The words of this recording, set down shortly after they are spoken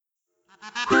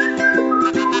And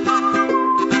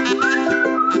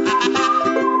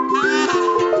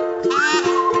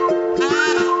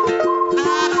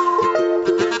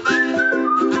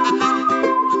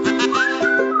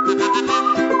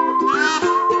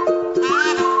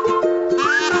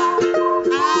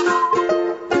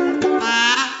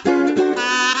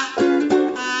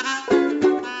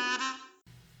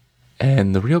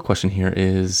the real question here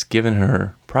is, given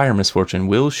her prior misfortune,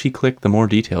 will she click the more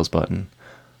details button?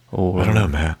 Or I don't know,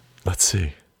 Matt. Let's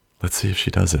see. Let's see if she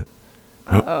does it.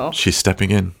 Uh-oh. Oh, she's stepping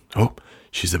in. Oh,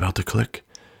 she's about to click.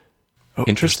 Oh,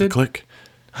 Interested? There's the click.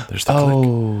 There's the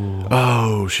click.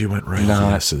 Oh, she went right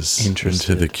yeses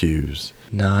into the cues.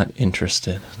 Not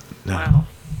interested. No. Wow.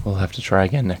 We'll have to try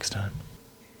again next time.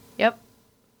 Yep.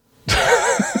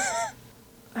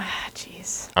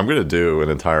 Jeez. I'm going to do an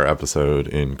entire episode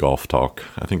in golf talk.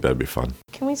 I think that'd be fun.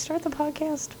 Can we start the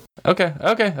podcast? Okay.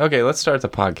 Let's start the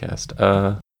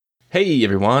podcast. Hey,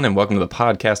 everyone, and welcome to the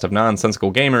podcast of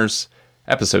Nonsensical Gamers,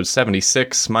 episode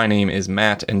 76. My name is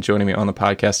Matt, and joining me on the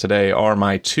podcast today are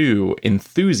my two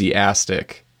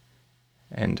enthusiastic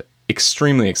and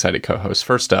extremely excited co-hosts.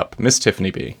 First up, Miss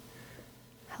Tiffany B.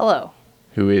 Hello.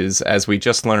 Who is, as we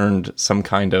just learned, some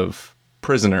kind of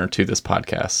prisoner to this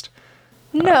podcast.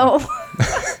 No.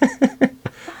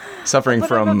 Suffering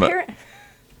from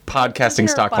podcasting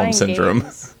Stockholm syndrome.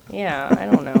 Games. Yeah, I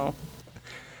don't know.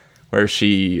 Where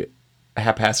she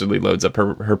haphazardly loads up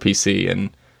her PC and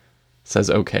says,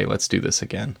 okay, let's do this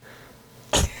again.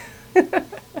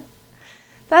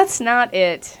 That's not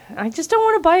it. I just don't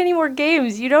want to buy any more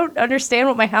games. You don't understand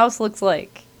what my house looks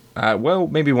like. Well,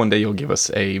 maybe one day you'll give us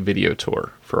a video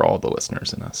tour for all the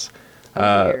listeners and us.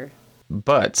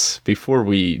 But before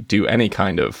we do any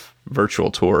kind of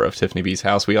virtual tour of Tiffany B's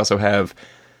house, we also have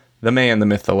the man, the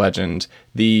myth, the legend,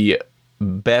 the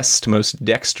best, most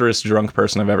dexterous drunk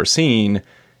person I've ever seen.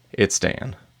 It's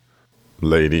Dan.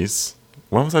 Ladies,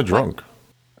 when was I drunk?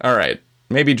 All right.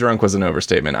 Maybe drunk was an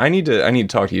overstatement. I need to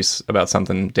talk to you about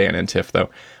something, Dan and Tiff, though.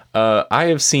 I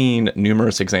have seen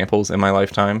numerous examples in my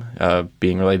lifetime,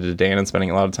 being related to Dan and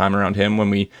spending a lot of time around him when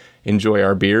we enjoy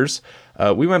our beers.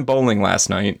 We went bowling last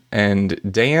night, and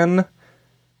Dan,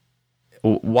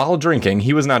 while drinking,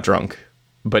 he was not drunk,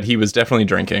 but he was definitely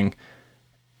drinking,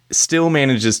 still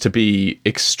manages to be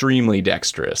extremely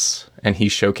dexterous, and he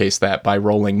showcased that by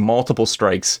rolling multiple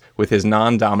strikes with his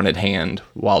non-dominant hand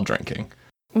while drinking.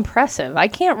 Impressive. I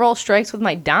can't roll strikes with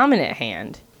my dominant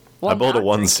hand. I bowled a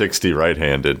 160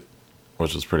 right-handed,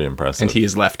 which was pretty impressive. And he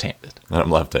is left-handed. And I'm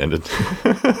left-handed.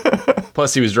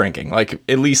 Plus, he was drinking,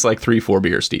 at least 3-4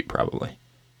 beers deep, probably.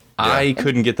 Yeah. I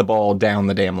couldn't get the ball down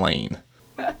the damn lane.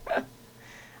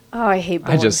 Oh, I hate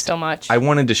bowling so much. I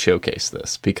wanted to showcase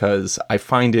this because I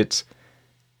find it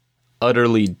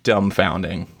utterly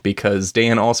dumbfounding, because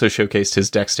Dan also showcased his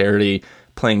dexterity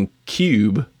playing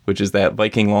cube, which is that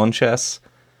Viking lawn chess,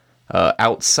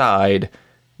 outside,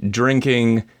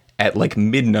 drinking at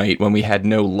midnight when we had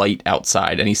no light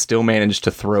outside, and he still managed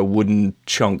to throw wooden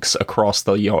chunks across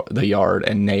the yard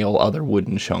and nail other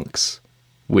wooden chunks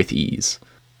with ease,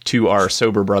 to our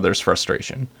sober brother's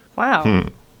frustration. Wow.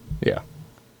 Yeah.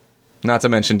 Not to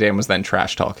mention Dan was then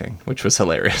trash talking, which was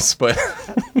hilarious, but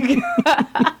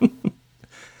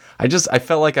I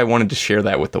felt like I wanted to share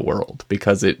that with the world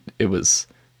because it was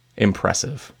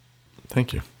impressive.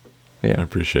 Thank you. Yeah. I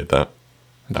appreciate that.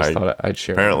 I just thought I'd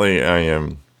share. Apparently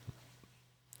that.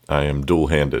 I am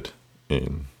dual-handed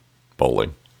in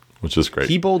bowling, which is great.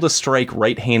 He bowled a strike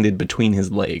right-handed between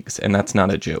his legs, and that's not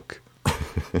a joke.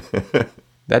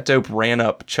 That dope ran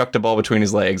up, chucked a ball between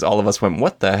his legs. All of us went,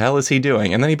 what the hell is he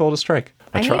doing? And then he bowled a strike.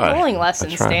 I need bowling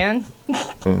lessons, Dan.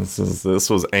 This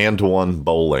was and one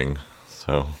bowling,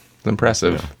 so it's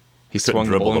impressive. Yeah. He swung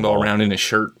the bowling ball around in his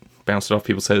shirt, bounced it off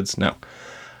people's heads. No.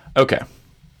 Okay.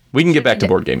 We can get back to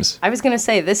board games. I was going to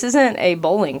say, this isn't a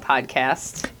bowling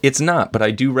podcast. It's not, but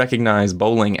I do recognize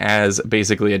bowling as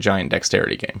basically a giant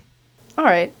dexterity game. All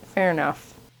right. Fair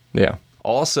enough. Yeah.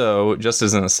 Also, just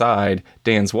as an aside,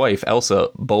 Dan's wife, Elsa,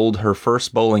 bowled her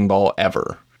first bowling ball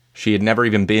ever. She had never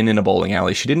even been in a bowling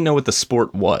alley. She didn't know what the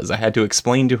sport was. I had to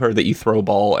explain to her that you throw a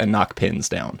ball and knock pins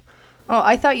down. Oh,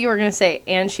 I thought you were going to say,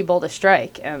 and she bowled a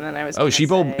strike, and then I was she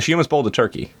almost bowled a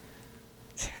turkey.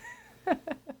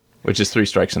 Which is 3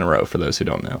 strikes in a row, for those who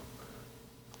don't know.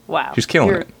 Wow. She's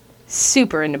killing it.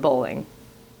 Super into bowling.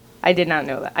 I did not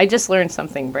know that. I just learned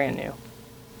something brand new.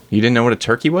 You didn't know what a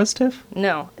turkey was, Tiff?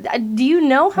 No. Do you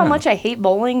know how much I hate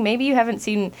bowling? Maybe you haven't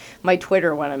seen my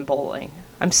Twitter when I'm bowling.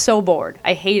 I'm so bored.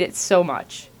 I hate it so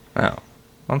much. Oh.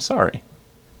 I'm sorry.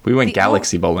 We went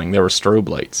galaxy bowling. There were strobe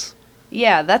lights.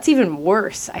 Yeah, that's even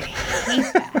worse. I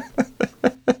hate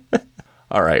that.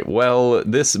 All right. Well,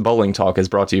 this bowling talk is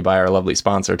brought to you by our lovely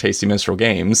sponsor, Tasty Minstrel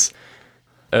Games.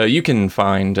 You can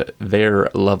find their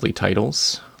lovely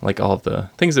titles, like all of the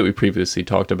things that we previously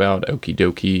talked about, Okie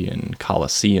Dokie and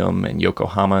Coliseum and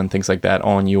Yokohama and things like that,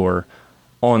 on your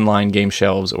online game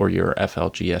shelves or your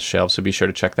FLGS shelves. So be sure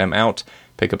to check them out.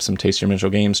 Pick up some Tasty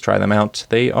Minstrel Games. Try them out.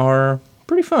 They are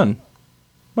pretty fun.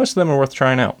 Most of them are worth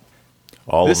trying out.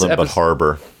 All of them but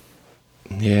Harbor.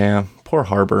 Yeah, poor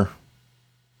Harbor.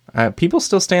 People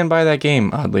still stand by that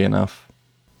game, oddly enough.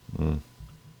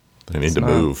 They need to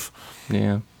move.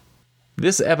 Yeah.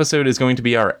 This episode is going to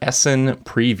be our Essen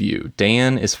preview.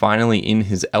 Dan is finally in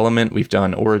his element. We've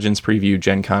done Origins preview,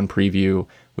 Gen Con preview.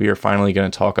 We are finally going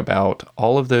to talk about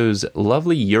all of those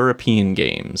lovely European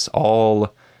games,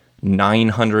 all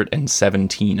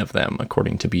 917 of them,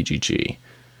 according to BGG,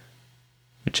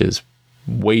 which is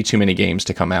way too many games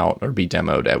to come out or be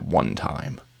demoed at one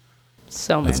time.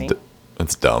 So many.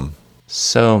 That's dumb.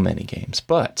 So many games.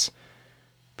 But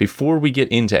before we get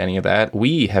into any of that,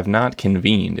 we have not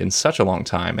convened in such a long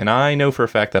time. And I know for a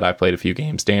fact that I've played a few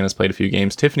games. Dan has played a few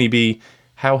games. Tiffany B.,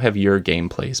 how have your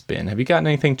gameplays been? Have you gotten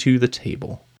anything to the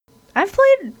table? I've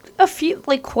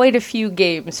played quite a few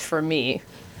games for me.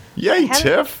 Yay,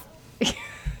 Tiff!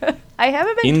 I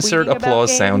haven't been Insert tweeting about applause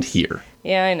games. sound here.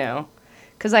 Yeah, I know.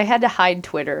 Because I had to hide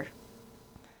Twitter.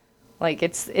 Like,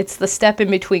 it's the step in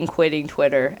between quitting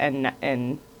Twitter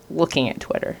and looking at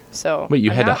Twitter. So Wait, you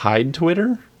had to hide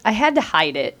Twitter? I had to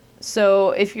hide it.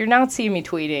 So if you're not seeing me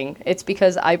tweeting, it's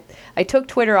because I took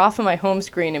Twitter off of my home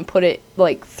screen and put it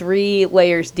like 3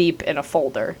 layers deep in a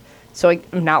folder. So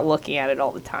I'm not looking at it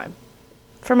all the time.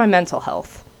 For my mental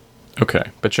health. Okay,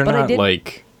 but you're not,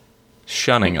 like,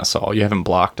 shunning us all. You haven't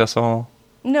blocked us all?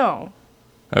 No.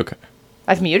 Okay.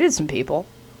 I've muted some people.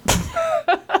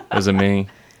 Was it me?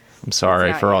 I'm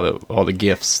sorry for you. all the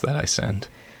gifts that I send.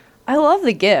 I love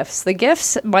the GIFs. The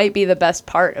GIFs might be the best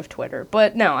part of Twitter.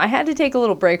 But no, I had to take a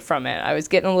little break from it. I was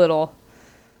getting a little,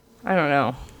 I don't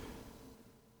know.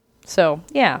 So,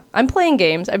 yeah, I'm playing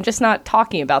games. I'm just not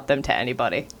talking about them to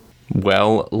anybody.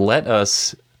 Well, let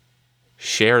us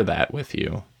share that with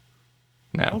you.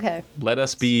 Now, Okay. let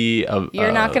us be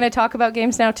You're not going to talk about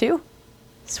games now, too?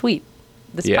 Sweet.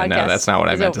 This Yeah, no, podcast that's not what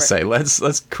I meant over. to say.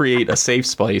 Let's create a safe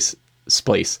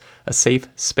a safe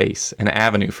space, an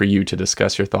avenue for you to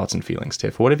discuss your thoughts and feelings,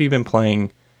 Tiff. What have you been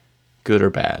playing, good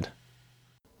or bad?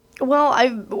 Well,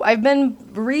 I've been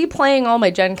replaying all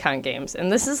my Gen Con games,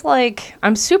 and this is like,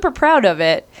 I'm super proud of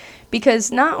it,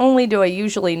 because not only do I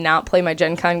usually not play my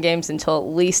Gen Con games until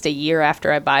at least a year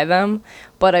after I buy them,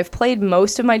 but I've played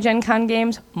most of my Gen Con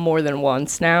games more than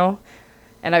once now,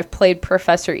 and I've played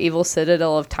Professor Evil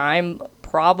Citadel of Time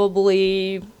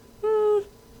probably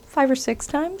 5 or 6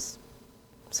 times.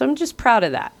 So I'm just proud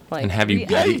of that. Like, And have you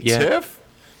beat it yet? Tiff?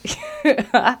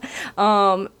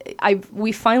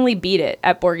 We finally beat it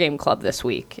at Board Game Club this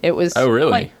week. It was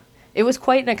it was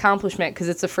quite an accomplishment because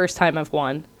it's the first time I've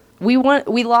won. We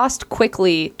lost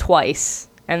quickly twice,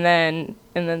 and then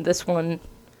this one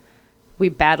we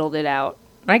battled it out.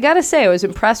 And I gotta say, I was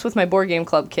impressed with my Board Game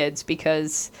Club kids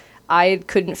because I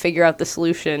couldn't figure out the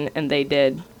solution and they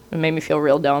did. It made me feel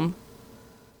real dumb,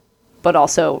 but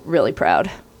also really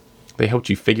proud. They helped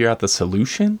you figure out the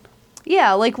solution?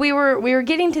 Yeah, like we were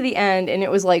getting to the end, and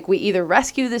it was like we either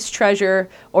rescue this treasure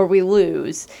or we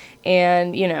lose.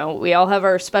 And, you know, we all have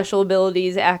our special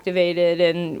abilities activated,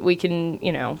 and we can,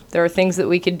 you know, there are things that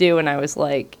we could do. And I was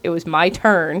like, it was my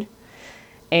turn.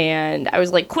 And I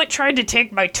was like, quit trying to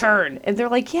take my turn. And they're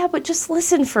like, yeah, but just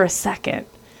listen for a second.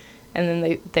 And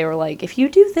then they were like, if you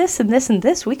do this and this and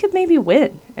this, we could maybe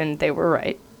win. And they were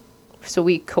right. So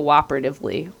we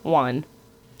cooperatively won.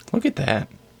 Look at that.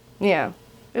 Yeah.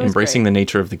 It was Embracing great. the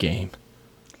nature of the game.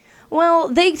 Well,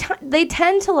 they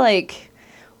tend to, like,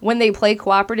 when they play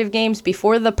cooperative games,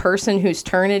 before the person whose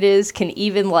turn it is can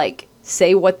even, like,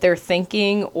 say what they're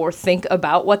thinking or think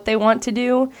about what they want to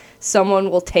do, someone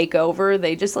will take over.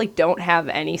 They just, like, don't have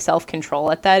any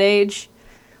self-control at that age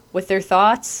with their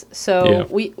thoughts. So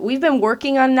yeah. we've been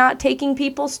working on not taking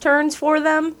people's turns for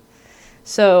them.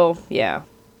 So, yeah.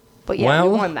 But, yeah, we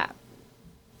won that.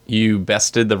 You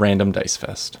bested the Random Dice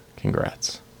Fest.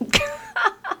 Congrats.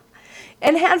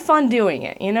 And had fun doing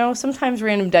it, you know? Sometimes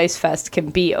Random Dice Fest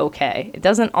can be okay. It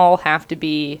doesn't all have to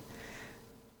be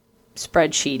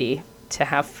spreadsheety to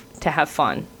have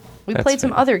fun. We That's played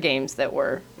some fair. other games that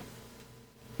were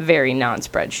very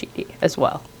non-spreadsheety as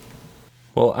well.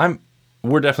 Well,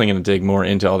 we're definitely going to dig more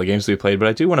into all the games we played, but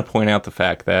I do want to point out the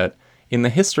fact that in the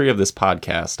history of this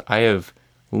podcast, I have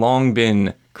long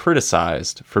been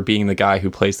criticized for being the guy who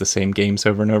plays the same games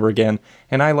over and over again,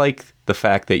 and I like the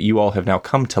fact that you all have now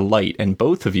come to light, and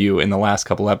both of you in the last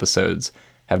couple episodes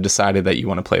have decided that you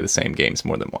want to play the same games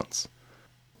more than once.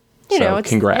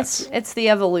 Congrats. It's the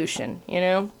evolution,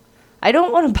 I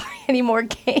don't want to buy any more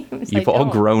games. You've all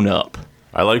grown up.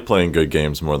 I like playing good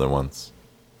games more than once.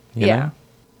 You know?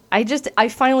 I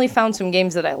finally found some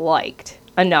games that I liked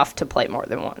enough to play more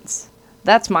than once.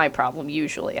 That's my problem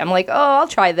usually. I'm like, oh, I'll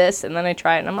try this, and then I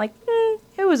try it, and I'm like,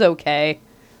 it was okay.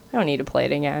 I don't need to play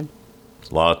it again.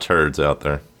 There's a lot of turds out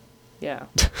there. Yeah.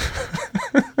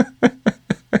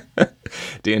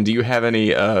 Dan, do you have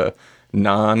any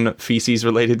non-feces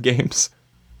related games?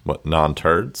 What,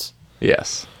 non-turds?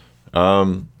 Yes.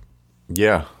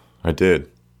 Yeah, I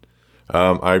did.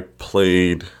 I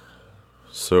played...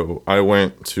 So I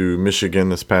went to Michigan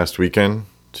this past weekend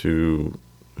to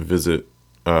visit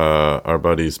our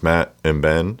buddies Matt and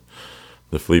Ben,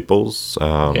 the Fleeples,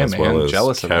 as well as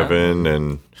jealous Kevin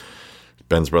and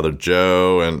Ben's brother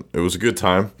Joe, and it was a good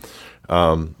time.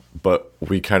 But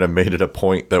we kind of made it a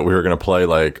point that we were going to play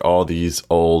like all these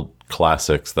old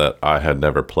classics that I had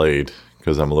never played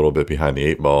because I'm a little bit behind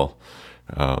the 8-ball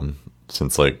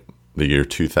since like the year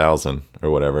 2000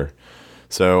 or whatever.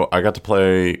 So I got to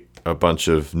play a bunch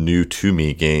of new to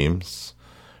me games,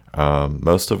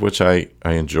 most of which I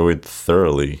enjoyed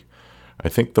thoroughly. I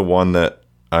think the one that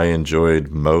I enjoyed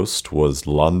most was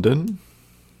London.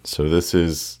 So this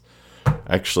is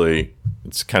actually,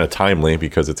 it's kind of timely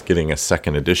because it's getting a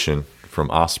second edition from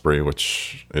Osprey,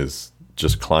 which is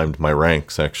just climbed my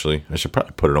ranks, actually. I should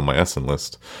probably put it on my Essen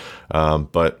list.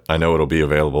 But I know it'll be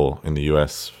available in the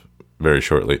US very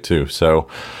shortly too. So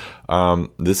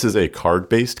this is a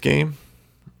card-based game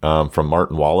from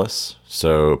Martin Wallace.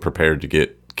 So prepared to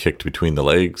get kicked between the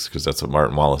legs because that's what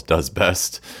Martin Wallace does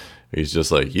best. He's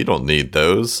just like, you don't need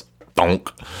those.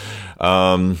 Donk.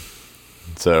 Well,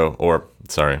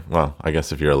 I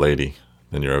guess if you're a lady,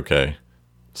 then you're okay.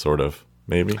 Sort of,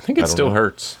 maybe. I think it still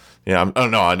hurts. Yeah,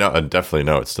 I definitely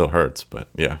know it still hurts, but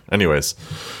yeah. Anyways.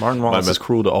 Martin Wallace is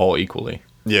cruel to all equally.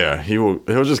 Yeah, he'll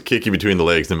just kick you between the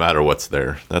legs no matter what's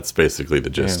there. That's basically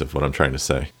the gist of what I'm trying to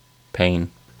say.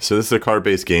 Pain. So this is a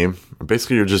card-based game.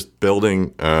 Basically, you're just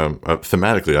building,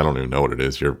 thematically, I don't even know what it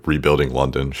is. You're rebuilding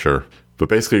London, sure. But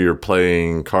basically, you're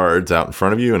playing cards out in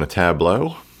front of you in a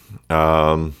tableau.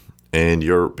 And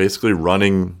you're basically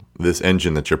running this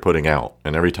engine that you're putting out.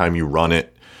 And every time you run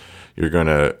it, you're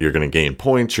gonna gain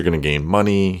points, you're gonna gain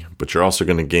money, but you're also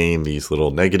gonna gain these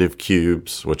little negative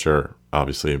cubes, which are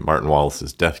obviously Martin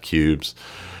Wallace's death cubes.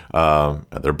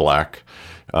 They're black.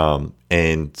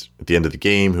 And at the end of the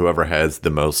game, whoever has the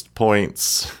most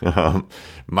points,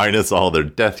 minus all their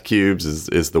death cubes,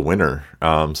 is the winner.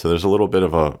 So there's a little bit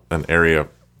of an area,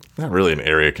 not really an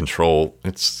area control.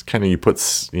 It's kind of, you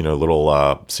put,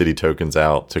 little city tokens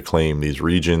out to claim these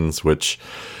regions, which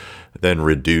then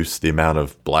reduce the amount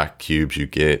of black cubes you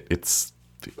get. That's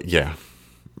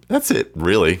it,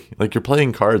 really. Like, you're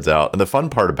playing cards out. And the fun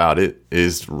part about it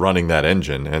is running that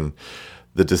engine and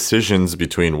the decisions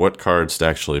between what cards to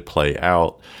actually play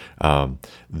out.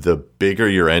 The bigger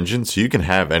your engine, so you can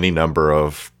have any number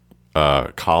of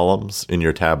columns in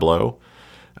your tableau,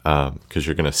 because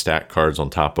you're going to stack cards on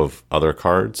top of other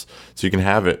cards. So you can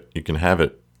have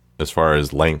it as far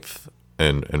as length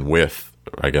and width,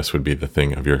 I guess, would be the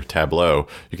thing of your tableau.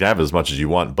 You can have it as much as you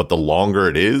want, but the longer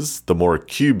it is, the more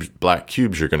black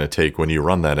cubes you're going to take when you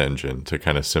run that engine to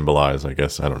kind of symbolize, I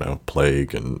guess, I don't know,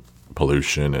 plague and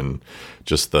pollution and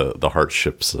just the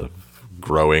hardships of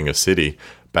growing a city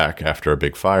back after a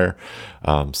big fire.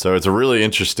 So it's a really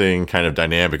interesting kind of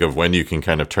dynamic of when you can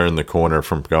kind of turn the corner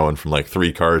from going from like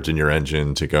 3 cards in your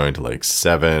engine to going to like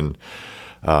 7.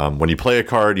 When you play a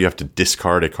card, you have to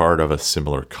discard a card of a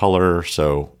similar color,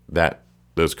 so that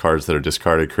those cards that are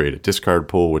discarded create a discard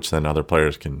pool, which then other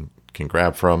players can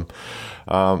grab from.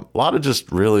 A lot of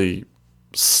just really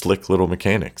slick little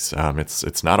mechanics.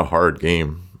 It's not a hard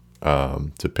game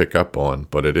to pick up on,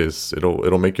 but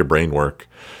it'll make your brain work,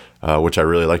 which I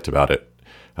really liked about it.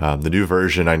 The new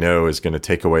version, I know, is going to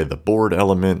take away the board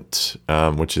element,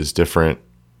 which is different,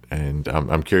 and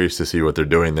I'm curious to see what they're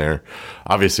doing there.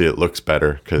 Obviously, it looks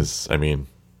better because,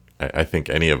 I think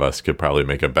any of us could probably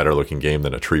make a better looking game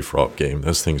than a Tree Frog game.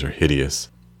 Those things are hideous.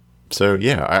 So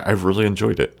yeah, I've really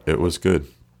enjoyed it. It was good.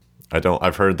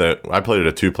 I've heard that I played it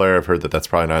a 2-player. I've heard that that's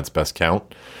probably not its best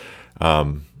count.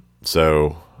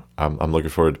 So I'm looking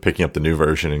forward to picking up the new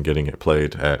version and getting it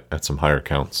played at some higher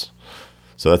counts.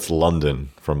 So that's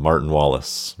London from Martin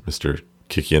Wallace, Mr.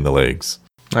 Kick You in the Legs.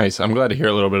 Nice. I'm glad to hear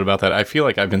a little bit about that. I feel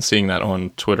like I've been seeing that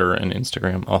on Twitter and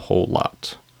Instagram a whole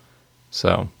lot.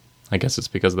 So I guess it's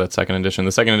because of that second edition.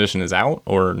 The second edition is out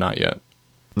or not yet?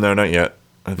 No, not yet.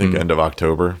 I think end of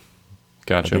October.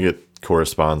 Gotcha. I think it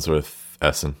corresponds with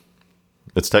Essen.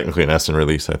 It's technically an Essen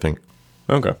release, I think.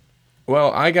 Okay.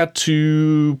 Well, I got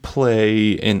to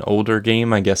play an older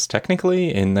game, I guess,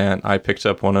 technically, in that I picked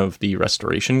up one of the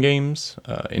restoration games,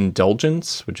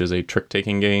 Indulgence, which is a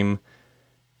trick-taking game.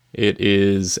 It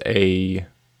is a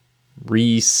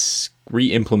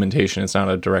re-implementation. It's not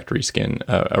a direct reskin.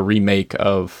 A remake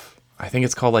of, I think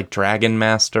it's called like Dragon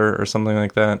Master or something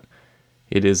like that.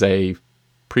 It is a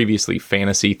previously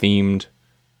fantasy-themed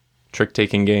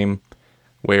trick-taking game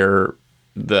where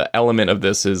the element of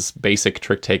this is basic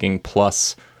trick-taking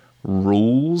plus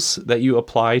rules that you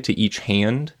apply to each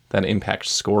hand that impact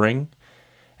scoring.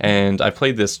 And I've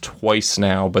played this twice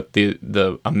now, but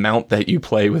the amount that you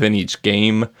play within each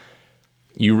game,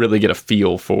 you really get a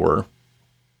feel for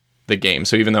the game.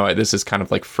 So even though this is kind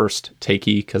of like first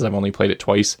takey, because I've only played it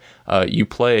twice, you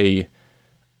play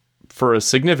for a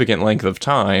significant length of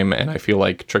time, and I feel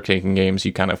like trick-taking games,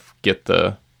 you kind of get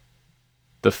the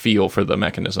feel for the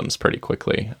mechanisms pretty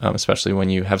quickly, especially when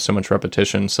you have so much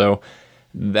repetition. So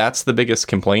that's the biggest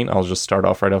complaint. I'll just start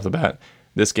off right off the bat.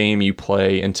 This game you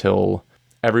play until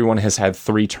everyone has had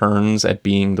 3 turns at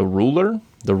being the ruler.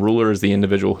 The ruler is the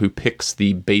individual who picks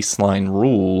the baseline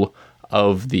rule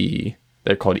of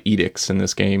they're called edicts in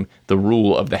this game, the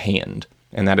rule of the hand.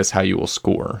 And that is how you will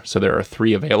score. So there are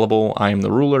 3 available. I am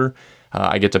the ruler.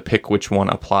 I get to pick which one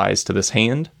applies to this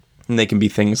hand. And they can be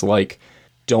things like,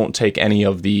 don't take any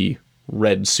of the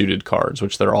red suited cards,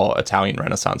 which they're all Italian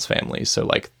Renaissance families. So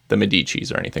like the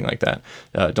Medicis or anything like that.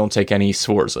 Don't take any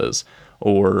Sforzas,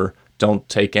 or don't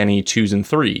take any 2s and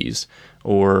 3s,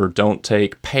 or don't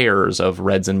take pairs of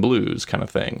reds and blues kind of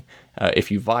thing.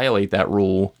 If you violate that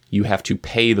rule, you have to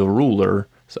pay the ruler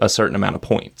a certain amount of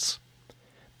points.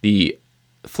 The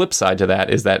flip side to that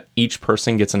is that each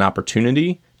person gets an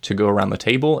opportunity to go around the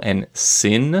table and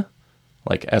sin,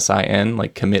 like S-I-N,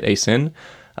 like commit a sin.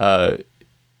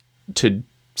 To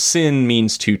sin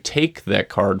means to take that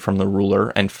card from the ruler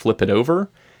and flip it over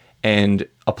and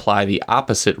apply the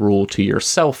opposite rule to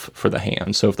yourself for the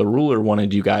hand. So if the ruler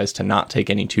wanted you guys to not take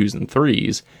any 2s and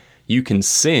 3s, you can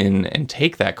sin and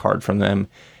take that card from them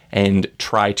and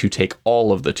try to take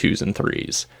all of the 2s and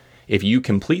 3s. If you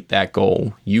complete that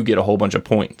goal, you get a whole bunch of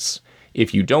points.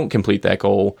 If you don't complete that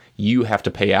goal, you have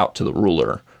to pay out to the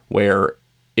ruler, where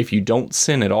if you don't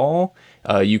sin at all,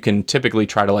 you can typically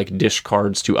try to like dish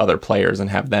cards to other players and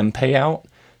have them pay out.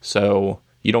 So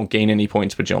you don't gain any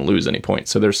points, but you don't lose any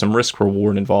points. So there's some risk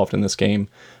reward involved in this game.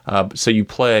 So you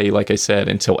play, like I said,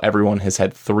 until everyone has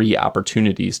had 3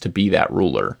 opportunities to be that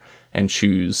ruler and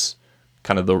choose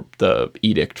kind of the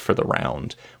edict for the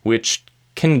round, which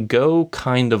can go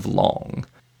kind of long.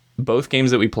 Both games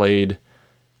that we played,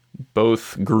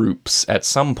 both groups at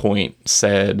some point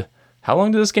said, how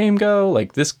long does this game go?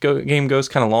 Like, this game goes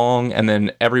kind of long, and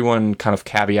then everyone kind of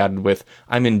caveated with,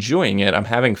 I'm enjoying it, I'm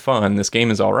having fun, this game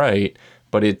is all right,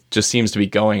 but it just seems to be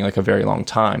going like a very long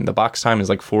time. The box time is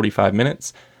like 45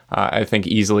 minutes. I think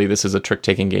easily this is a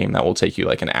trick-taking game that will take you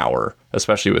like an hour,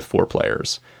 especially with 4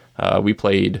 players.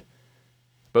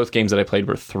 Both games that I played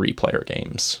were 3-player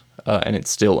games, and it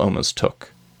still almost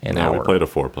took an hour. We played a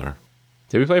 4-player.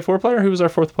 Did we play a 4-player? Who was our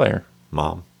 4th player?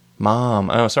 Mom.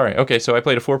 Oh, sorry. Okay, so I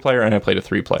played a 4-player and I played a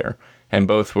 3-player, and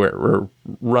both were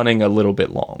running a little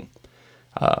bit long.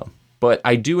 But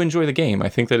I do enjoy the game. I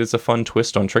think that it's a fun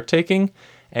twist on trick-taking.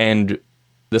 And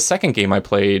the second game I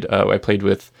played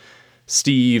with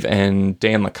Steve and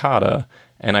Dan Licata,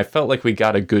 and I felt like we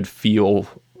got a good feel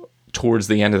towards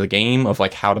the end of the game of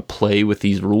like how to play with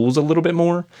these rules a little bit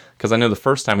more. Because I know the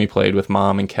first time we played with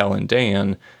Mom and Kel and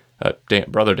Dan,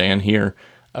 brother Dan here,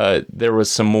 there was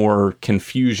some more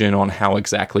confusion on how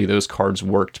exactly those cards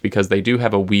worked, because they do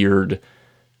have a weird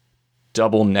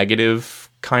double negative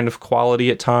kind of quality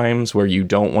at times where you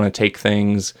don't want to take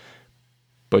things,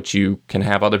 but you can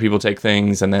have other people take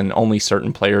things, and then only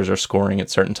certain players are scoring at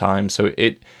certain times. So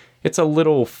it's a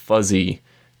little fuzzy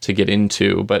to get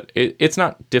into, but it's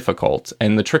not difficult.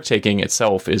 And the trick-taking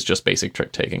itself is just basic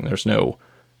trick-taking. There's no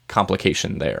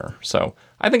complication there. So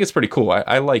I think it's pretty cool.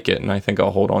 I like it, and I think I'll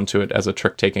hold on to it as a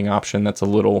trick-taking option that's a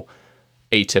little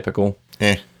atypical.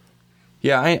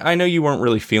 Yeah, I know you weren't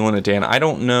really feeling it, Dan. I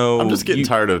don't know. I'm just getting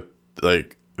tired of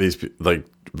like these like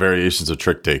variations of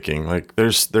trick-taking. Like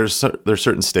there's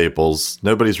certain staples.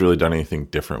 Nobody's really done anything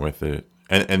different with it.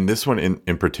 And this one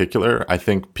in particular, I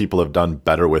think people have done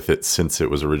better with it since it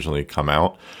was originally come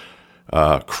out.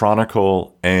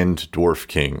 Chronicle and Dwarf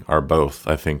King are both,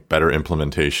 I think, better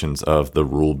implementations of the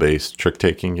rule-based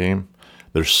trick-taking game.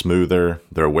 They're smoother.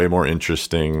 They're way more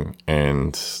interesting.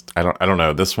 And I don't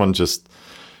know. This one just,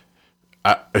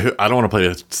 I don't want to play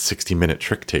a 60-minute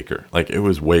trick taker. Like, it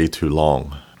was way too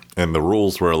long. And the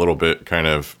rules were a little bit kind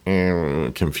of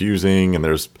confusing. And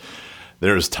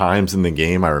there's times in the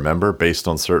game, I remember, based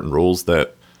on certain rules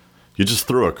that you just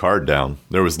threw a card down.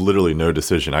 There was literally no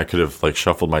decision. I could have like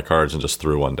shuffled my cards and just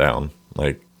threw one down.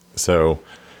 Like, so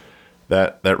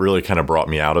that really kind of brought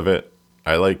me out of it.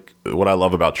 What I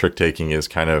love about trick taking is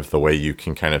kind of the way you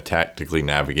can kind of tactically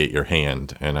navigate your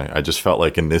hand. And I just felt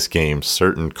like in this game,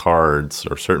 certain cards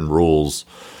or certain rules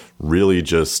really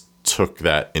just took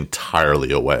that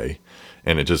entirely away.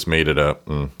 And it just made it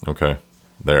okay,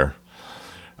 there.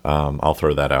 I'll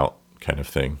throw that out kind of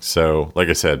thing. So like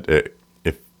I said,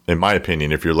 in my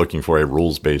opinion, if you're looking for a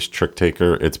rules-based trick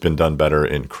taker, it's been done better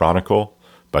in Chronicle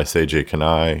by Seiji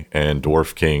Kanai and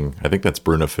Dwarf King. I think that's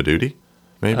Bruno Feduti,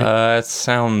 maybe? That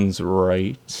sounds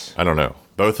right. I don't know.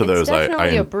 Both of those, It's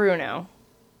definitely a Bruno.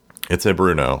 It's a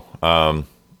Bruno. I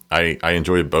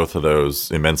enjoyed both of those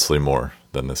immensely more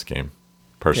than this game,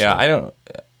 personally. Yeah,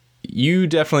 you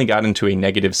definitely got into a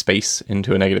negative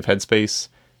headspace,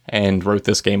 and wrote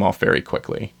this game off very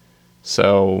quickly.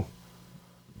 So...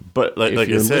 But like if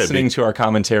you're I said, listening to our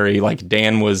commentary, like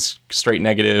Dan was straight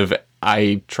negative,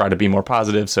 I try to be more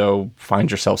positive. So find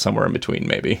yourself somewhere in between,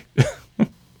 maybe.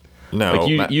 No,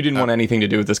 like you didn't want anything to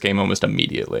do with this game almost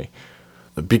immediately.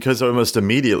 Because almost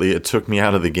immediately it took me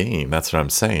out of the game. That's what I'm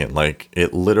saying. Like,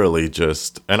 it literally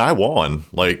just, and I won.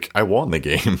 Like, I won the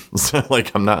game. So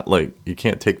like, I'm not like, you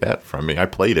can't take that from me. I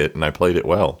played it and I played it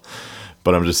well.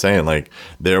 But I'm just saying, like,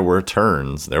 there were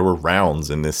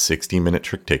rounds in this 60-minute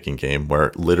trick-taking game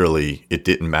where literally it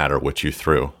didn't matter what you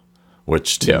threw,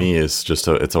 which to me is just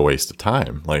it's a waste of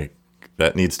time. Like,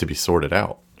 that needs to be sorted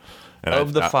out. And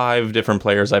of the 5 different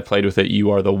players I played with it,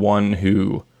 you are the one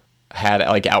who had,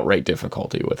 like, outright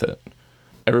difficulty with it.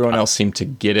 Everyone else seemed to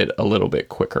get it a little bit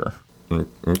quicker.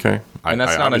 Okay. And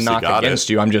that's not a knock against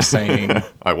you. I'm just saying.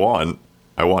 I won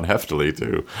heftily,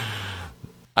 too.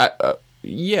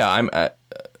 Yeah,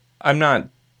 I'm not,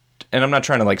 and I'm not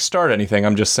trying to like start anything.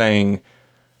 I'm just saying,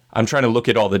 I'm trying to look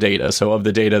at all the data. So of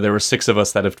the data, there were 6 of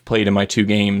us that have played in my 2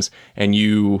 games, and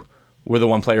you were the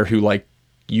one player who like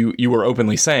you were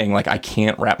openly saying like I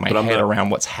can't wrap my head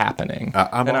around what's happening.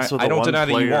 I don't deny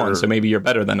that you won, so maybe you're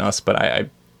better than us. But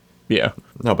yeah.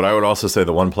 No, but I would also say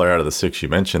the one player out of the 6 you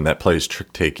mentioned that plays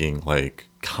trick taking like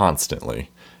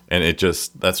constantly. And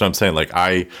that's what I'm saying. Like,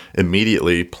 I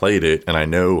immediately played it, and I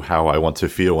know how I want to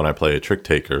feel when I play a trick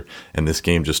taker. And this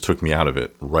game just took me out of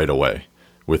it right away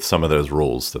with some of those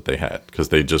rules that they had, because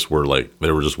they just were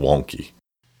they were just wonky.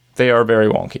 They are very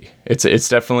wonky. It's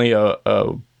definitely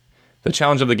the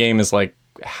challenge of the game is like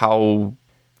how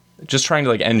just trying to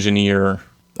like engineer.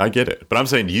 I get it, but I'm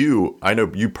saying I know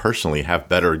you personally have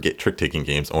better trick taking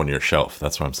games on your shelf.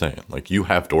 That's what I'm saying. Like, you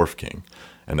have Dwarf King,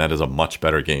 and that is a much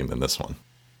better game than this one.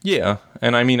 Yeah,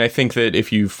 and I mean, I think that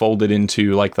if you fold it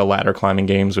into like the ladder climbing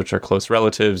games, which are close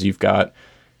relatives, you've got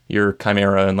your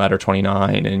Chimera and Ladder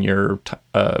 29 and your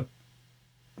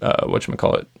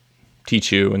whatchamacallit,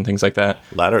 Tichu and things like that.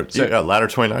 Ladder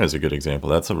 29 is a good example.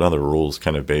 That's another rules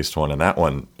kind of based one, and that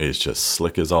one is just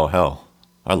slick as all hell.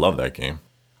 I love that game.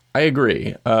 I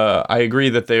agree. I agree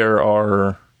that there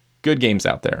are good games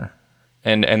out there,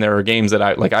 and there are games that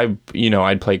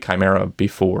I'd played Chimera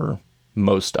before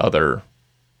most other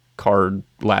card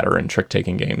ladder and trick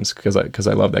taking games because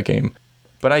I love that game.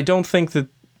 But I don't think that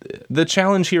the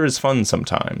challenge here is fun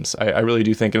sometimes. I really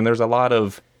do think, and there's a lot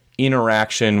of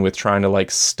interaction with trying to like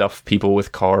stuff people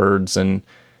with cards, and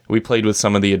we played with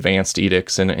some of the advanced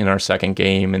edicts in our second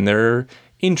game, and they're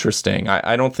interesting.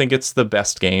 I don't think it's the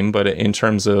best game, but in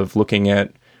terms of looking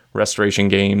at restoration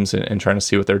games and trying to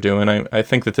see what they're doing, I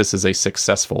think that this is a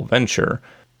successful venture.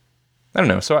 I don't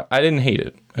know, so I didn't hate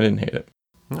it.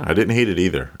 No, I didn't hate it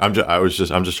either. I'm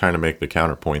just trying to make the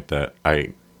counterpoint that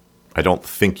I don't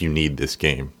think you need this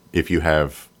game if you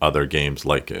have other games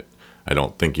like it. I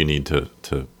don't think you need to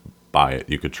buy it.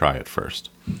 You could try it first.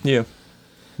 Yeah.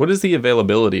 What is the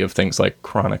availability of things like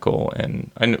Chronicle and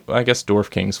I guess Dwarf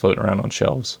King's floating around on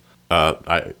shelves?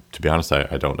 To be honest,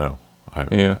 I don't know. I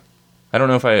don't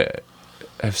know if I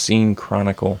have seen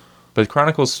Chronicle. But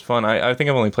Chronicle's fun. I think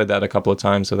I've only played that a couple of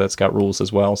times, so that's got rules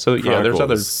as well. So yeah, there's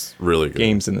other really good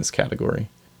games in this category.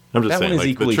 I'm just that saying, one is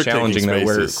equally challenging though,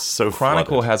 where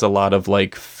Chronicle has a lot of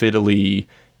like fiddly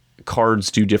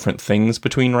cards do different things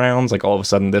between rounds. Like all of a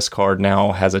sudden, this card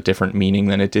now has a different meaning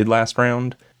than it did last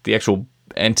round. The actual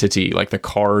entity, like the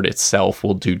card itself,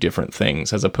 will do different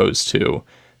things as opposed to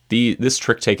this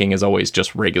trick taking is always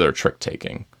just regular trick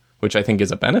taking. which I think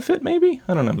is a benefit, maybe?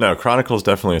 I don't know. No, Chronicle's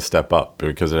definitely a step up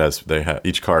because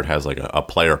each card has like a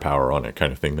player power on it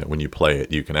kind of thing that when you play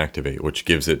it, you can activate, which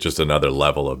gives it just another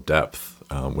level of depth,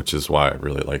 which is why I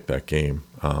really like that game.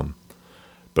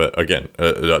 But again,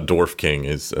 Dwarf King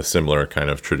is a similar kind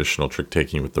of traditional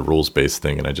trick-taking with the rules-based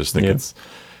thing, and I just think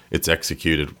it's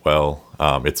executed well.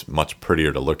 It's much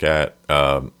prettier to look at.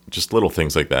 Just little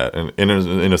things like that. And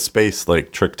in a space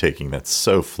like trick-taking that's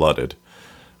so flooded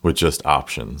with just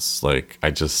options, like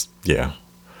I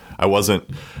wasn't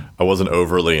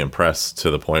overly impressed to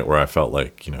the point where I felt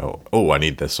like, I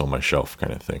need this on my shelf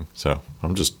kind of thing. So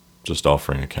I'm just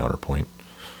offering a counterpoint.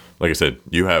 Like I said,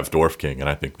 you have Dwarf King, and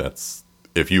I think that's,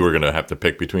 if you were going to have to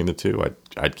pick between the two,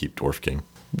 I'd keep Dwarf King.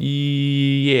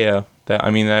 Yeah,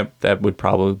 that would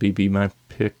probably be my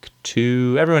pick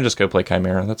too. Everyone just go play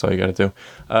Chimera. That's all you got to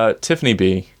do. Tiffany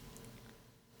B.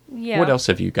 Yeah. What else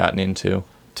have you gotten into?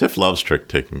 Tiff loves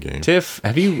trick-taking games. Tiff,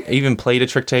 have you even played a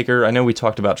trick taker? I know we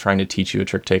talked about trying to teach you a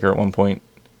trick taker at one point.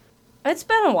 It's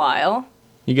been a while.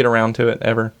 You get around to it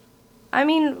ever? I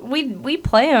mean, we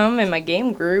play them in my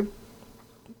game group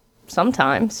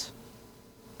sometimes,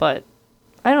 but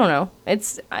I don't know.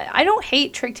 I don't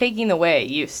hate trick taking the way I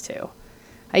used to.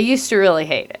 I used to really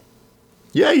hate it.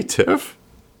 Yay, Tiff!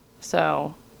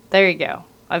 So there you go.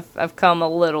 I've come a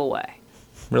little way.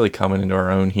 Really coming into our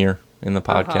own here in the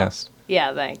podcast.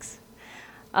 Yeah, thanks.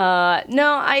 No,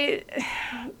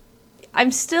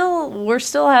 we're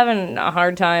still having a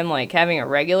hard time, like, having a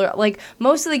regular, like,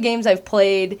 most of the games I've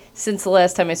played since the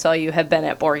last time I saw you have been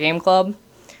at Board Game Club.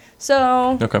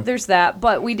 So, There's that.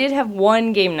 But we did have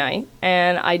one game night,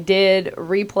 and I did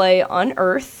replay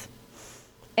Unearth,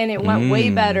 and it went way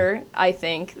better, I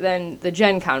think, than the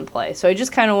Gen Con play. So I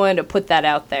just kind of wanted to put that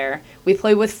out there. We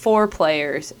played with 4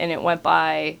 players, and it went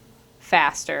by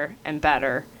faster and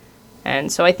better.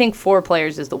 And so I think 4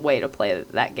 players is the way to play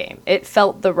that game. It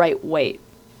felt the right weight.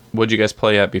 What'd you guys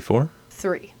play at before?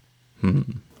 3.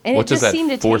 And what does that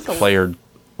 4th player?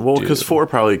 Well, because 4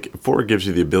 gives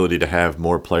you the ability to have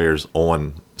more players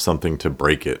on something to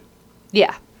break it.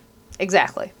 Yeah,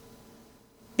 exactly.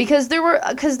 Because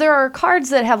there are cards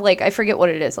that have, like, I forget what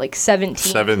it is, like 17.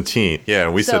 17. Yeah,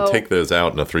 we said take those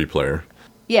out in a 3-player.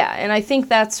 Yeah, and I think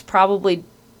that's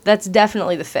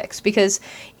definitely the fix, because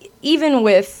even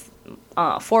with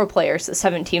 4 players, the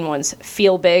 17 ones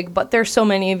feel big, but there's so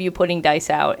many of you putting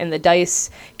dice out, and the dice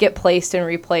get placed and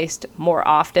replaced more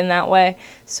often that way.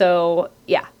 So,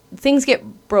 yeah, things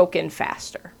get broken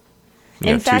faster.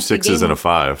 Yeah, 2 6s and a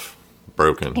 5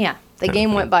 broken. Yeah, the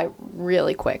game went by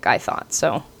really quick, I thought.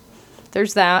 So,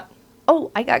 there's that.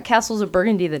 Oh, I got Castles of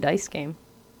Burgundy, the dice game.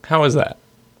 How is that?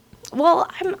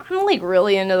 Well, I'm like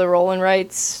really into the roll and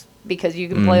writes because you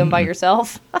can play them by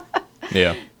yourself.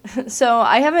 Yeah. So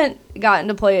I haven't gotten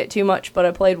to play it too much, but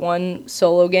I played one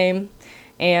solo game,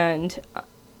 and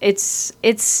it's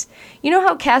you know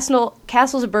how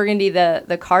Castles of Burgundy,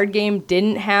 the card game,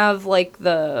 didn't have like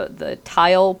the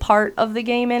tile part of the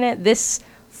game in it. This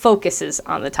focuses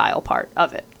on the tile part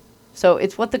of it. So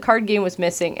it's what the card game was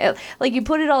missing. Like you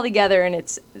put it all together, and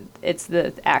it's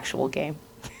the actual game.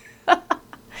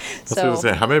 That's what I was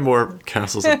saying. How many more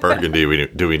Castles of Burgundy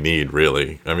do we need,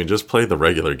 really? I mean, just play the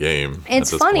regular game.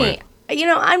 It's funny. Point.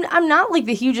 I'm not like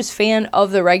the hugest fan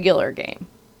of the regular game.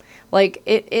 Like,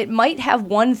 it might have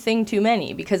one thing too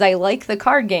many, because I like the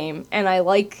card game and I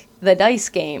like the dice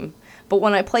game. But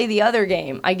when I play the other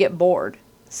game, I get bored.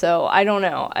 So I don't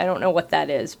know. I don't know what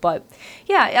that is. But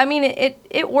yeah, I mean,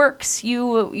 it works.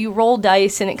 You roll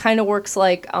dice, and it kind of works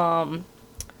like, oh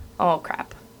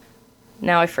crap.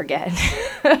 Now I forget.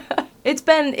 It's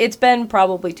been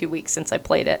probably 2 weeks since I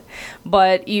played it,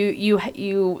 but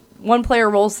you one player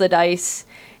rolls the dice,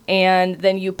 and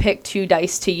then you pick 2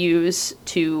 dice to use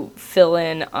to fill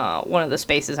in one of the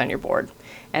spaces on your board,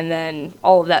 and then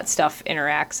all of that stuff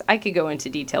interacts. I could go into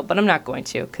detail, but I'm not going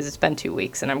to, because it's been 2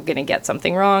 weeks, and I'm gonna get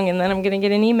something wrong, and then I'm gonna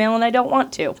get an email, and I don't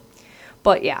want to.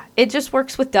 But yeah, it just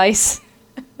works with dice.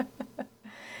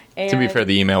 To be fair,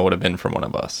 the email would have been from one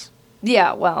of us.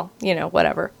 Yeah, well,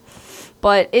 whatever.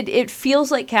 But it feels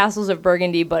like Castles of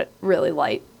Burgundy, but really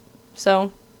light.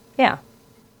 So, yeah.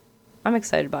 I'm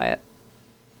excited by it.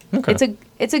 Okay.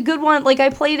 It's a good one. Like, I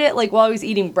played it like while I was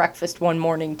eating breakfast one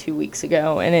morning 2 weeks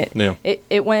ago, and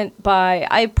it went by.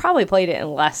 I probably played it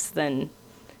in less than, it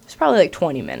was probably like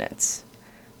 20 minutes.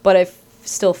 But I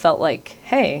still felt like,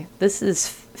 hey, this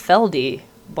is Feldy,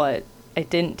 but it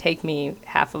didn't take me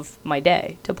half of my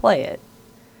day to play it.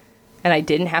 And I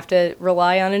didn't have to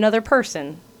rely on another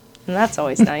person. And that's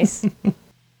always nice.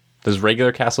 Does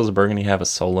regular Castles of Burgundy have a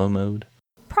solo mode?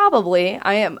 Probably.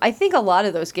 I think a lot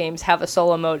of those games have a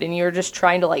solo mode, and you're just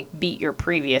trying to, like, beat your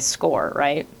previous score,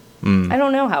 right? I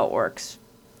don't know how it works.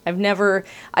 I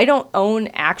don't own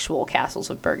actual Castles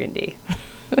of Burgundy.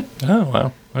 Oh,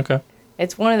 wow. Okay.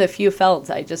 It's one of the few felds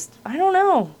I don't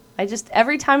know.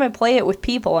 Every time I play it with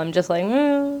people, I'm just like,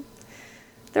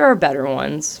 there are better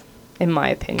ones, in my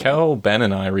opinion. Kel, Ben,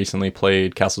 and I recently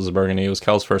played Castles of Burgundy. It was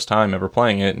Kel's first time ever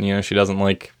playing it, and, she doesn't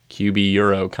like QB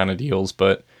Euro kind of deals,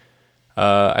 but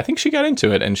I think she got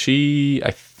into it, and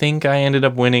I think I ended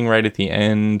up winning right at the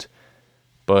end,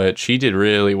 but she did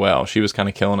really well. She was kind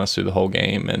of killing us through the whole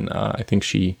game, and I think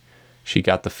she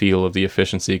got the feel of the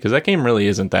efficiency, because that game really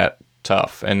isn't that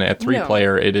tough, and at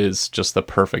 3-player, it is just the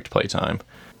perfect playtime.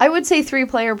 I would say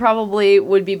 3-player probably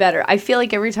would be better. I feel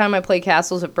like every time I play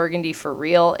Castles of Burgundy for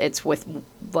real, it's with,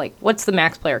 what's the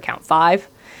max player count? 5?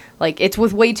 It's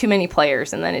with way too many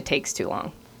players, and then it takes too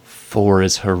long. 4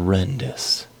 is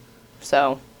horrendous.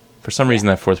 So, for some reason,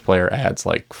 that 4th player adds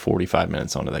 45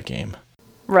 minutes onto that game.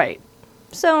 Right.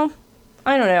 So,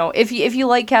 I don't know. If you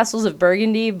like Castles of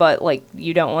Burgundy, but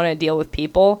you don't want to deal with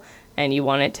people and you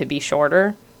want it to be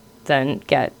shorter, then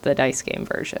get the dice game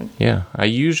version. Yeah, I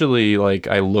usually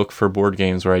I look for board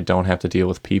games where I don't have to deal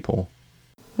with people.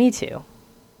 Me too.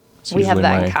 We have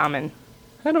that in common.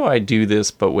 How do I do this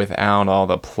but without all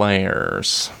the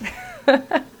players?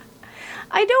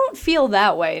 I don't feel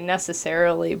that way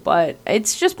necessarily, but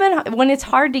it's just been when it's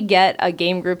hard to get a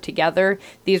game group together,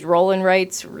 these roll and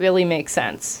writes really make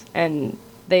sense, and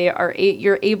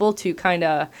you're able to kind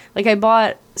of I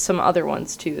bought some other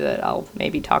ones too that I'll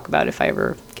maybe talk about if I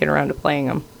ever get around to playing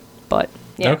them. But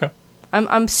yeah, okay.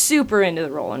 I'm super into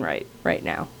the roll and write right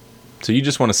now. So you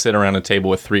just want to sit around a table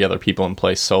with 3 other people and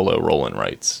play solo roll and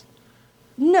writes?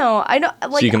 No, I don't.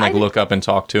 So you can look up and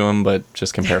talk to them, but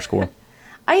just compare score.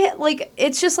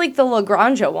 It's just like the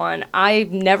Lagrange one. I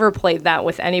never played that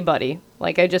with anybody.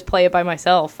 I just play it by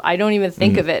myself. I don't even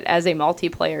think of it as a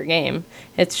multiplayer game.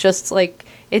 It's just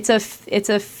it's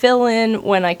a fill-in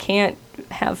when I can't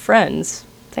have friends.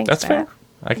 Thanks, That's Matt. fair.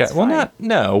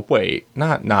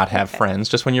 Not have friends.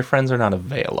 Just when your friends are not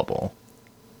available.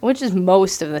 Which is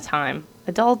most of the time.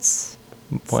 Adults,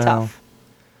 it's tough.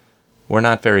 We're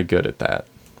not very good at that.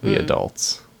 We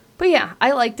adults. But yeah,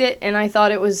 I liked it, and I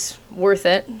thought it was worth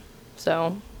it.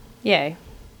 So, yay.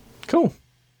 Cool.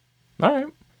 All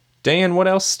right. Dan, what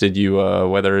else did you,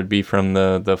 whether it be from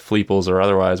the Fleeples or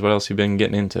otherwise, what else you been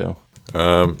getting into?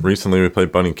 Recently we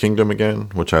played Bunny Kingdom again,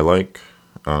 which I like.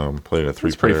 Played a 3-player.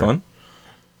 It's pretty fun.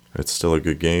 It's still a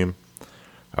good game.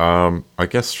 I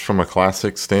guess from a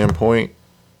classic standpoint,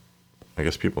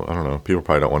 people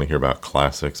probably don't want to hear about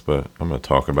classics, but I'm going to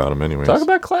talk about them anyways. Talk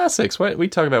about classics. We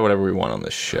talk about whatever we want on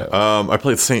this show. I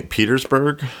played St.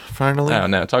 Petersburg, finally. Oh,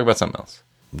 no, talk about something else.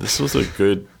 This was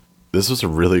a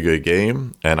really good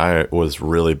game, and I was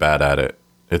really bad at it.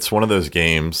 It's one of those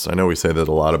games, I know we say that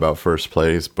a lot about first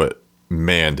plays, but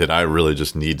man, did I really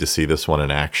just need to see this one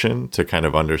in action to kind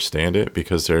of understand it,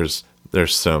 because there's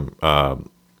some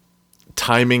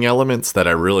timing elements that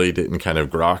I really didn't kind of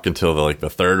grok until the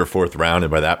 3rd or 4th round,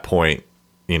 and by that point,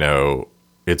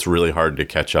 it's really hard to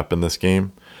catch up in this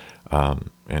game. And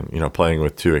playing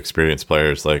with 2 experienced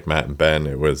players like Matt and Ben,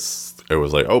 it was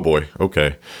oh boy,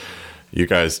 okay, you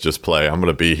guys just play. I'm going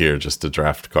to be here just to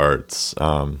draft cards.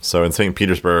 So in St.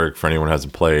 Petersburg, for anyone who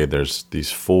hasn't played, there's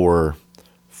these four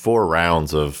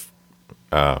rounds of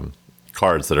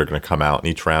cards that are going to come out. In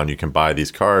each round, you can buy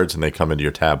these cards, and they come into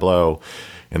your tableau,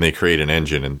 and they create an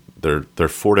engine. And they're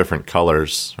 4 different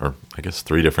colors, or I guess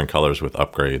 3 different colors with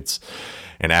upgrades.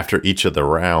 And after each of the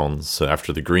rounds, so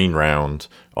after the green round,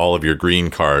 all of your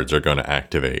green cards are going to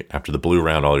activate. After the blue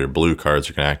round, all your blue cards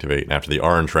are going to activate. And after the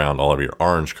orange round, all of your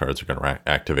orange cards are going to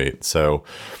activate. So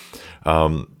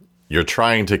you're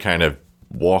trying to kind of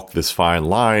walk this fine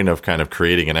line of kind of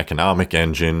creating an economic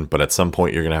engine, but at some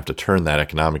point you're going to have to turn that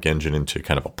economic engine into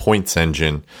kind of a points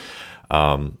engine.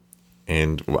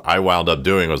 And what I wound up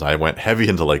doing was I went heavy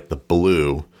into the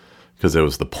blue because it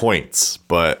was the points.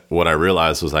 But what I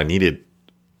realized was I needed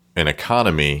an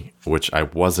economy, which I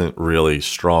wasn't really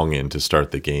strong in to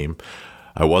start the game.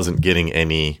 I wasn't getting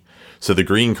any. So the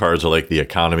green cards are the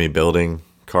economy building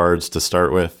cards to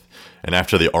start with. And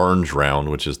after the orange round,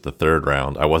 which is the 3rd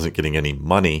round, I wasn't getting any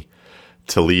money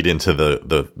to lead into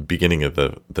the beginning of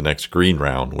the next green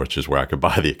round, which is where I could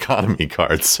buy the economy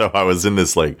cards. So I was in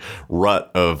this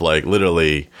rut of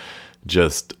literally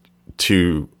just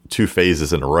two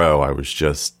phases in a row. I was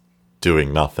just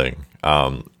doing nothing.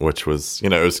 Which was,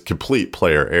 it was complete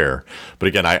player error. But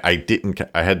again, I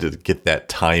had to get that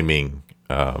timing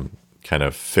kind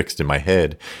of fixed in my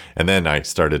head. And then I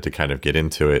started to kind of get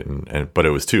into it, but it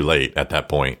was too late at that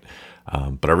point.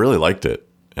 But I really liked it.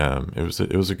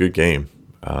 It was a good game.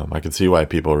 I can see why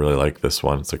people really like this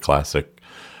one. It's a classic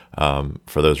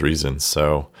for those reasons.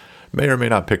 So may or may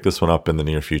not pick this one up in the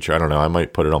near future. I don't know. I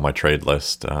might put it on my trade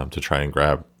list to try and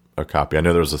grab a copy. I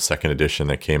know there was a second edition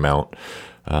that came out,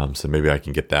 so maybe I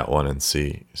can get that one and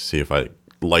see if I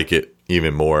like it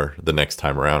even more the next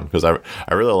time around, because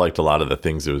I really liked a lot of the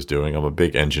things it was doing. I'm a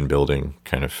big engine building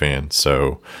kind of fan,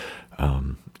 so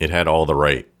it had all the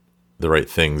right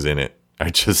things in it. I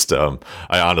just I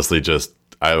honestly just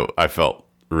I felt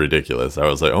ridiculous. I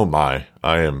was like, oh my,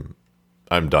 I'm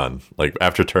done. Like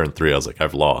after turn 3, I was like,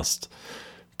 I've lost.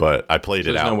 But I played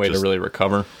it out. There's no way to really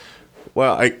recover.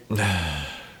 Well,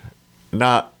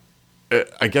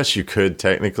 I guess you could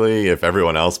technically if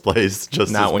everyone else plays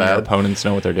just not as when bad. Your opponents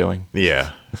know what they're doing.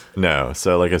 Yeah. No.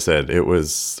 So like I said, it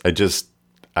was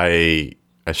I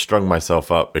strung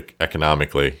myself up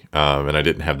economically, and I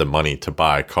didn't have the money to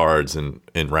buy cards in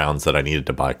rounds that I needed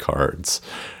to buy cards.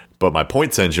 But my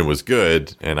points engine was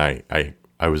good, and I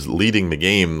was leading the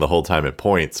game the whole time at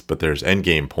points, but there's end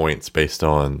game points based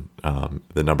on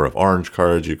the number of orange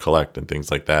cards you collect and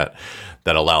things like that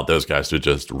allowed those guys to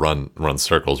just run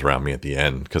circles around me at the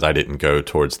end, because I didn't go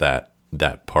towards that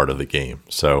part of the game.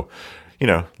 So,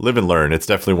 live and learn. It's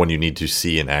definitely one you need to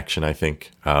see in action, I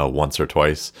think, once or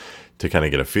twice to kind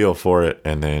of get a feel for it,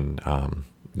 and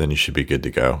then you should be good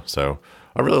to go. So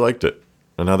I really liked it.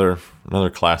 Another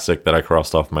classic that I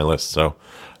crossed off my list, so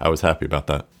I was happy about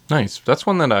that. Nice. That's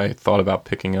one that I thought about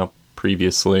picking up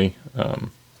previously.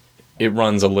 It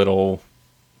runs a little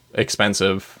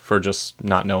expensive for just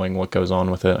not knowing what goes on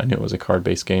with it. I knew it was a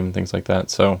card-based game and things like that,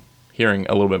 so hearing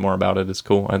a little bit more about it is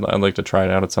cool. I'd like to try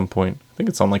it out at some point. I think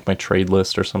it's on like my trade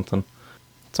list or something.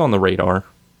 It's on the radar.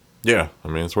 Yeah, I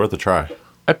mean, it's worth a try.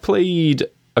 I played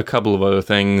a couple of other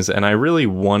things, and I really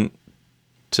want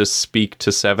to speak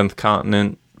to Seventh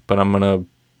Continent, but I'm going to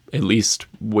at least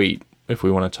wait if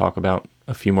we want to talk about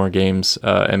a few more games,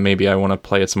 and maybe I want to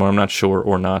play it some more. I'm not sure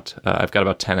or not. I've got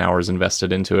about 10 hours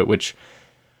invested into it, which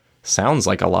sounds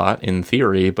like a lot in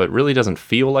theory, but really doesn't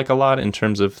feel like a lot in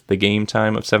terms of the game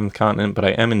time of Seventh Continent, but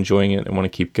I am enjoying it and want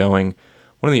to keep going.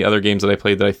 One of the other games that I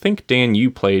played that I think, Dan,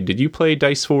 you played, did you play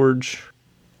Dice Forge?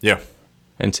 Yeah.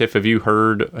 And Tiff, have you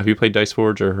played Dice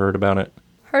Forge or heard about it?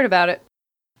 Heard about it.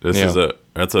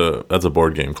 That's a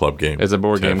board game club game. It's a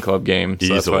board game club game,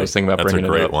 so that's why I was thinking about bringing it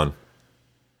up. That's a great one.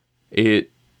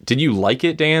 Did you like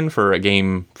it, Dan, for a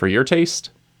game for your taste?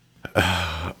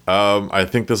 I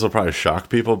think this will probably shock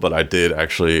people, but I did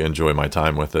actually enjoy my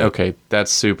time with it. Okay,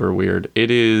 that's super weird.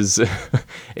 It is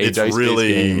it's dice-based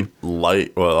really game.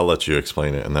 light. Well, I'll let you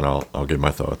explain it, and then I'll give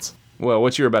my thoughts. Well,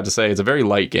 what you were about to say, it's a very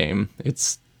light game.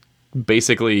 It's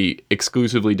basically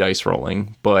exclusively dice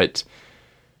rolling, but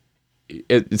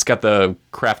it's got the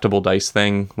craftable dice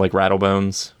thing, like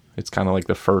Rattlebones. It's kind of like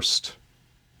the first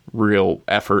real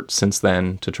effort since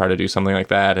then to try to do something like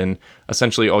that, and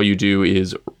essentially all you do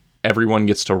is everyone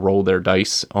gets to roll their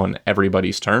dice on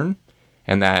everybody's turn,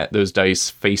 and that those dice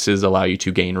faces allow you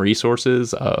to gain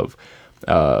resources of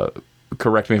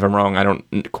correct me if I'm wrong, I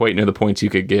don't quite know the points. You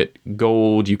could get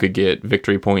gold, you could get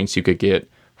victory points, you could get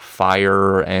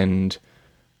fire and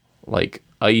like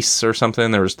ice or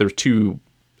something. There's 2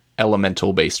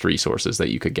 elemental based resources that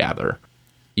you could gather.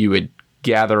 You would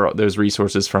gather those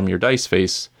resources from your dice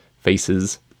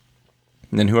faces,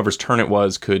 and then whoever's turn it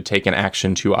was could take an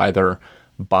action to either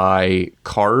buy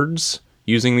cards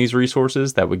using these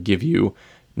resources that would give you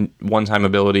one-time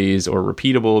abilities or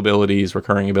repeatable abilities,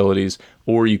 recurring abilities,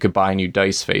 or you could buy new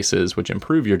dice faces, which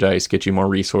improve your dice, get you more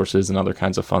resources and other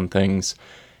kinds of fun things.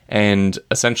 And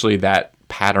essentially that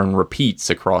pattern repeats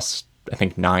across, I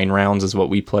think, 9 rounds is what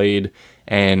we played.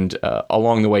 And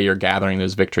along the way, you're gathering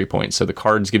those victory points. So the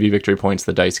cards give you victory points,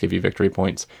 the dice give you victory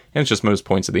points, and it's just most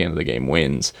points at the end of the game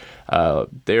wins.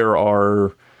 There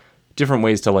are different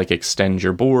ways to like extend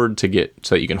your board to get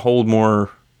so that you can hold more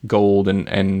gold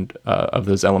and of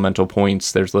those elemental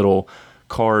points. There's little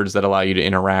cards that allow you to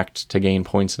interact to gain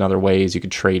points in other ways. You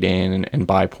could trade in and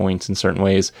buy points in certain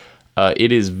ways.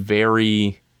 It is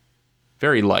very,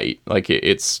 very light. Like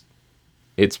it's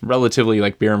relatively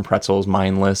like beer and pretzels,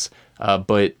 mindless.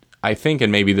 But I think,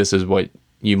 and maybe this is what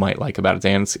you might like about it,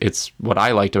 Dan, it's what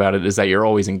I liked about it is that you're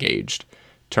always engaged.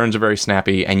 Turns are very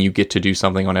snappy, and you get to do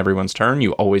something on everyone's turn.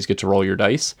 You always get to roll your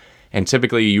dice. And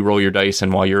typically you roll your dice,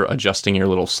 and while you're adjusting your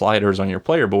little sliders on your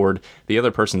player board, the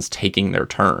other person's taking their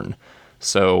turn.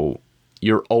 So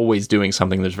you're always doing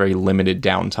something. There's very limited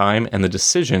downtime, and the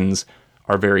decisions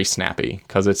are very snappy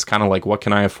because it's kind of like, what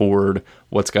can I afford?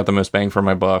 What's got the most bang for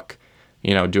my buck?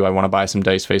 Do I want to buy some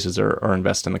dice faces or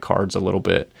invest in the cards a little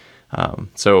bit?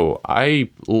 So I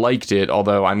liked it,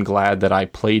 although I'm glad that I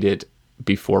played it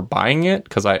before buying it,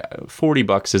 because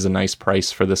 $40 is a nice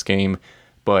price for this game,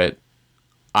 but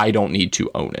I don't need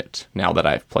to own it now that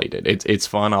I've played it. It's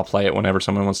fun. I'll play it whenever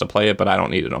someone wants to play it, but I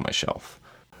don't need it on my shelf.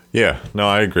 Yeah, no,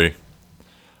 I agree.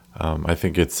 I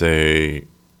think it's a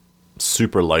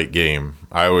super light game.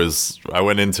 I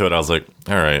went into it, I was like,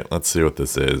 all right, let's see what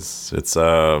this is. It's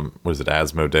was it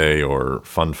Asmodee or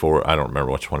Fun 4? I don't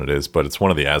remember which one it is, but it's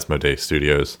one of the Asmodee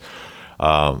studios.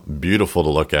 Beautiful to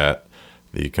look at.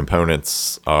 The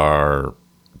components are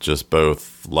just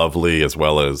both lovely, as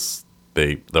well as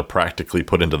they're practically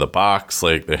put into the box.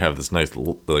 Like, they have this nice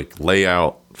like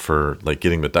layout for like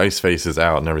getting the dice faces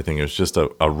out and everything. It was just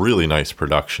a really nice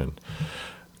production.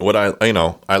 What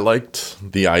I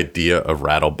liked the idea of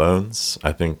Rattlebones.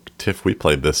 I think, Tiff, we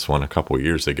played this one a couple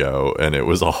years ago, and it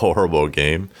was a horrible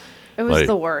game. It was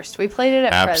the worst. We played it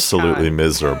at absolutely FrezCon.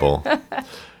 Miserable.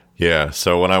 Yeah,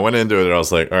 so when I went into it, I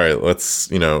was like, all right, let's,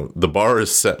 the bar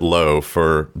is set low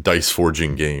for dice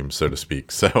forging games, so to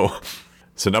speak. So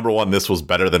number one, this was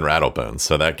better than Rattlebones,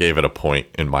 so that gave it a point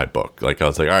in my book. Like, I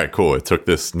was like, all right, cool. It took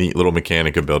this neat little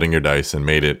mechanic of building your dice and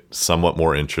made it somewhat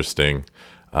more interesting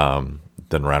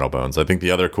than Rattlebones. I think the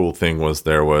other cool thing was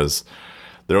there was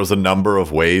a number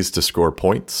of ways to score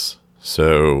points.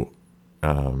 So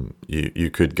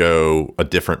you could go a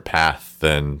different path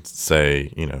than,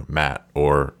 say, Matt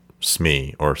or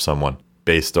Smee or someone,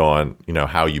 based on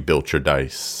how you built your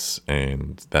dice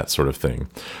and that sort of thing.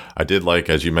 I did like,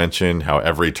 as you mentioned, how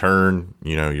every turn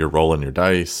you're rolling your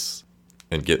dice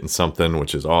and getting something,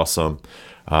 which is awesome.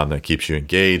 That keeps you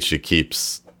engaged.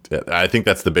 I think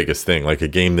that's the biggest thing. Like, a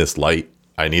game this light,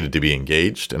 I needed to be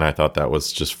engaged, and I thought that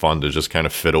was just fun to just kind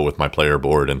of fiddle with my player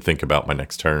board and think about my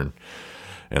next turn.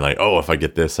 And like, oh, if I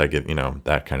get this, I get,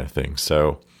 that kind of thing.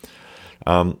 So,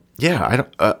 yeah,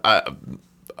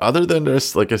 other than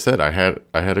this, like I said, I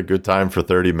had a good time for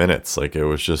 30 minutes. Like, it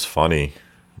was just funny,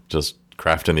 just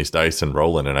crafting these dice and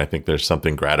rolling. And I think there's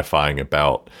something gratifying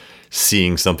about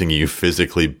seeing something you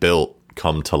physically built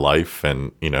come to life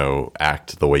and,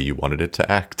 act the way you wanted it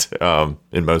to act,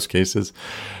 in most cases.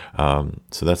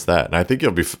 So that's that. And I think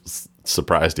you'll be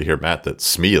surprised to hear, Matt, that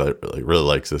Smee really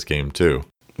likes this game too.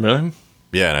 Really?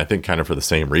 Yeah, and I think kind of for the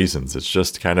same reasons. It's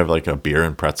just kind of like a beer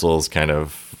and pretzels kind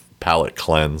of palate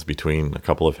cleanse between a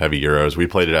couple of heavy Euros. We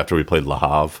played it after we played Le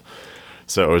Havre.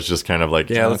 So it was just kind of like,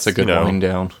 yeah, that's a good wind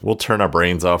down. We'll turn our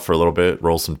brains off for a little bit,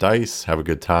 roll some dice, have a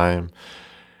good time.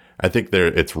 I think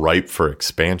it's ripe for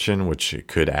expansion, which it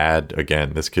could add.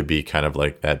 Again, this could be kind of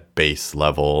like that base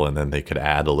level, and then they could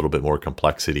add a little bit more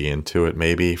complexity into it,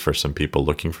 maybe, for some people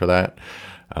looking for that.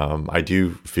 I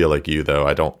do feel like you, though.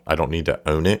 I don't need to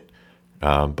own it,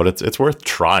 but it's worth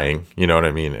trying. You know what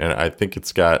I mean? And I think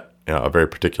it's got a very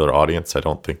particular audience. I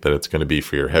don't think that it's going to be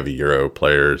for your heavy Euro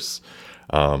players.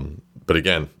 But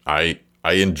again, I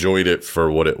enjoyed it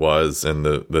for what it was and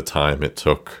the time it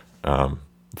took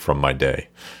from my day.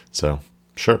 So,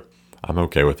 sure, I'm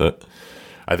okay with it.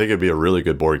 I think it'd be a really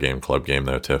good board game club game,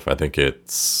 though, Tiff. I think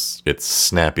it's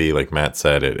snappy, like Matt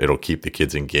said. It'll keep the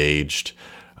kids engaged.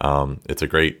 It's a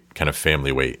great kind of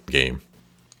family weight game.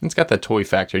 It's got that toy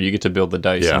factor. You get to build the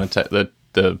dice, Yeah. and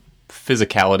the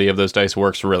physicality of those dice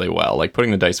works really well. Like,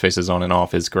 putting the dice faces on and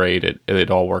off is great. It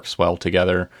all works well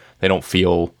together.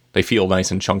 They feel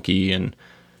nice and chunky, and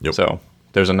so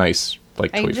there's a nice toy I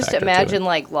can just factor imagine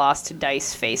to it. lost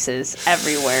dice faces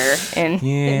everywhere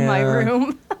in my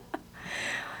room.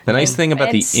 The nice thing about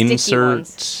and the sticky insert,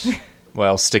 ones.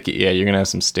 well, sticky. Yeah, you're gonna have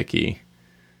some sticky.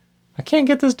 I can't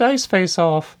get this dice face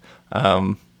off.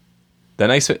 The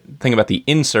nice thing about the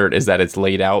insert is that it's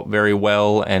laid out very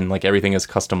well, and like everything is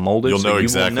custom molded. You'll know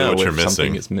exactly what you're if missing.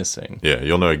 Something is missing. Yeah,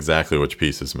 you'll know exactly which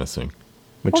piece is missing.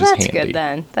 Which Well, is that's handy. good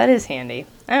then. That is handy.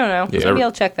 I don't know. Yeah. Maybe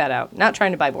I'll check that out. Not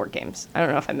trying to buy board games. I don't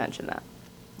know if I mentioned that.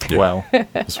 Yeah. Well,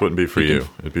 This wouldn't be for you.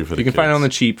 It'd be for the you can find it kids. on the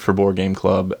cheap for Board Game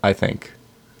Club, I think.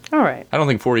 All right. I don't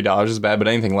think $40 is bad, but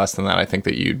anything less than that, I think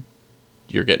that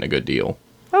you're getting a good deal.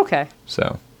 Okay.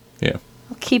 So, yeah.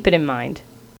 I'll keep it in mind.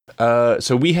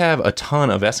 So we have a ton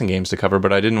of Essen games to cover,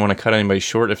 but I didn't want to cut anybody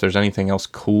short if there's anything else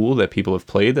cool that people have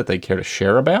played that they care to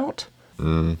share about.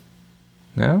 No?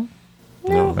 No,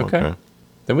 okay.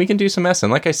 Then we can do some Essen.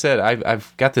 Like I said,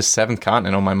 I've got this Seventh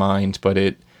Continent on my mind,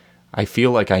 but I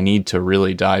feel like I need to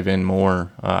really dive in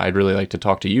more. I'd really like to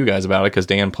talk to you guys about it because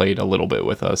Dan played a little bit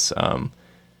with us.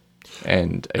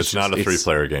 And It's not a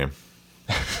 3-player game.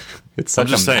 It's such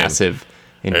a just saying. massive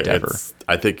endeavor.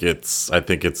 I think it's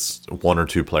 1 or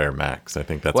 2 player max. I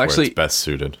think that's Well, where actually, it's best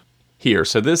suited. Here,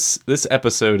 so this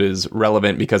episode is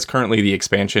relevant because currently the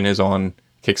expansion is on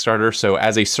Kickstarter. So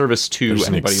as a service to There's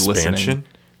an anybody expansion? listening,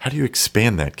 How do you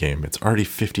expand that game? It's already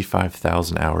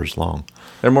 55,000 hours long.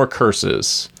 there are more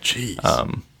curses. Jeez.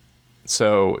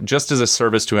 So just as a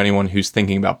service to anyone who's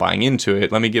thinking about buying into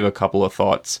it, let me give a couple of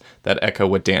thoughts that echo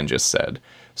what Dan just said.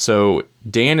 So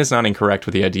Dan is not incorrect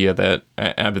with the idea that,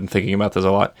 and I've been thinking about this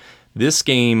a lot, this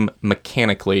game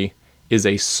mechanically is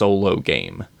a solo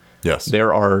game. Yes.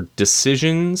 There are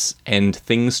decisions and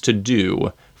things to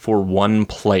do for one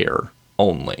player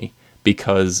only,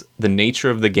 because the nature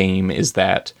of the game is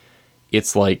that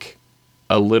it's like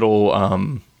a little,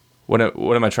 what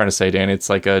am I trying to say, Dan? It's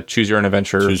like a choose your own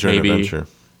adventure,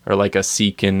 or like a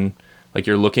seek and, like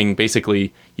you're looking,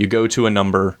 basically you go to a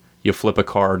number, you flip a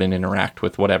card and interact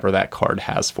with whatever that card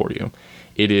has for you.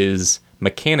 It is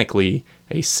mechanically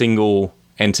a single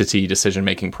entity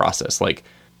decision-making process. Like,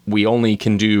 we only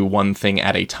can do one thing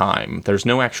at a time. There's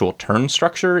no actual turn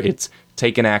structure. It's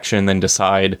take an action, then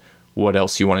decide what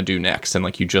else you want to do next. And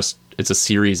like it's a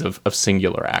series of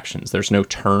singular actions. There's no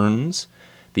turns.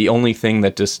 The only thing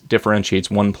that differentiates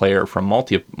one player from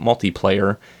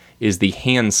multiplayer is the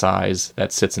hand size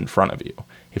that sits in front of you.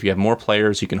 If you have more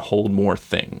players, you can hold more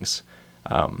things.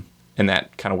 And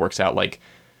that kind of works out like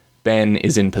Ben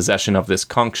is in possession of this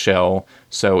conch shell,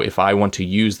 so if I want to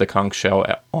use the conch shell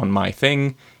on my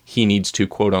thing, he needs to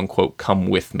quote-unquote come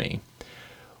with me.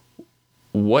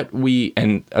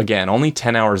 And again, only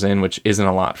 10 hours in, which isn't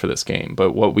a lot for this game,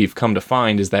 but what we've come to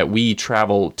find is that we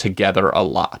travel together a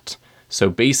lot.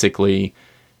 So basically,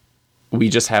 we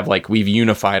just have we've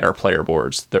unified our player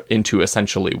boards into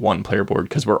essentially one player board,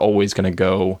 because we're always going to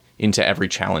go into every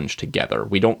challenge together.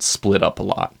 We don't split up a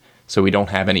lot, so we don't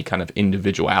have any kind of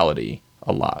individuality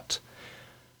a lot.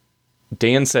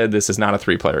 Dan said this is not a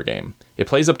 3-player game. It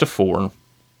plays up to 4.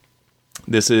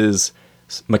 This is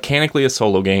mechanically a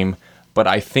solo game, but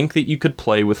I think that you could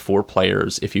play with 4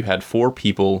 players if you had 4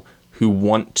 people who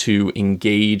want to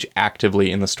engage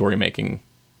actively in the story-making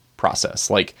process.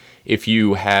 Like, if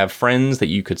you have friends that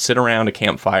you could sit around a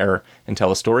campfire and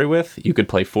tell a story with, you could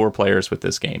play 4 players with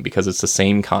this game, because it's the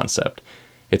same concept.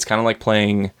 It's kind of like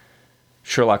playing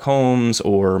Sherlock Holmes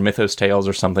or Mythos Tales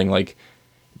or something. Like,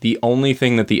 the only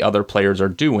thing that the other players are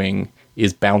doing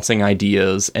is bouncing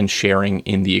ideas and sharing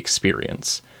in the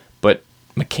experience. But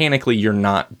mechanically, you're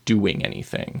not doing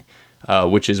anything,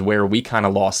 which is where we kind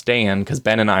of lost Dan, because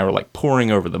Ben and I were like poring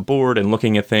over the board and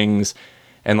looking at things,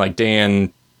 and like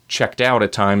Dan checked out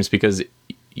at times because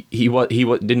he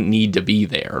didn't need to be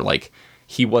there. Like,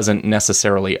 he wasn't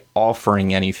necessarily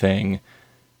offering anything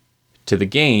to the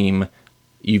game.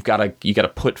 You got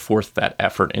to put forth that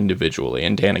effort individually.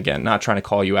 And Dan, again, not trying to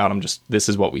call you out, this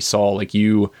is what we saw. Like,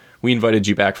 we invited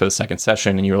you back for the second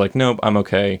session and you were like, nope, I'm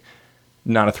okay.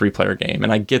 Not a 3-player game.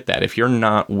 And I get that. If you're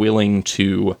not willing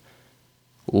to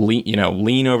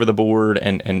lean over the board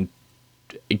and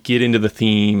get into the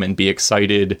theme and be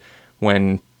excited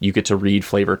when you get to read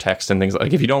flavor text and things,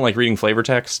 like, if you don't like reading flavor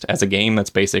text as a game,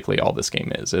 that's basically all this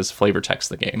game is flavor text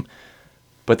the game.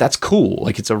 But that's cool.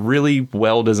 Like, it's a really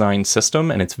well-designed system,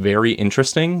 and it's very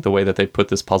interesting the way that they put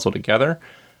this puzzle together.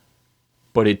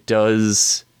 But it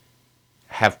does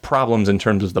have problems in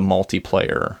terms of the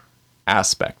multiplayer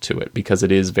aspect to it, because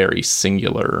it is very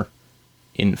singular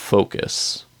in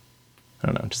focus. I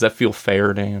don't know. Does that feel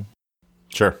fair, Dan?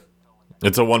 Sure.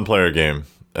 It's a 1-player game,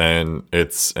 and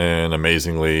it's an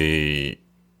amazing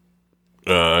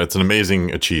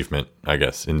achievement, I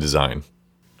guess, in design.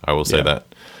 I will say that.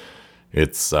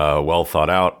 It's well thought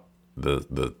out.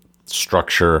 The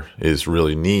structure is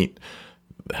really neat.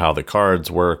 How the cards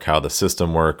work, how the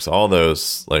system works, all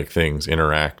those things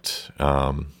interact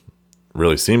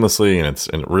really seamlessly, and it's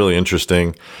really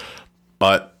interesting.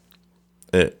 But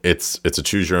it's a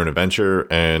choose your own adventure,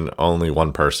 and only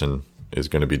one person is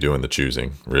going to be doing the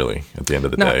choosing, really, at the end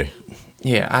of the day.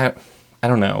 Yeah, I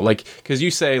don't know, because you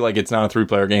say it's not a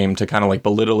 3-player game to kind of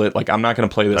belittle it. I'm not going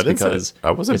to play this because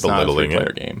I wasn't it's belittling not a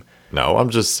 3-player game. No, I'm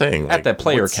just saying at that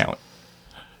player count.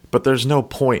 But there's no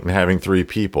point in having 3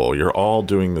 people. You're all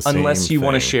doing the same thing. Unless you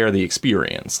want to share the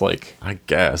experience, I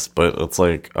guess, but it's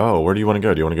oh, where do you want to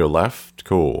go? Do you want to go left?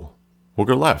 Cool. We'll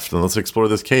go left, and let's explore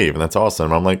this cave, and that's awesome.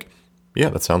 And I'm like, yeah,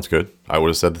 that sounds good. I would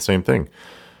have said the same thing.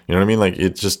 You know what I mean?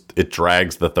 It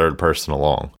drags the third person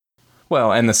along.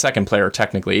 Well, and the second player,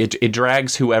 technically, it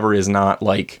drags whoever is not,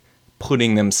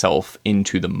 putting themselves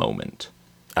into the moment,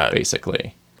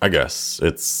 basically. I guess.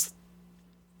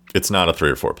 It's not a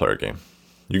 3 or 4 player game.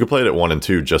 You could play it at 1 and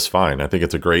 2 just fine. I think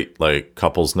it's a great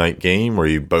couples night game where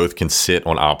you both can sit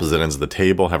on opposite ends of the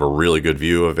table, have a really good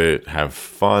view of it, have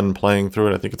fun playing through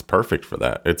it. I think it's perfect for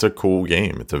that. It's a cool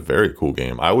game. It's a very cool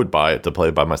game. I would buy it to play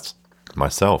by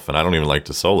myself, and I don't even like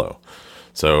to solo.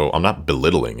 So I'm not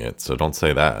belittling it, so don't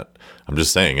say that. I'm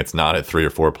just saying it's not a 3 or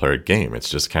 4 player game. It's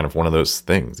just kind of one of those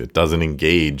things. It doesn't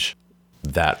engage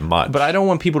that much. But I don't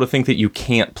want people to think that you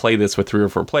can't play this with 3 or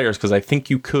 4 players, because I think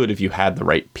you could if you had the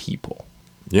right people.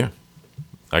 Yeah.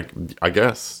 I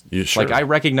guess you should. Like, I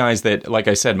recognize that, like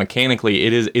I said, mechanically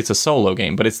it's a solo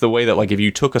game, but it's the way that, like, if you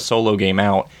took a solo game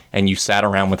out and you sat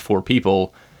around with 4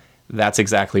 people, that's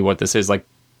exactly what this is. Like,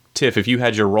 Tiff, if you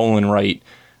had your roll and write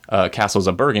Castles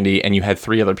of Burgundy and you had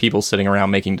 3 other people sitting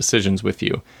around making decisions with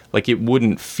you, like, it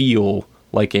wouldn't feel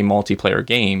like a multiplayer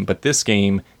game, but this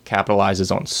game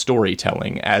capitalizes on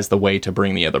storytelling as the way to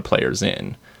bring the other players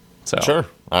in. So sure.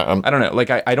 I don't know. Like,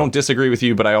 I don't disagree with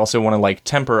you, but I also want to, like,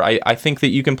 temper. I think that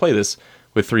you can play this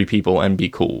with 3 people and be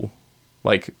cool.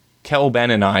 Like, Kel, Ben,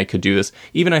 and I could do this.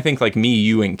 Even I think, like, me,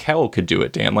 you, and Kel could do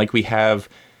it, Dan. Like, we have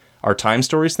our Time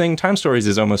Stories thing. Time Stories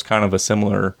is almost kind of a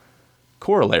similar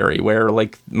corollary, where,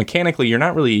 like, mechanically you're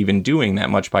not really even doing that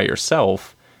much by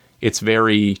yourself. It's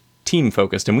very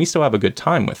team-focused, and we still have a good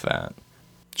time with that.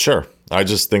 Sure. I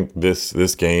just think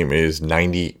this game is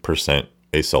 90%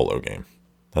 a solo game.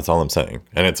 That's all I'm saying.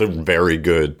 And it's a very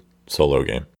good solo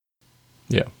game.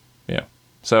 Yeah, yeah.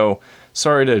 So,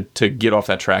 sorry to get off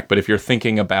that track, but if you're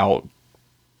thinking about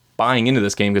buying into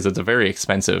this game, because it's a very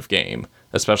expensive game,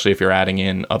 especially if you're adding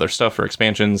in other stuff or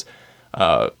expansions,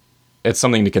 it's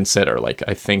something to consider. Like,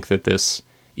 I think that this,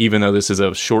 even though this is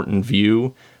a shortened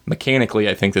view, mechanically,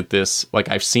 I think that this, like,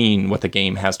 I've seen what the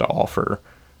game has to offer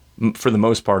for the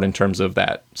most part in terms of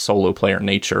that solo player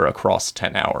nature across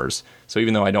 10 hours. So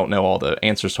even though I don't know all the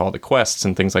answers to all the quests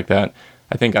and things like that,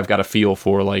 I think I've got a feel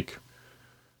for, like,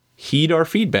 heed our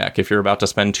feedback if you're about to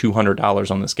spend $200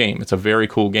 on this game. It's a very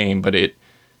cool game, but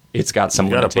it's got some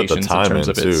limitations in terms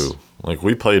of its... Like,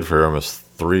 we played for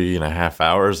almost 3.5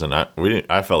 hours, and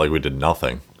I felt like we did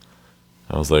nothing.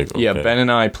 I was like, okay. Yeah, Ben and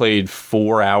I played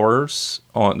 4 hours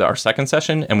on our second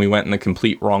session, and we went in the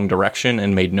complete wrong direction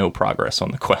and made no progress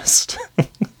on the quest.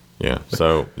 Yeah,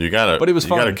 so you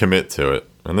gotta commit to it,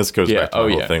 and this goes back to the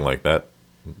whole thing. Like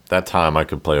that time I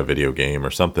could play a video game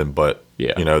or something, but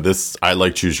you know, this, I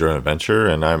like choose your own adventure,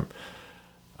 and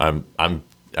I'm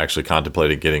actually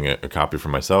contemplating getting a copy for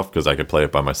myself, because I could play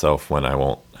it by myself when I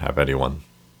won't have anyone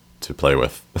to play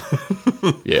with.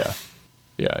 Yeah,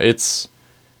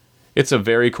 it's a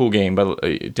very cool game, but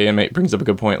Dan brings up a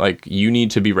good point. Like, you need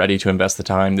to be ready to invest the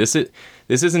time. This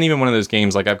isn't even one of those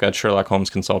games, like, I've got Sherlock Holmes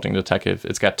Consulting Detective.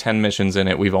 It's got 10 missions in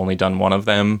it. We've only done one of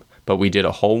them, but we did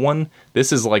a whole one.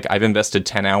 This is like, I've invested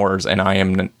 10 hours, and I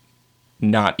am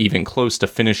not even close to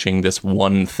finishing this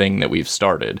one thing that we've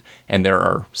started, and there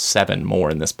are 7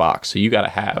 more in this box. So you got to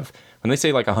have, when they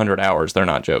say like 100 hours, they're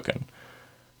not joking.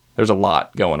 There's a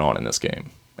lot going on in this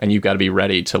game, and you've got to be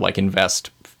ready to, like,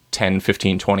 invest 10,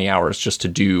 15, 20 hours just to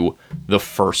do the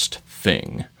first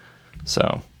thing.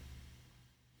 So,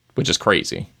 which is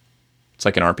crazy. It's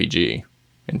like an RPG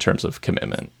in terms of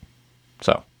commitment.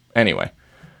 So, anyway,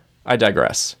 I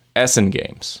digress. Essen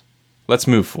games. Let's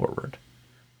move forward.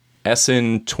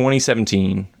 Essen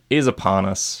 2017 is upon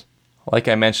us. Like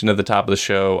I mentioned at the top of the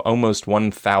show, almost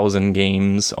 1,000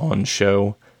 games on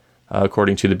show,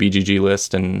 according to the BGG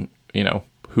list, and, you know,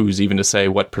 who's even to say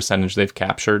what percentage they've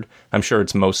captured. I'm sure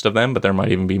it's most of them, but there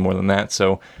might even be more than that.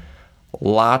 So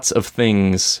lots of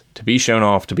things to be shown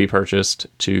off, to be purchased,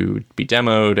 to be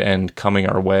demoed, and coming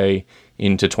our way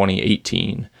into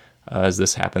 2018, as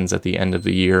this happens at the end of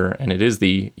the year. And it is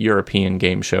the European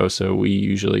game show, so we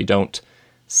usually don't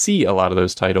see a lot of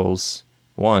those titles,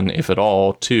 1, if at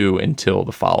all, 2, until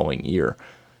the following year.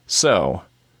 So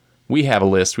we have a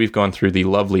list. We've gone through the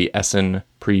lovely Essen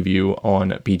preview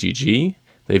on BGG.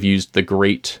 They've used the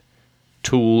great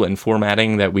tool and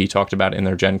formatting that we talked about in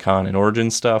their Gen Con and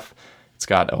Origin stuff. It's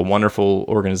got a wonderful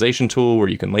organization tool where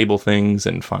you can label things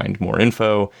and find more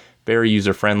info. Very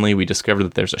user-friendly. We discovered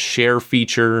that there's a share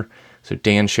feature. So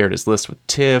Dan shared his list with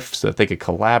Tiff so that they could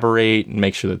collaborate and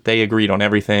make sure that they agreed on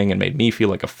everything, and made me feel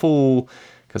like a fool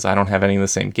because I don't have any of the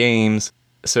same games.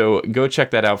 So go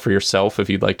check that out for yourself if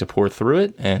you'd like to pour through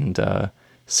it and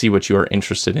see what you are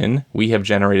interested in. We have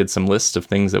generated some lists of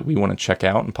things that we want to check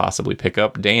out and possibly pick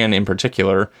up. Dan, in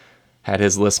particular, had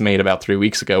his list made about 3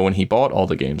 weeks ago when he bought all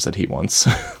the games that he wants.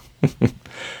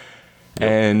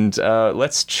 And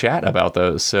let's chat about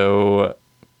those. So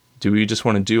do we just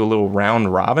want to do a little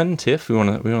round robin? Tiff, we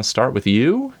want to start with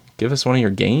you? Give us one of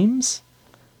your games?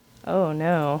 Oh,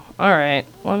 no. All right.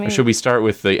 Or should we start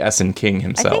with the Essen King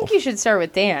himself? I think you should start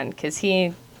with Dan, because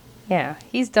he's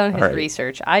done his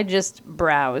research. I just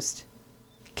browsed.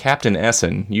 Captain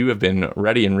Essen, you have been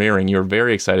ready and rearing. You're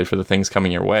very excited for the things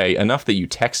coming your way, enough that you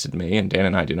texted me, and Dan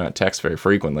and I do not text very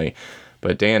frequently,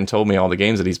 but Dan told me all the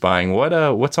games that he's buying.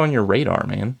 What's on your radar,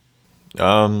 man?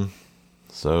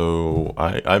 So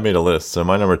I made a list. So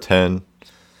my number 10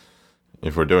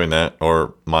 if we're doing that,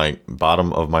 or my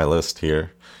bottom of my list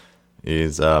here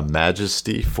is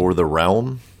Majesty for the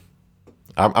Realm.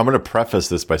 I'm going to preface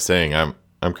this by saying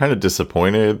I'm kind of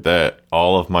disappointed that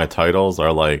all of my titles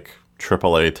are like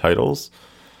AAA titles.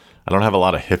 I don't have a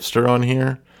lot of hipster on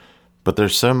here, but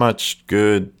there's so much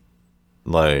good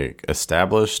like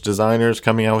established designers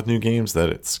coming out with new games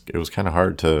that it was kind of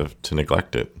hard to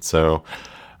neglect it. So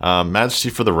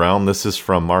Majesty for the Realm, this is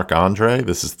from Marc Andre.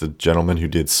 This is the gentleman who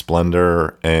did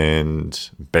Splendor and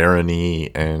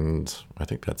Barony, and I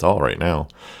think that's all right now.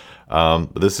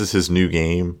 This is his new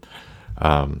game.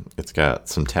 It's got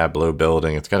some tableau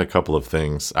building. It's got a couple of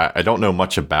things. I don't know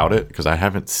much about it because I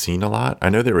haven't seen a lot. I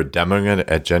know they were demoing it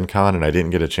at Gen Con, and I didn't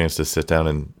get a chance to sit down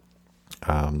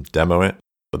and demo it.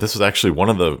 But this was actually one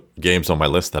of the games on my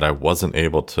list that I wasn't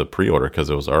able to pre-order because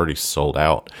it was already sold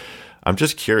out. I'm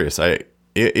just curious.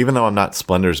 Even though I'm not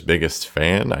Splendor's biggest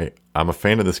fan, I'm a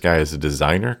fan of this guy as a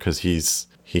designer because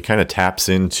he kind of taps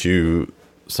into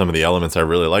some of the elements I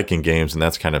really like in games, and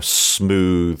that's kind of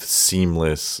smooth,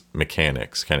 seamless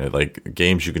mechanics, kind of like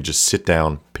games you can just sit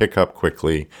down, pick up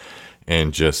quickly,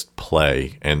 and just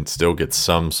play and still get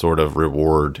some sort of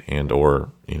reward and or,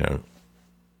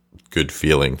 good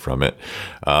feeling from it.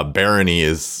 Barony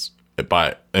is,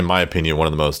 in my opinion, one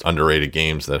of the most underrated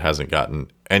games that hasn't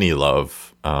gotten any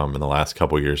love in the last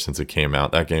couple of years since it came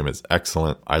out. That game is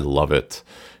excellent. I love it.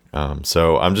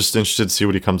 So I'm just interested to see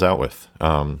what he comes out with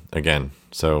again.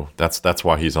 So that's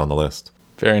why he's on the list.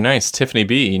 Very nice. Tiffany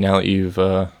B, now that you've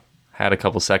had a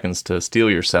couple seconds to steel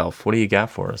yourself, what do you got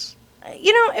for us?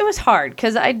 It was hard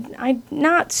because I'm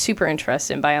not super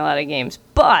interested in buying a lot of games.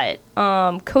 But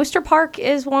Coaster Park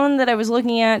is one that I was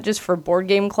looking at just for Board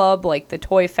Game Club, like the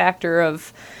toy factor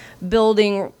of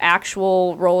building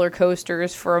actual roller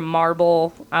coasters for a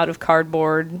marble out of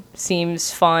cardboard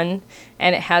seems fun.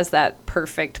 And it has that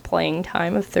perfect playing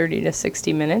time of 30 to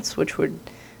 60 minutes, which would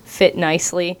fit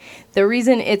nicely. The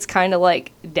reason it's kind of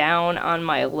like down on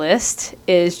my list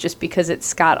is just because it's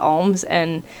Scott Alms,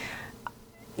 and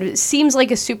it seems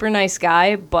like a super nice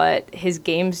guy, but his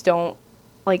games don't,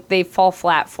 like, they fall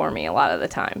flat for me a lot of the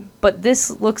time. But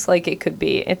this looks like it could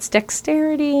be. It's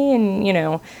dexterity, and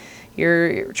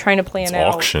you're trying to plan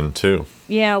out auction too.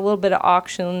 Yeah, a little bit of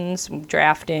auction, some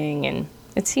drafting, and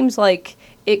it seems like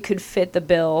it could fit the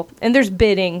bill. And there's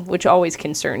bidding, which always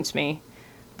concerns me.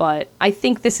 But I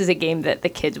think this is a game that the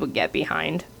kids would get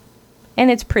behind.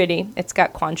 And it's pretty. It's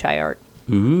got Quan Chai art.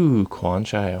 Ooh, Quan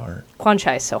Chai art. Quan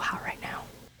Chai is so hot right now.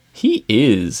 He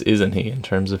is, isn't he, in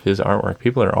terms of his artwork?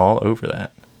 People are all over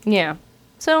that. Yeah.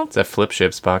 So it's that Flip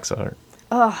Ships box art.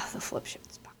 Oh, the Flip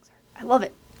Ships box art. I love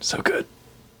it. So good.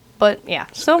 But yeah,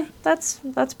 so that's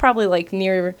probably like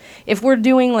near, if we're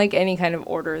doing like any kind of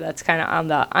order, that's kind of on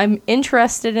the, I'm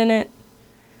interested in it.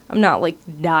 I'm not like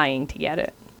dying to get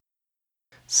it.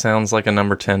 Sounds like a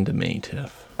number 10 to me,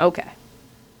 Tiff. Okay.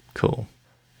 Cool.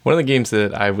 One of the games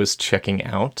that I was checking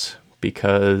out,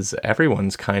 because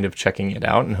everyone's kind of checking it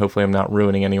out, and hopefully I'm not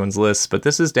ruining anyone's list, but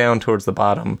this is down towards the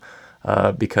bottom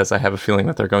because I have a feeling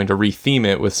that they're going to retheme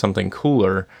it with something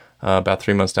cooler about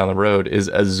 3 months down the road, is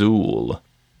Azul,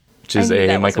 which is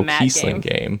a Michael Kiesling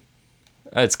game.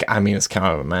 It's kind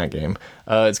of a Matt game.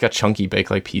 It's got chunky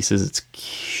bake-like pieces. It's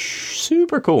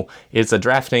super cool. It's a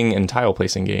drafting and tile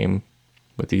placing game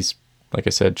with these, like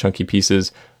I said, chunky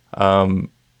pieces.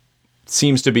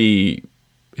 Seems to be,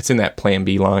 it's in that Plan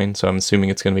B line, so I'm assuming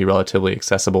it's going to be relatively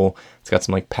accessible. It's got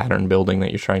some like pattern building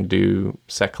that you're trying to do,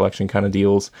 set collection kind of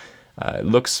deals. It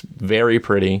looks very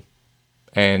pretty,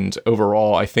 and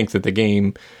overall, I think that the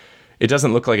game, it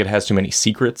doesn't look like it has too many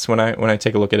secrets when I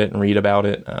take a look at it and read about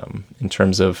it. In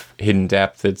terms of hidden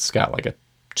depth, it's got like a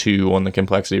 2 on the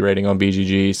complexity rating on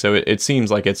BGG, so it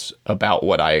seems like it's about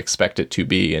what I expect it to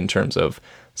be in terms of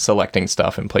selecting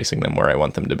stuff and placing them where I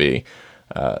want them to be.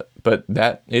 But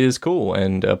that is cool,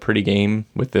 and a pretty game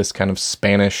with this kind of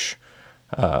Spanish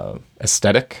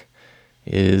aesthetic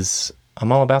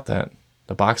I'm all about that.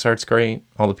 The box art's great,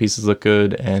 all the pieces look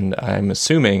good, and I'm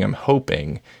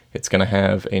hoping it's going to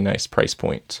have a nice price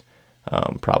point,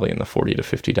 probably in the $40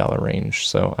 to $50 range.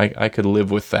 So I could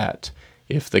live with that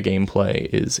if the gameplay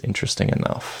is interesting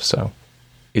enough. So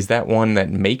is that one that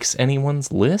makes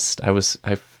anyone's list? I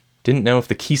didn't know if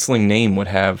the Kiesling name would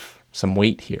have some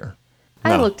weight here.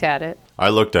 I looked at it. I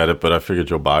looked at it, but I figured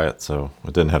you'll buy it, so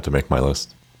it didn't have to make my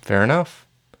list. Fair enough.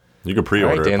 You can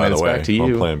pre-order Dan, it, by the way, back to you.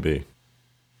 on Plan B.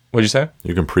 What'd you say?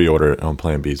 You can pre-order it on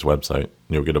Plan B's website.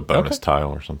 You'll get a bonus tile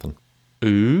or something.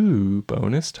 Ooh,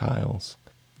 bonus tiles.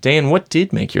 Dan, what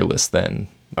did make your list then?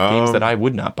 Games that I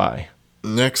would not buy.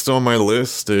 Next on my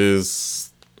list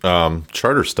is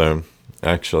Charterstone,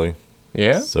 actually.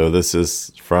 Yeah? So this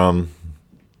is from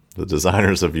the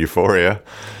designers of Euphoria,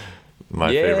 my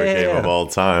favorite game Yeah. of all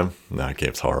time. That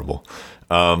game's horrible.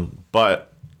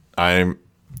 But I'm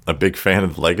a big fan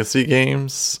of legacy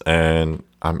games, and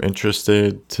I'm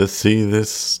interested to see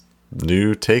this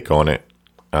new take on it.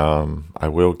 I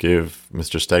will give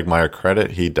Mr. Stegmeyer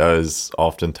credit. He does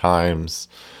oftentimes,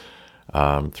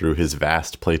 through his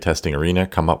vast playtesting arena,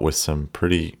 come up with some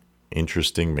pretty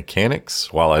interesting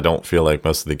mechanics. While I don't feel like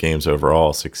most of the games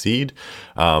overall succeed,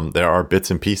 there are bits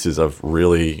and pieces of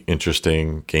really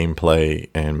interesting gameplay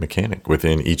and mechanic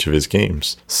within each of his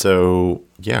games. So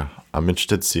yeah, I'm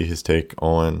interested to see his take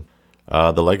on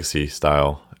the legacy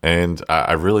style. And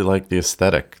I really like the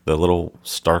aesthetic, the little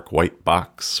stark white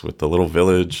box with the little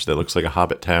village that looks like a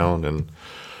hobbit town, and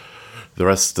the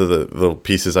rest of the little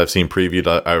pieces I've seen previewed.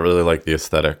 I really like the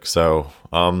aesthetic. So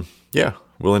yeah,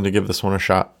 willing to give this one a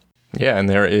shot. Yeah, and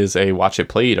there is a Watch It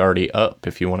Played already up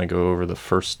if you want to go over the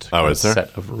first is there?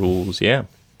 set of rules. Yeah.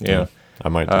 I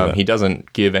might do that. He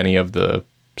doesn't give any of the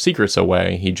secrets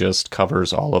away. He just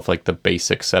covers all of like the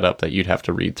basic setup that you'd have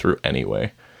to read through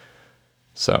anyway.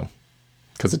 So,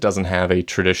 because it doesn't have a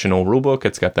traditional rule book,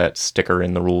 it's got that sticker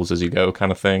in the rules as you go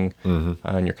kind of thing,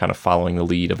 and you're kind of following the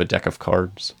lead of a deck of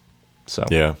cards. So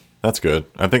Yeah, that's good.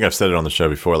 I think I've said it on the show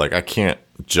before. Like, I can't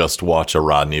just watch a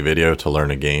Rodney video to learn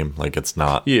a game. Like, it's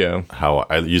not how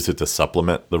I use it to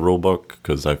supplement the rule book.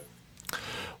 Because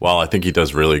while I think he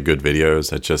does really good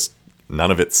videos, it just none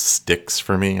of it sticks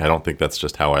for me. I don't think that's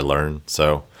just how I learn.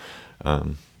 So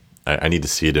I need to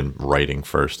see it in writing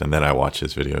first, and then I watch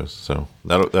his videos. So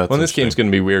that's well, this game's going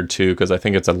to be weird too because I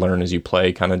think it's a learn as you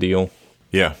play kind of deal.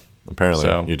 Yeah, apparently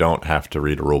So- you don't have to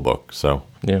read a rule book. So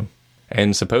Yeah.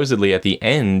 And supposedly at the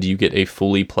end, you get a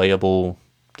fully playable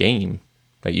game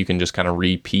that you can just kind of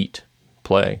repeat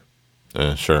play.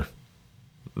 sure.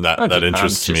 That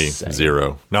interests I'm me just saying.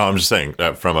 zero. No, I'm just saying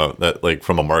that from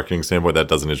a marketing standpoint, that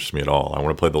doesn't interest me at all. I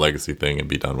want to play the legacy thing and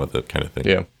be done with it, kind of thing.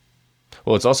 Yeah.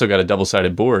 Well, it's also got a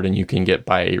double-sided board, and you can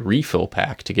buy a refill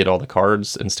pack to get all the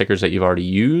cards and stickers that you've already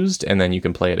used, and then you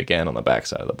can play it again on the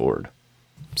backside of the board.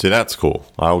 See, that's cool.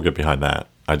 I'll get behind that.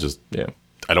 I Yeah.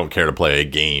 don't care to play a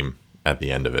game at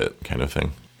the end of it, kind of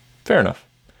thing. Fair enough.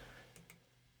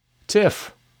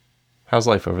 Tiff, how's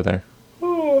life over there?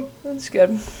 That's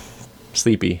good.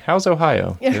 Sleepy. How's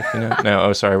Ohio? Tiff, No,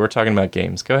 oh, sorry. We're talking about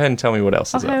games. Go ahead and tell me what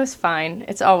else is up. Ohio's fine.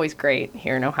 It's always great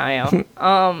here in Ohio.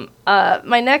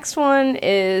 My next one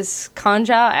is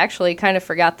Conja. I actually kind of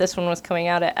forgot this one was coming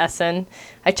out at Essen.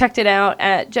 I checked it out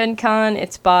at Gen Con.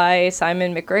 It's by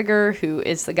Simon McGregor, who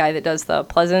is the guy that does the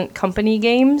Pleasant Company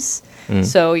games.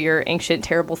 So your Ancient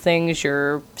Terrible Things,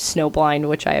 your Snowblind,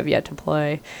 which I have yet to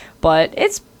play. But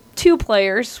it's 2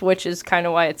 players, which is kind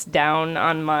of why it's down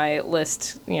on my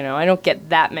list. You know, I don't get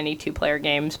that many 2-player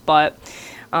games, but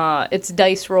it's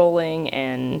dice rolling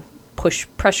and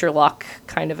pressure luck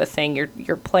kind of a thing.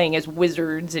 You're playing as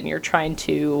wizards and you're trying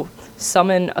to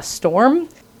summon a storm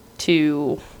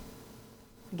to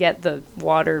get the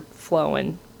water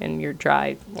flowing in your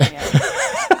dry land.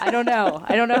 I don't know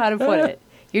how to put it.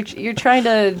 You're trying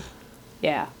to,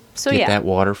 yeah. So Get that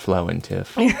water flowing,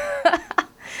 Tiff.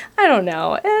 I don't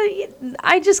know.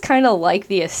 I just kind of like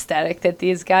the aesthetic that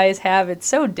these guys have. It's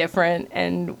so different,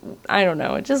 and I don't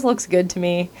know. It just looks good to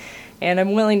me, and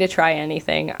I'm willing to try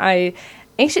anything.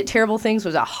 Ancient Terrible Things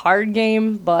was a hard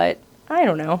game, but I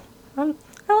don't know.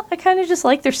 I kind of just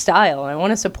like their style, and I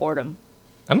want to support them.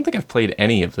 I don't think I've played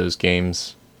any of those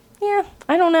games. Yeah,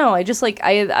 I don't know. I just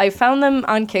I found them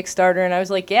on Kickstarter, and I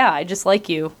was like, yeah, I just like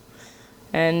you.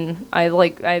 And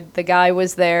the guy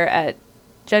was there at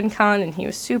Gen Con, and he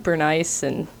was super nice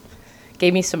and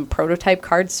gave me some prototype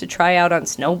cards to try out on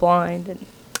Snowblind. And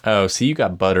Oh, see, you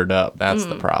got buttered up. That's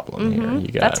the problem here. You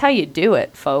got that's how you do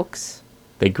it, folks.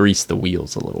 They greased the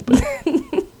wheels a little bit.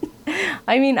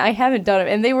 I mean, I haven't done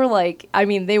it, and they were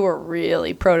they were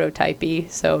really prototypey,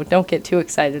 so don't get too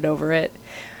excited over it.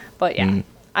 But yeah,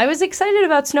 I was excited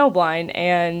about Snowblind,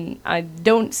 and I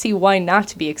don't see why not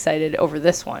to be excited over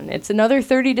this one. It's another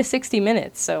 30 to 60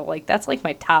 minutes, so that's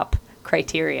my top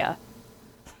criteria.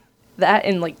 That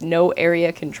and no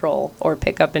area control or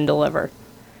pick up and deliver.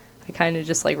 I kind of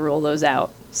just rule those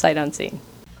out, sight unseen.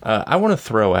 I want to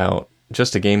throw out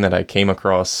just a game that I came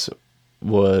across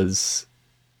was...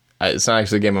 it's not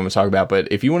actually a game I'm going to talk about,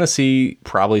 but if you want to see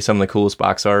probably some of the coolest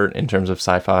box art in terms of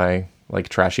sci-fi,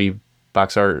 trashy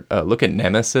box art, look at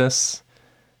Nemesis.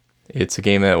 It's a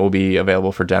game that will be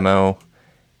available for demo.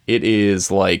 It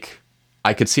is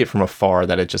I could see it from afar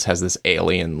that it just has this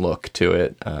alien look to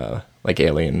it, like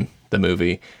Alien, the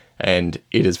movie, and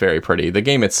it is very pretty. The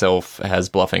game itself has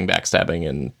bluffing, backstabbing,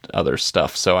 and other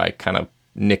stuff, so I kind of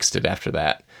nixed it after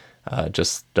that.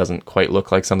 Just doesn't quite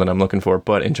look like something I'm looking for.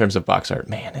 But in terms of box art,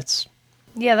 man,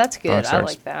 Yeah, that's good. Box I art's-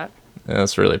 like that.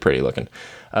 that's really pretty looking.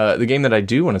 The game that I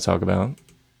do want to talk about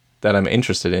that I'm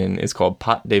interested in is called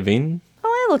Pot de Vin.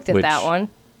 Oh, I looked at Which- that one.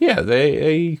 Yeah,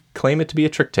 they claim it to be a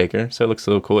trick taker, so it looks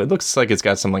a little cool. It looks like it's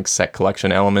got some like set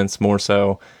collection elements more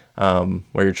so,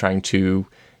 where you're trying to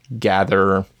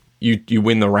gather. You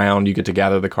win the round, you get to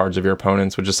gather the cards of your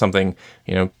opponents, which is something,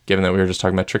 given that we were just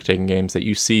talking about trick taking games, that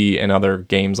you see in other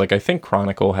games. Like I think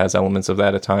Chronicle has elements of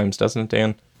that at times, doesn't it, Dan?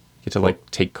 You get to like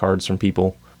take cards from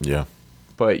people. Yeah.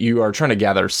 But you are trying to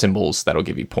gather symbols that'll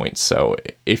give you points. So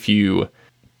if you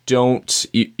don't,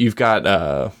 you've got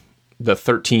the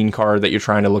 13 card that you're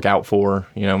trying to look out for,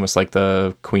 almost like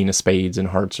the Queen of Spades and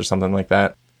Hearts or something like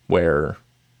that, where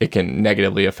it can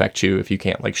negatively affect you if you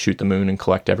can't like shoot the moon and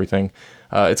collect everything.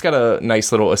 It's got a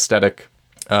nice little aesthetic.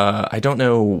 I don't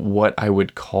know what I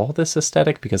would call this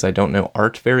aesthetic because I don't know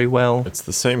art very well. It's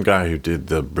the same guy who did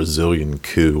the Brazilian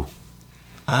coup.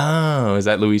 Oh, is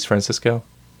that Luis Francisco?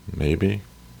 Maybe.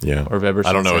 Yeah. Or Weber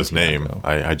I don't know his name.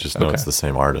 Santiago. I just know it's the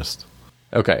same artist.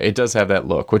 Okay, it does have that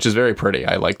look, which is very pretty.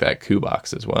 I like that coup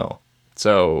box as well.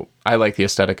 So I like the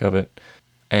aesthetic of it.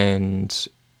 And,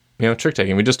 trick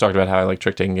taking. We just talked about how I like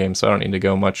trick taking games, so I don't need to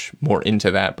go much more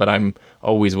into that. But I'm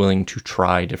always willing to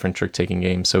try different trick taking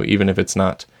games. So even if it's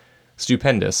not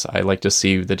stupendous, I like to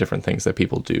see the different things that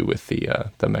people do with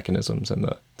the mechanisms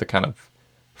and the kind of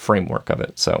framework of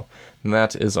it. So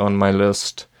that is on my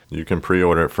list. You can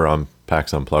pre-order it for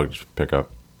PAX Unplugged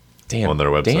pickup. Dan, on their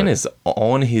website. Dan is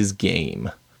on his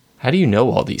game. How do you know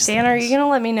all these Dan, things? are you going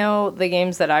to let me know the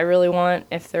games that I really want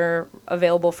if they're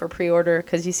available for pre-order?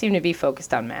 Because you seem to be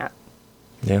focused on Matt.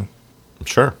 Yeah.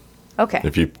 Sure. Okay.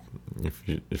 If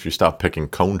you stop picking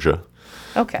Konja.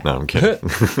 Okay. No, I'm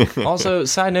kidding. Also,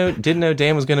 side note, didn't know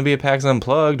Dan was going to be at PAX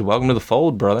Unplugged. Welcome to the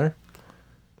fold, brother.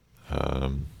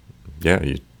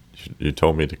 Yeah, you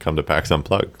told me to come to PAX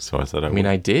Unplugged, so I said I would.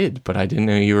 I did, but I didn't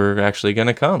know you were actually going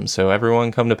to come. So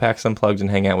everyone come to PAX Unplugged and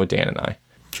hang out with Dan and I.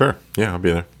 Sure. Yeah, I'll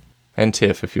be there. And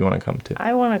Tiff, if you want to come too.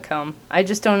 I want to come. I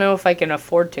just don't know if I can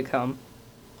afford to come.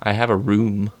 I have a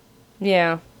room.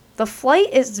 Yeah. The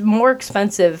flight is more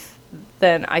expensive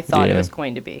than I thought it Yeah. was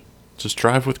going to be. Just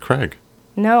drive with Craig.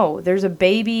 No, there's a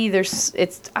baby.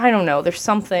 I don't know. There's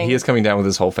something. He is coming down with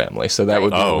his whole family, so that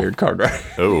would be a Oh. weird card ride.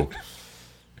 Oh.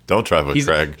 Don't drive with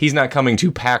Craig. He's not coming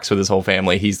to PAX with his whole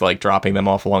family. He's like dropping them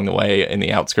off along the way in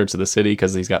the outskirts of the city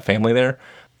because he's got family there.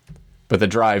 But the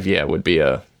drive, would be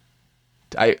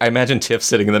I imagine Tiff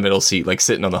sitting in the middle seat, like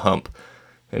sitting on the hump,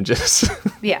 and just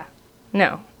Yeah.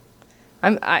 No.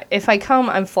 If I come,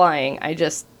 I'm flying.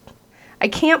 I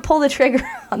can't pull the trigger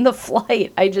on the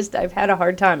flight. I've had a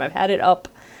hard time. I've had it up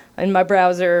in my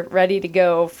browser, ready to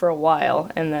go for a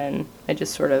while, and then I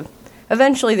just sort of.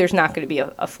 Eventually, there's not going to be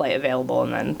a flight available,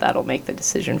 and then that'll make the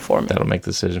decision for me. that'll make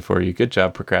the decision for you. Good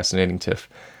job procrastinating, Tiff.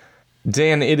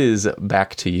 Dan, it is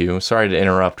back to you. Sorry to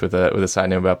interrupt with a side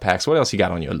note about PAX. What else you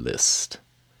got on your list?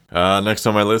 Next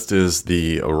on my list is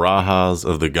the Rajas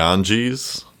of the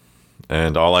Ganges.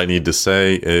 And all I need to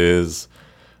say is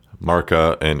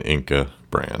Marca and Inca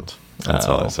brand. That's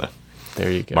all I say.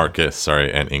 There you go. Marcus,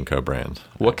 and Inca brand.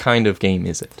 What kind of game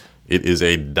is it? It is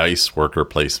a dice worker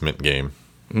placement game.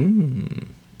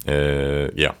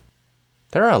 Yeah.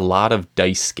 There are a lot of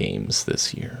dice games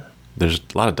this year. There's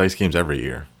a lot of dice games every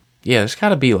year. Yeah, there's got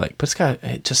to be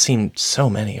it just seemed so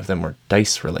many of them were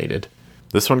dice related.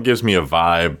 This one gives me a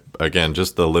vibe, again,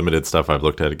 just the limited stuff I've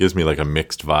looked at, it gives me like a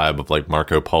mixed vibe of like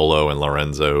Marco Polo and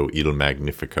Lorenzo Il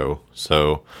Magnifico.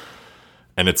 So,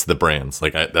 and it's the brands.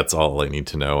 That's all I need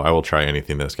to know. I will try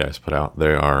anything those guys put out.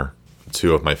 They are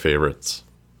two of my favorites.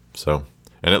 So,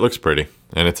 and it looks pretty.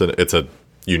 And it's a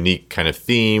unique kind of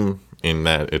theme in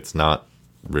that it's not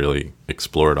really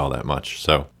explored all that much.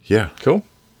 So, yeah. Cool.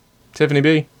 Tiffany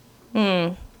B.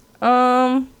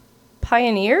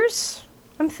 Pioneers,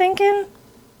 I'm thinking.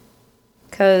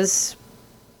 Because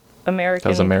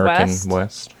American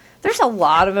West. There's a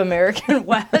lot of American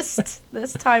West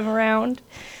this time around.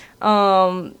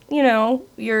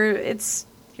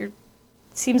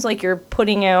 Seems like you're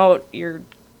putting out your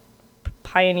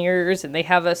pioneers and they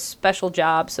have a special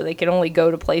job so they can only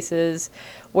go to places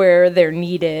where they're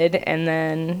needed, and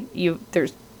then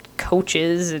there's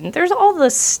coaches and there's all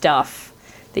this stuff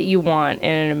that you want in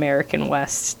an American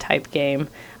West type game.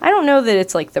 I don't know that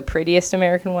it's like the prettiest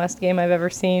American West game I've ever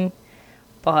seen,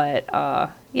 but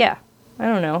yeah, I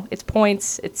don't know. It's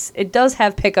points. It does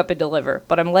have pick up and deliver,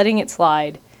 but I'm letting it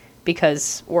slide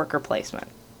because worker placement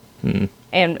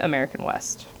and American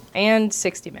West and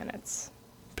 60 minutes.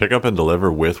 Pick up and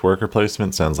deliver with worker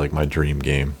placement sounds like my dream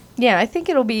game. Yeah, I think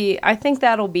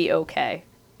that'll be okay.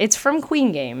 It's from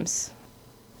Queen Games.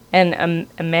 And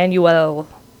Emmanuel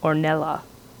Ornella.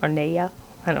 I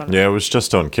don't know. Yeah, it was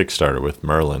just on Kickstarter with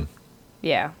Merlin.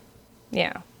 Yeah.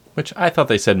 Which I thought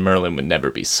they said Merlin would never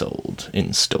be sold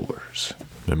in stores.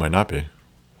 It might not be.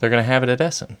 They're going to have it at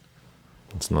Essen.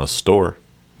 It's not a store.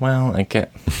 Well, I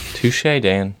get... Touche,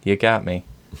 Dan. You got me.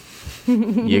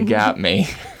 You got me.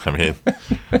 I mean,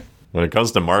 when it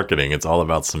comes to marketing, it's all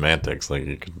about semantics.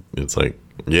 Like, it's like,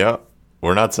 yeah,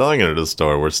 we're not selling it at a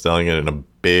store. We're selling it in a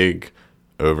big,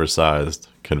 oversized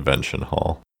convention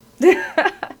hall.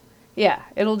 Yeah,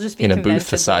 it'll just be In a booth the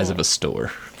convention size only. of a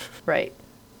store. Right.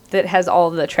 That has all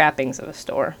of the trappings of a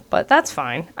store. But that's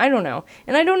fine. I don't know.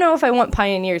 And I don't know if I want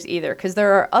Pioneers either, because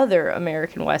there are other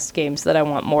American West games that I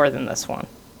want more than this one.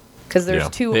 Because there's Yeah.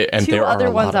 two there are other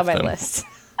a lot ones on of my them. list.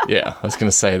 Yeah, I was going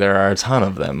to say, there are a ton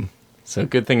of them. So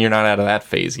good thing you're not out of that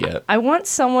phase yet. I want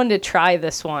someone to try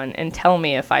this one and tell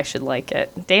me if I should like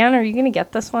it. Dan, are you going to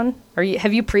get this one?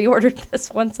 Have you pre-ordered this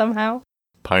one somehow?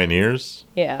 Pioneers?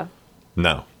 Yeah.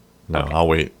 No. Okay. I'll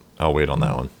wait on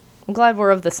that one. I'm glad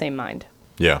we're of the same mind.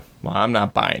 Yeah. Well, I'm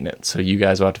not buying it, so you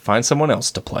guys will have to find someone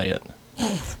else to play it.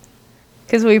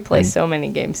 Because we play so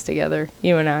many games together,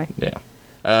 you and I. Yeah.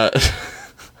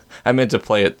 I meant to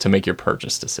play it to make your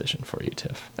purchase decision for you,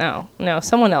 Tiff. No,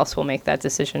 someone else will make that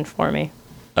decision for me.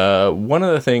 One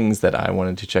of the things that I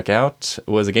wanted to check out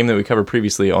was a game that we covered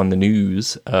previously on the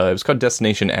news. It was called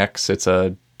Destination X. It's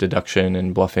a deduction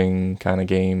and bluffing kind of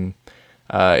game.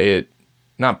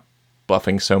 Not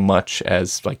bluffing so much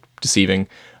as like deceiving.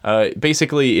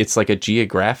 Basically, it's like a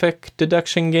geographic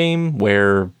deduction game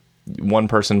where one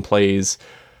person plays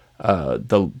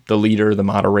the leader, the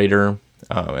moderator,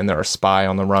 and they're a spy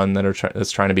on the run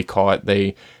that's trying to be caught.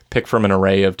 They pick from an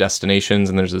array of destinations,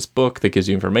 and there's this book that gives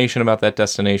you information about that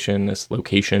destination, this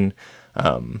location,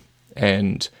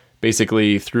 and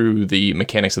basically through the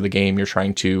mechanics of the game, you're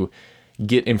trying to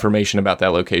get information about that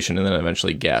location and then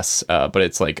eventually guess. But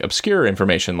it's like obscure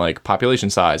information like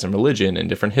population size and religion and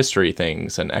different history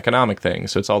things and economic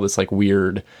things. So it's all this like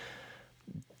weird,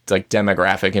 like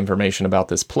demographic information about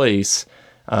this place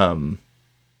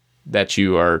that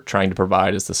you are trying to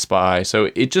provide as the spy. So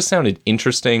it just sounded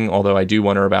interesting, although I do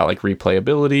wonder about like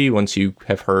replayability. Once you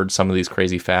have heard some of these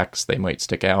crazy facts, they might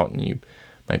stick out and you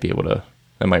might be able to,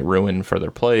 that might ruin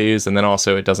further plays. And then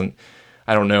also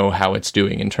I don't know how it's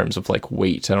doing in terms of like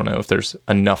weight. I don't know if there's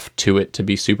enough to it to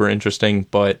be super interesting,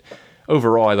 but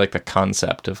overall I like the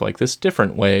concept of like this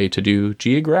different way to do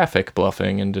geographic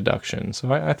bluffing and deduction.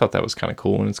 So I thought that was kind of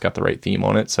cool, and it's got the right theme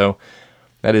on it. So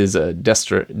that is a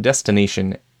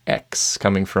Destination X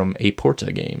coming from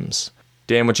Aporta Games.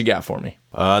 Dan, what you got for me?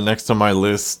 Next on my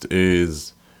list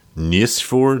is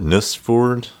Nussfjord.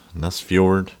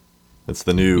 It's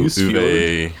the new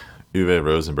Uwe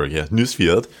Rosenberg. Yeah,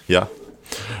 Nussfjord. Yeah.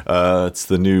 It's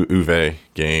the new Uwe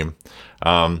game.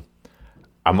 I'm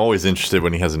always interested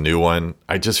when he has a new one.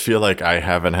 I just feel like I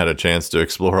haven't had a chance to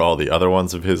explore all the other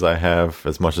ones of his I have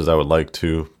as much as I would like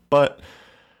to, but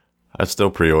I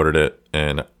still pre-ordered it,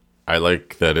 and I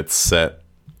like that it's set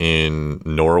in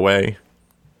Norway,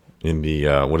 in the,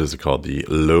 what is it called? The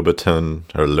Lofoten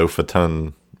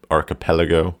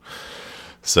archipelago.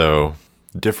 So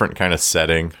different kind of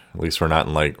setting. At least we're not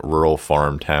in like rural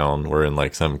farm town. We're in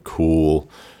like some cool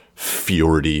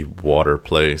fjordy water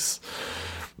place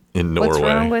in Norway. What's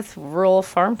wrong with rural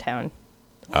farm town?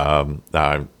 I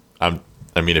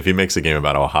mean, if he makes a game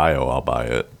about Ohio, I'll buy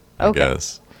it. I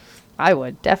guess. I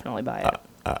would definitely buy it.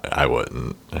 I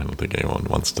wouldn't. I don't think anyone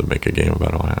wants to make a game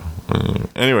about Ohio.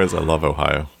 Anyways, I love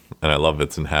Ohio, and I love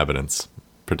its inhabitants,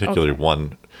 particularly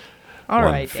one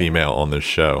female on this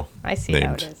show. I see named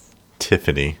how it is.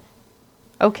 Tiffany.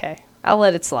 Okay, I'll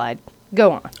let it slide.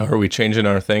 Go on. Are we changing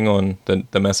our thing on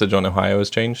the message on Ohio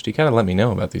has changed? You gotta let me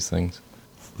know about these things.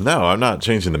 No, I'm not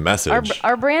changing the message.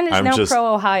 Our brand is now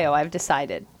pro-Ohio, I've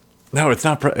decided. No, it's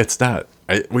not. It's not.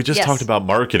 We just talked about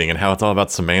marketing and how it's all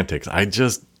about semantics. I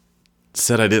just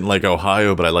said I didn't like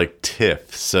Ohio, but I like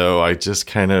TIFF. So I just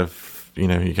kind of,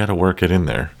 you got to work it in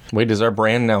there. Wait, is our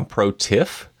brand now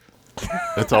pro-TIFF?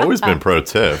 It's always been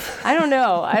pro-TIFF. I don't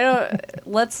know.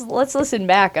 Let's listen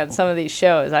back on some of these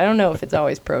shows. I don't know if it's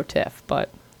always pro-TIFF, but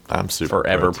I'm super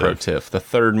forever pro-TIFF. The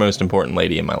third most important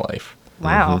lady in my life.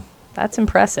 Wow, that's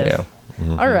impressive. Yeah.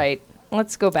 Mm-hmm. All right,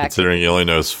 let's go back. Considering he only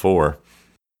knows 4.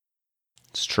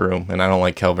 It's true, and I don't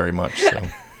like Kel very much, so...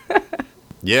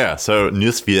 Yeah, so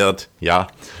Nussfjord, yeah.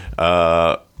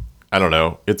 I don't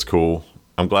know. It's cool.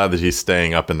 I'm glad that he's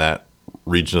staying up in that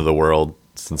region of the world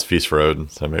since Feast for Odin,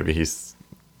 so maybe he's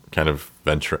kind of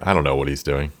I don't know what he's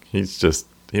doing. He makes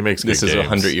good games. This is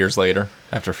 100 years later,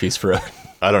 after Feast for Odin.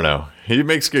 I don't know. He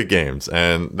makes good games,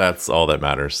 and that's all that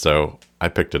matters. So I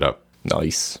picked it up.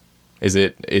 Nice. Is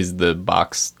the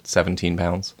box 17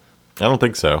 pounds? I don't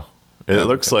think so. It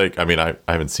looks okay. like, I mean, I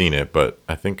haven't seen it, but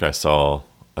I think I saw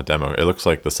a demo. It looks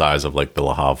like the size of like the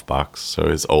Le Havre box. So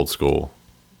it's old school.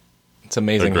 It's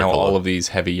amazing how Agricola. all of these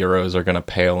heavy Euros are going to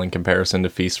pale in comparison to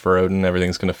Feast for Odin.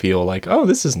 Everything's going to feel like, oh,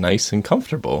 this is nice and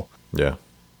comfortable. Yeah.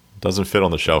 Doesn't fit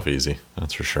on the shelf easy.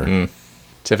 That's for sure.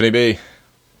 Tiffany B,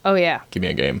 Oh yeah. give me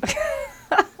a game.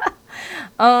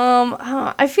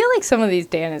 I feel like some of these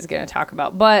Dan is going to talk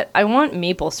about, but I want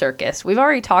Meeple Circus. We've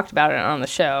already talked about it on the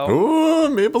show. Ooh,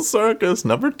 Maple Circus,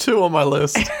 number 2 on my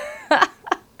list.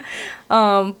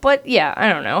 But yeah, I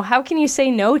don't know. How can you say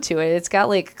no to it? It's got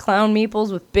like clown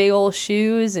meeples with big old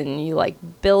shoes, and you like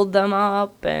build them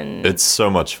up, and It's so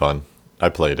much fun. I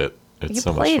played it. It's you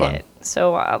so much played fun. it.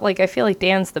 So like, I feel like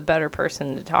Dan's the better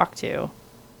person to talk to.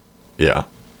 Yeah.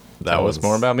 Tell us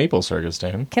more about Meeple Circus,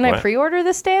 Dan. Can I What? pre-order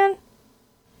this, Dan?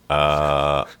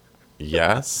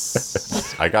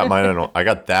 Yes. I got mine. I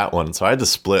got that one. So I had to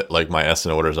split like my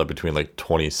Essen orders up between like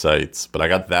 20 sites, but I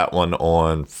got that one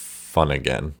on Fun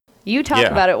Again. You talk Yeah.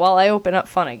 about it while I open up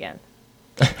Fun Again.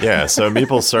 Yeah, so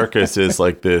Meeple Circus is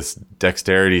like this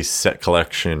dexterity set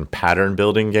collection pattern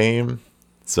building game.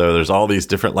 So there's all these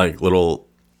different like little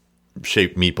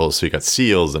shaped meeples. So you got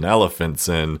seals and elephants,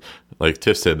 and like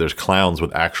Tiff said, there's clowns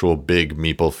with actual big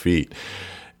meeple feet.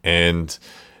 And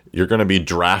you're going to be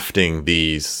drafting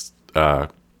these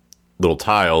little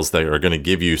tiles that are going to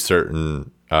give you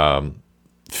certain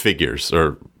figures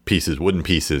or pieces, wooden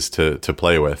pieces to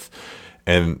play with.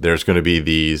 And there's going to be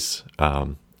these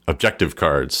objective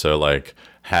cards. So like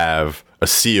have a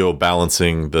seal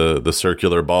balancing the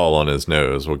circular ball on his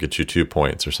nose will get you 2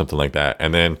 points or something like that.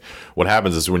 And then what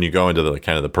happens is when you go into the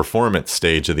kind of the performance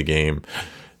stage of the game,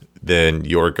 then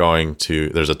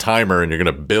there's a timer and you're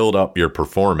going to build up your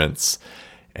performance.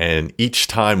 And each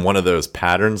time one of those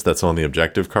patterns that's on the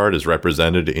objective card is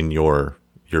represented in your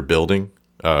building,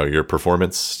 your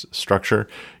performance structure,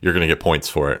 you're going to get points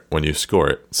for it when you score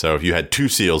it. So if you had 2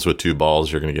 seals with 2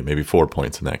 balls, you're going to get maybe 4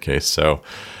 points in that case. So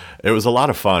it was a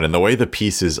lot of fun. And the way the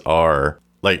pieces are,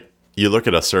 like, you look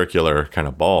at a circular kind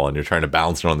of ball and you're trying to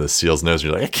balance it on this seal's nose.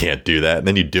 And you're like, I can't do that. And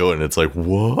then you do it and it's like,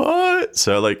 what?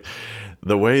 So like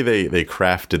the way they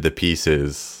crafted the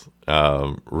pieces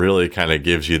really kind of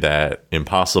gives you that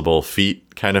impossible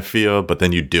feat kind of feel, but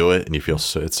then you do it and you feel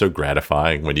it's so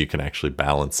gratifying when you can actually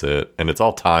balance it, and it's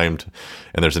all timed,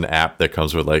 and there's an app that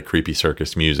comes with like creepy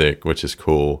circus music, which is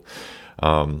cool.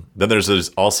 Then there's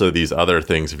also these other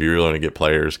things if you really want to get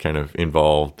players kind of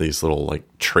involved, these little like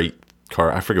trait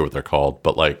card, I forget what they're called,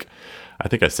 but like I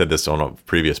think I said this on a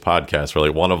previous podcast where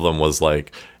like one of them was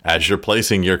like, as you're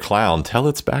placing your clown, tell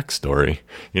its backstory,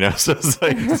 so it's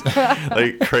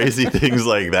like crazy things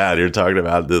like that. You're talking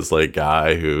about this like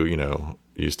guy who,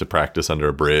 used to practice under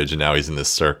a bridge and now he's in this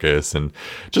circus, and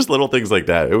just little things like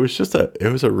that. It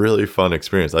was a really fun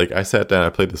experience. Like I sat down, I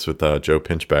played this with Joe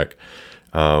Pinchbeck.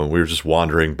 We were just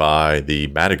wandering by the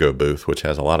Madigo booth, which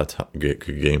has a lot of good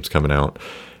games coming out.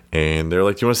 And they're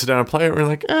like, do you want to sit down and play it? We're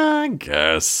like, I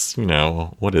guess,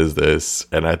 what is this?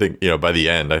 And I think, by the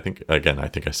end, I think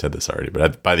I said this already,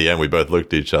 but by the end, we both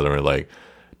looked at each other and were like,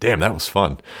 damn, that was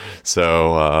fun.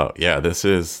 So, this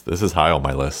is high on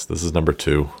my list. This is number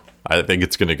 2. I think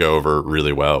it's going to go over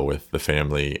really well with the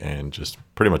family and just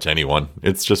pretty much anyone.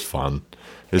 It's just fun.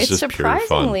 It's just pure fun.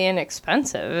 Surprisingly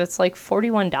inexpensive. It's like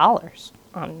 $41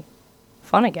 on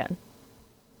Fun Again.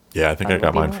 Yeah, I think I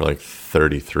got mine for like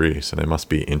 33, so they must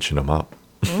be inching them up.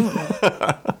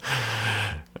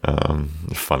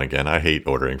 Fun Again. I hate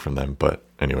ordering from them, but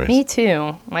anyways. Me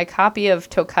too. My copy of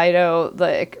Tokaido,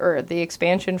 the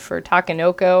expansion for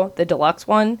Takanoko, the deluxe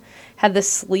one, had the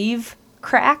sleeve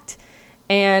cracked,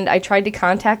 and I tried to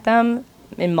contact them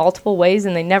in multiple ways,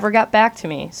 and they never got back to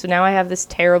me. So now I have this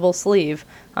terrible sleeve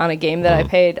on a game that I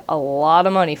paid a lot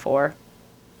of money for.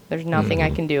 There's nothing I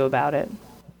can do about it.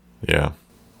 Yeah.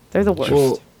 They're the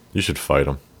worst. You should fight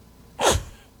them.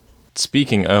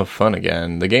 Speaking of Fun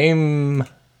Again,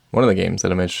 one of the games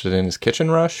that I'm interested in is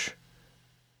Kitchen Rush,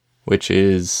 which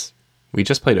is, we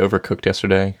just played Overcooked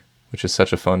yesterday, which is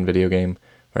such a fun video game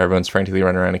where everyone's frantically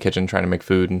running around a kitchen trying to make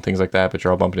food and things like that, but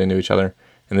you're all bumping into each other.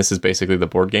 And this is basically the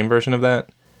board game version of that,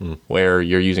 where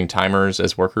you're using timers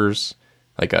as workers,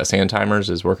 like sand timers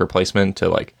as worker placement to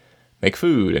like make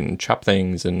food and chop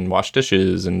things and wash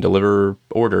dishes and deliver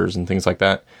orders and things like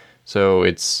that. So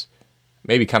it's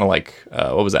maybe kind of like,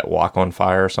 what was that, Walk on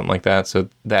Fire or something like that. So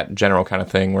that general kind of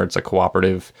thing where it's a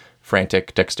cooperative,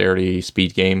 frantic dexterity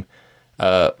speed game.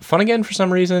 Fun Again, for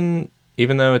some reason,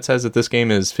 even though it says that this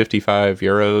game is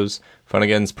 €55, Fun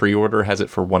Again's pre-order has it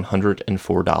for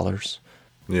 $104.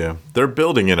 Yeah, they're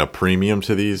building in a premium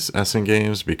to these Essen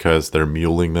games because they're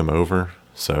muling them over.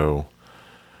 So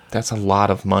That's a lot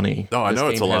of money. Oh, I know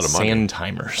it's a lot of money. Sand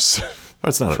timers. oh,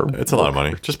 it's not. It's a lot of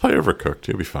money. Just play Overcooked.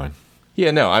 You'll be fine.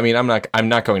 Yeah, no, I mean, I'm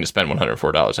not going to spend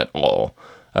 $104 at all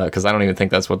because I don't even think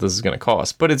that's what this is going to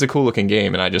cost. But it's a cool looking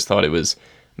game, and I just thought it was,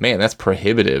 man, that's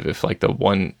prohibitive. If like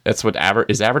that's what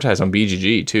is advertised on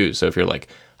BGG too. So if you're like,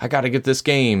 I got to get this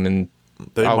game, and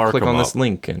I'll click on this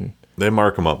link, and they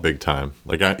mark them up big time.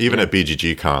 Like even at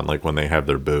BGG Con, like when they have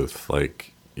their booth,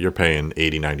 like you're paying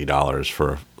 $80, $90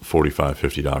 for a $45,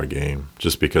 $50 game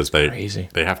just because they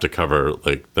have to cover,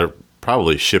 like they're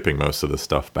probably shipping most of the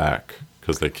stuff back.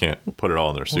 Because they can't put it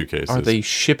all in their suitcases. Are they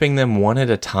shipping them one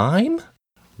at a time?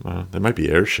 They might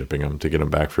be air shipping them to get them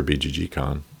back for BGG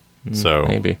Con. So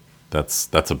maybe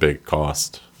that's a big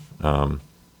cost. But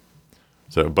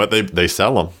they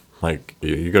sell them. Like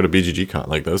you go to BGG Con,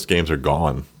 like those games are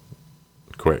gone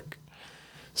quick.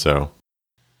 So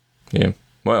yeah,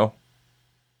 well,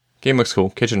 game looks cool.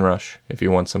 Kitchen Rush. If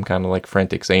you want some kind of like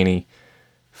frantic zany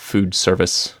food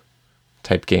service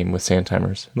type game with sand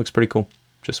timers, it looks pretty cool.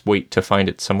 Just wait to find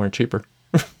it somewhere cheaper.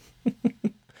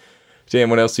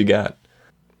 Dan, what else you got?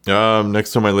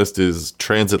 Next on my list is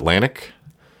Transatlantic.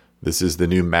 This is the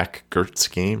new Mac Gertz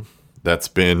game that's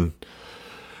been,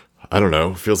 I don't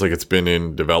know, feels like it's been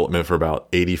in development for about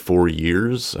 84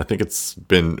 years. I think it's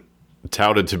been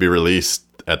touted to be released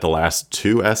at the last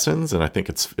 2 Essens, and I think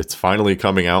it's finally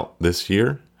coming out this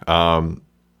year.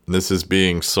 This is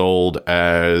being sold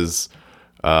as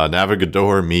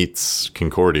Navigador meets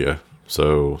Concordia.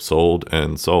 So sold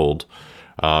and sold.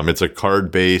 It's a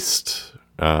card-based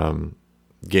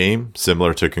game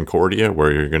similar to Concordia,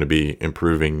 where you're going to be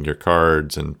improving your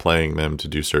cards and playing them to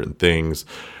do certain things.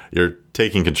 You're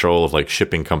taking control of like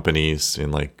shipping companies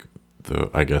in like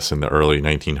in the early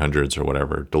 1900s or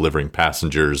whatever, delivering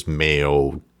passengers,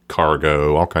 mail,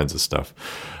 cargo, all kinds of stuff.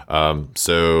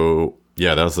 So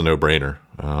yeah, that was a no-brainer.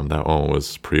 That one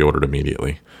was pre-ordered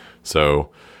immediately. So.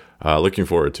 Looking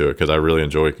forward to it because I really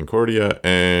enjoy Concordia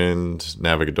and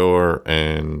Navigador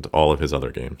and all of his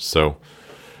other games. So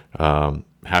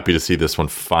happy to see this one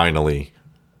finally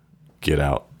get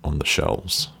out on the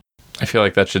shelves. I feel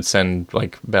like that should send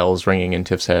like bells ringing in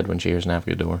Tiff's head when she hears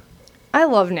Navigador. I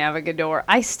love Navigador.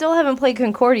 I still haven't played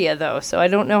Concordia though, so I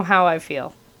don't know how I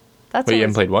feel. Wait, you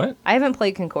haven't played what? I haven't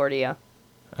played Concordia.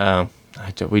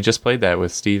 We just played that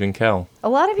with Steve and Kel. A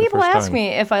lot of people ask me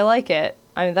if I like it.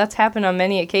 I mean, that's happened on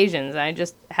many occasions. I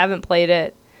just haven't played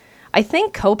it. I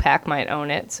think Kopak might own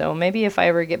it, so maybe if I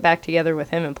ever get back together with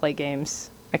him and play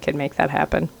games, I could make that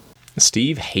happen.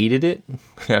 Steve hated it,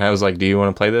 and I was like, do you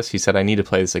want to play this? He said, I need to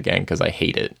play this again because I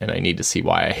hate it, and I need to see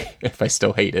why, if I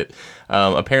still hate it.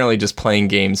 Apparently just playing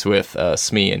games with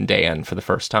Smee and Dan for the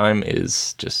first time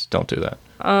is just, don't do that.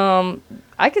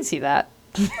 I could see that.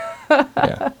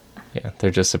 Yeah,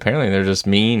 they're just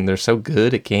mean. They're so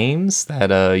good at games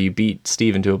that you beat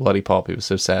Steve into a bloody pulp. He was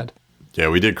so sad. Yeah,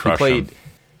 we did crush him.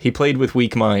 He played with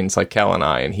weak minds like Cal and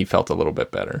I, and he felt a little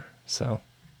bit better. So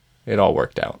it all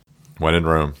worked out. When in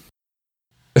Rome.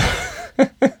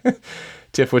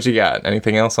 Tiff, what you got?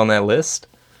 Anything else on that list?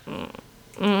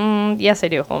 Yes, I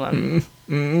do. Hold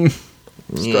on.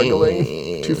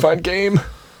 Struggling to find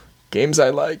games I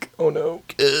like. Oh no.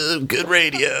 Good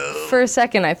radio. For a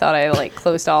second, I thought I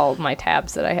closed all of my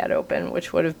tabs that I had open,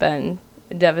 which would have been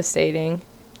devastating.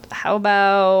 How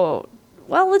about...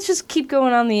 Well, let's just keep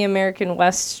going on the American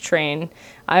West train.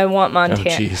 I want Montana.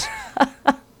 Oh, jeez.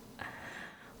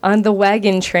 On the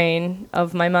wagon train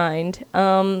of my mind.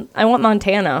 I want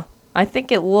Montana. I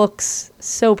think it looks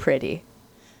so pretty.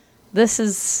 This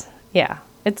is... Yeah.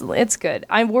 It's good.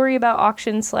 I worry about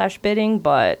auction/bidding,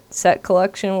 but set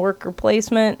collection worker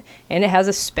placement, and it has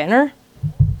a spinner.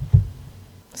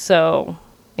 So,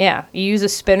 yeah, you use a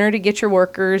spinner to get your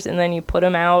workers, and then you put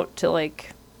them out to,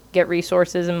 get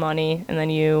resources and money, and then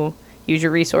you use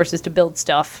your resources to build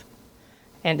stuff,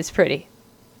 and it's pretty.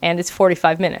 And it's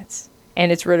 45 minutes,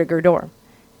 and it's Rudiger Dorm,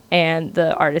 and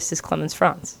the artist is Clemens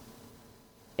Franz.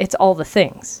 It's all the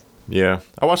things. Yeah,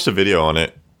 I watched a video on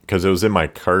it, because it was in my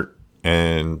cart,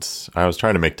 and I was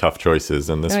trying to make tough choices,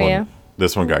 and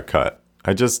this one got cut.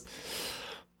 I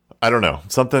don't know,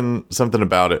 something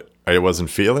about it I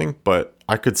wasn't feeling, but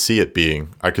I could see it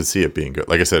being good.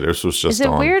 Like I said, this was just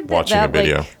on weird watching a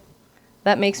video.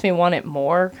 That makes me want it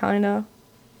more, kind of.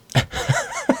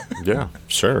 Yeah,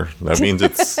 sure. That means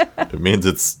it's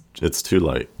too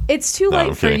light. It's too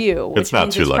light for you. Which it's not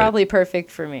means too light. It's probably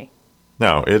perfect for me.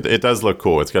 No, it does look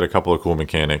cool. It's got a couple of cool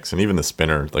mechanics, and even the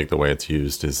spinner, the way it's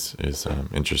used, is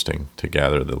interesting to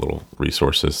gather the little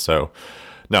resources. So,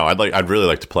 No, I'd really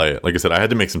like to play it. Like I said, I had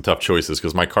to make some tough choices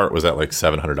because my cart was at like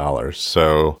 $700.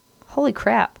 So Holy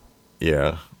crap.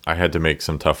 yeah, I had to make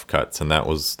some tough cuts, and that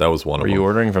was one of Are them. you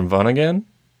ordering from Fun Again?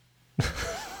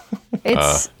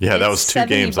 It's yeah, that it's was 2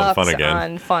 games on Fun $70 Again.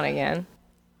 On Fun Again.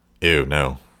 Ew,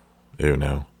 no.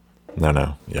 No.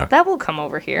 Yeah. That will come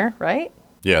over here, right?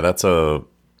 Yeah, that's a...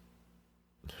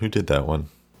 Who did that one?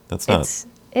 That's not...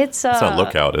 It's not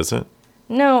Lookout, is it?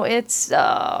 No, it's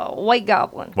White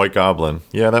Goblin. White Goblin.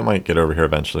 Yeah, that might get over here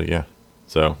eventually, yeah.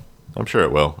 So, I'm sure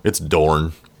it will. It's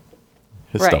Dorn.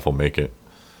 His stuff will make it.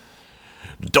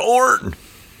 Dorn!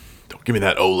 Don't give me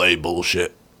that Olay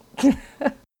bullshit.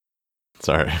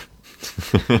 Sorry.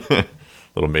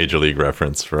 Little Major League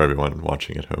reference for everyone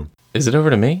watching at home. Is it over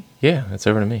to me? Yeah, it's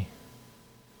over to me.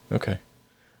 Okay.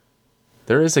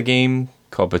 There is a game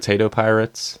called Potato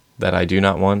Pirates that I do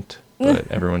not want,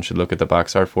 but everyone should look at the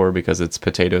box art for because it's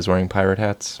potatoes wearing pirate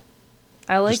hats.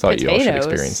 I like Just thought potatoes, you all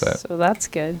should experience that. so that's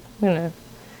good. I'm going to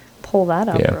pull that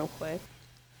up real quick.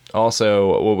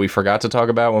 Also, what we forgot to talk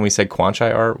about when we said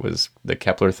Quanchai art was the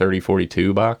Kepler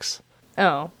 3042 box.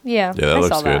 Oh, yeah. Yeah, that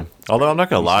looks good. Although I'm not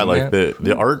going to lie, like that?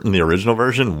 the art in the original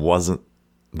version wasn't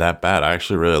that bad. I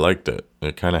actually really liked it.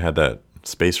 It kind of had that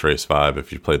Space Race vibe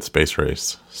if you played Space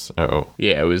Race. So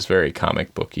Yeah, it was very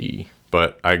comic booky.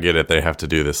 but I get it. They have to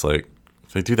do this, like,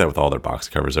 they do that with all their box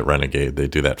covers at Renegade. They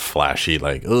do that flashy,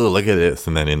 like, oh, look at this.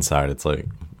 And then inside it's like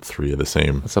 3 of the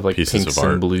same Stuff like pieces pinks of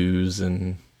art. and blues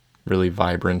and really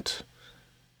vibrant.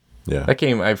 Yeah. That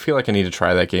game, I feel like I need to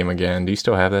try that game again. Do you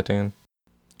still have that, Dan?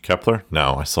 Kepler?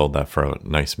 No, I sold that for a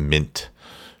nice mint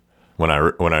when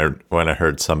I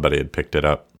heard somebody had picked it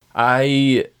up.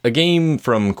 A game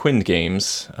from Quind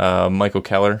Games, Michael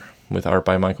Keller, with art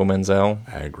by Michael Menzel.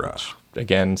 Agra.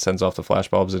 Again, sends off the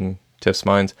flashbulbs in Tiff's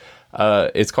minds.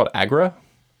 It's called Agra.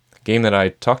 A game that I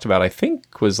talked about, I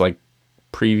think, was like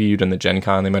previewed in the Gen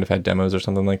Con. They might have had demos or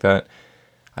something like that.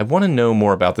 I want to know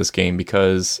more about this game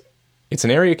because it's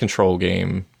an area control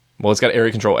game. Well, it's got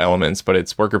area control elements, but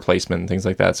it's worker placement and things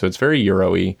like that. So it's very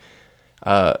Euro-y.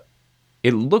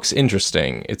 It looks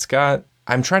interesting. It's got...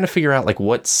 I'm trying to figure out like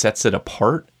what sets it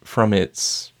apart from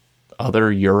its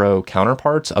other Euro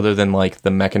counterparts, other than like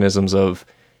the mechanisms of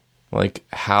like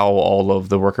how all of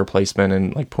the worker placement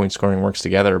and like point scoring works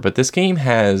together. But this game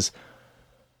has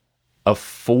a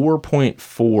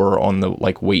 4.4 on the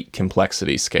like weight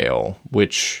complexity scale,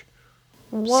 which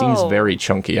seems very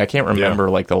chunky. I can't remember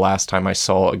like the last time I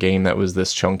saw a game that was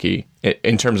this chunky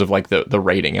in terms of like the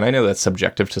rating. And I know that's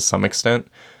subjective to some extent,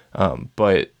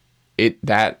 but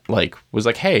that like was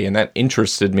like, hey, and that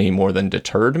interested me more than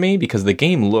deterred me because the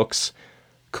game looks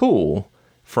cool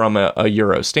from a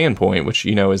Euro standpoint, which,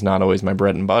 you know, is not always my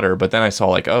bread and butter. But then I saw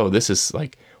like, oh, this is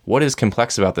like, what is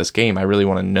complex about this game? I really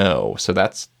want to know. So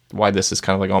that's why this is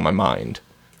kind of like on my mind.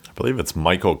 I believe it's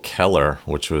Michael Keller,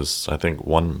 which was, I think,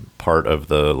 one part of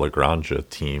the Lagrange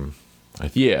team.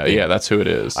 Yeah, that's who it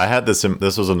is. I had this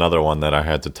was another one that I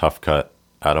had to tough cut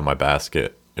out of my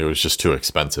basket. It was just too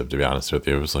expensive, to be honest with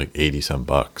you. It was like 80-some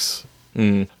bucks.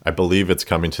 I believe it's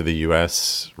coming to the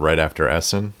U.S. right after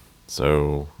Essen,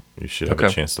 so you should have a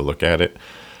chance to look at it.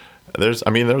 There was a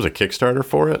Kickstarter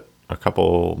for it a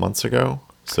couple months ago,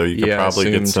 so you could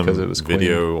probably get some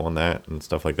video on that and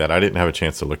stuff like that. I didn't have a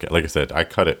chance to look at. Like I said, I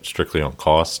cut it strictly on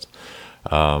cost.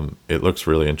 It looks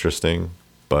really interesting,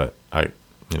 but at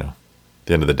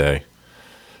the end of the day,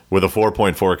 with a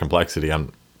 4.4 complexity,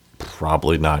 I'm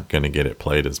probably not going to get it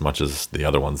played as much as the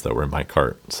other ones that were in my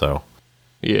cart. So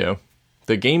yeah,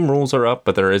 the game rules are up,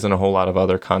 but there isn't a whole lot of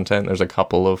other content. There's a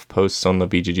couple of posts on the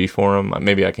BGG forum.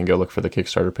 Maybe I can go look for the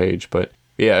Kickstarter page, but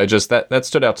yeah, just that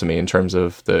stood out to me in terms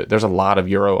of there's a lot of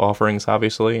Euro offerings,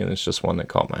 obviously, and it's just one that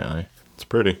caught my eye. It's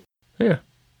pretty. Yeah.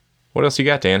 What else you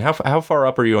got, Dan? How far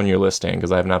up are you on your list, Dan?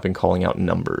 Because I have not been calling out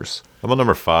numbers. I'm on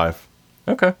number 5.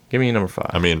 Okay, give me a number 5.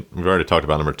 I mean, we've already talked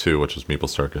about number 2, which was Meeple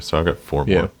Circus, so I've got 4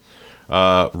 more.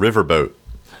 Riverboat.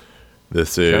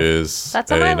 This is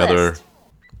That's on my list.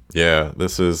 Yeah,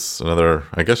 this is another,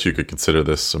 I guess you could consider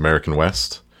this American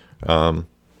West, so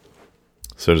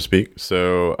to speak.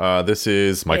 So this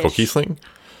is Michael Kiesling.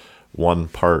 One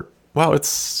part, well,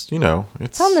 it's on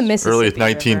the Mississippi early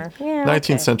River.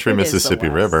 19th century Mississippi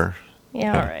River.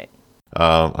 Yeah, all right.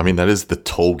 I mean, that is the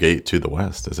toll gate to the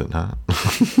west, is it not?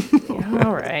 Yeah,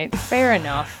 all right. Fair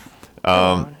enough.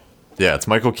 Yeah, it's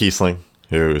Michael Kiesling,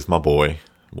 who is my boy,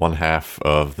 one half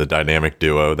of the dynamic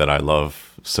duo that I love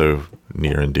so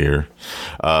near and dear.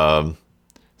 And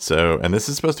this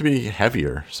is supposed to be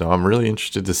heavier, so I'm really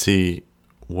interested to see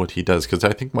what he does, because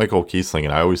I think Michael Kiesling,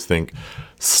 and I always think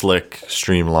slick,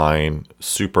 streamlined,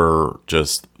 super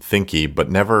just thinky,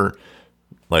 but never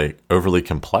like overly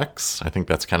complex. I think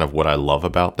that's kind of what I love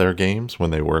about their games when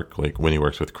they work, like when he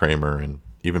works with Kramer and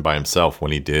even by himself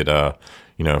when he did,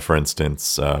 for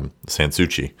instance,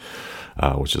 Sansuchi,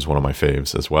 which is one of my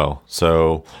faves as well.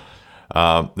 So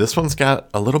this one's got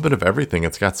a little bit of everything.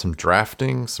 It's got some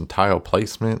drafting, some tile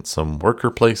placement, some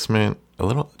worker placement,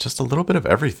 just a little bit of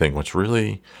everything, which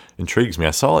really intrigues me.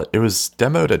 I saw it. It was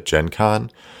demoed at Gen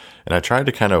Con, and I tried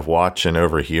to kind of watch and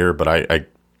overhear, but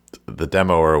the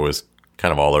demoer was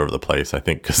kind of all over the place, I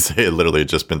think, because they had literally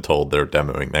just been told they're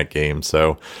demoing that game.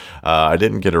 So I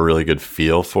didn't get a really good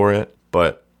feel for it.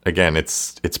 But again,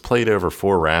 it's played over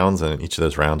 4 rounds, and each of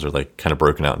those rounds are like kind of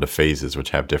broken out into phases, which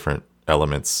have different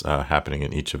elements happening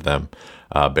in each of them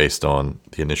based on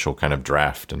the initial kind of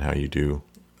draft and how you do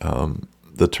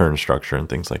the turn structure and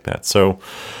things like that. So,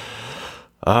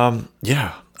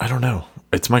 yeah, I don't know.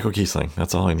 It's Michael Kiesling.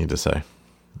 That's all I need to say.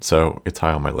 So it's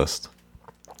high on my list.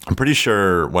 I'm pretty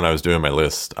sure when I was doing my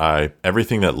list,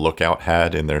 everything that Lookout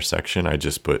had in their section, I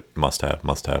just put must have,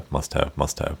 must have, must have,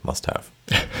 must have, must have.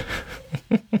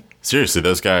 Seriously,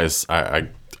 those guys, I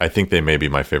think they may be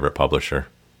my favorite publisher.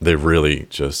 They really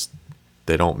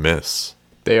they don't miss.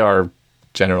 They are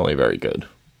generally very good.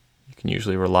 You can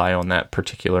usually rely on that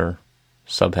particular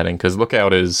subheading because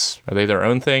Lookout are they their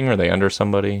own thing? Or are they under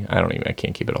somebody? I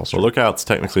can't keep it all straight. Well, Lookout's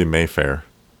technically Mayfair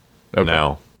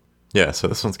now. Yeah, so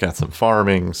this one's got some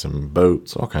farming, some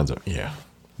boats, all kinds of... Yeah,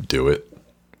 do it.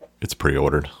 It's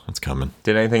pre-ordered. It's coming.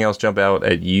 Did anything else jump out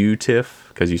at you, Tiff?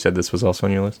 Because you said this was also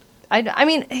on your list. I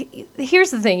mean,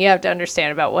 here's the thing you have to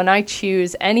understand about when I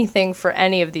choose anything for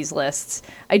any of these lists,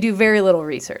 I do very little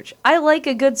research. I like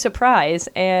a good surprise,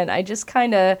 and I just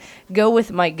kind of go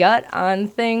with my gut on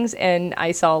things, and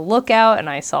I saw Lookout, and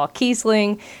I saw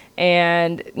Kiesling,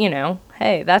 and,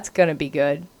 hey, that's going to be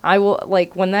good. I will,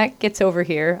 when that gets over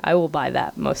here, I will buy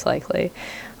that, most likely.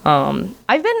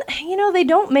 I've been, they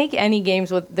don't make any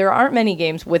games there aren't many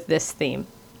games with this theme.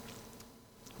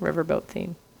 Riverboat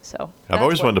theme. So I've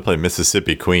always wanted to play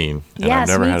Mississippi Queen, and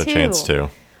yes, I've never had a too. chance to.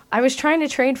 I was trying to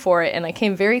trade for it, and I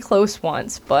came very close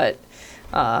once, but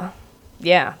that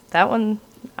one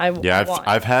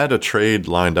I've had a trade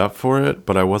lined up for it,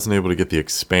 but I wasn't able to get the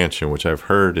expansion, which I've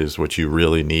heard is what you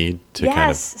really need to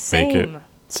kind of make it.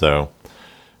 So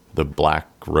the Black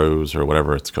Rose or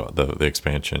whatever it's called, the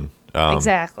expansion.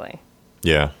 Exactly.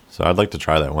 Yeah, so I'd like to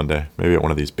try that one day. Maybe at one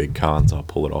of these big cons, I'll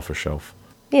pull it off a shelf.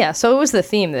 Yeah, so it was the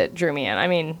theme that drew me in. I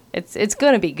mean, it's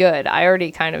going to be good. I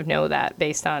already kind of know that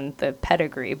based on the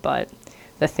pedigree, but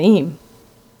the theme,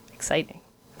 exciting.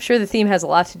 I'm sure the theme has a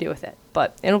lot to do with it,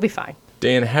 but it'll be fine.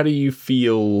 Dan, how do you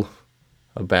feel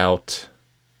about,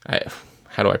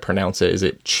 how do I pronounce it? Is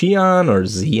it Xi'an or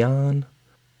Xi'an?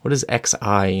 What is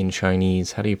XI in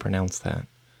Chinese? How do you pronounce that?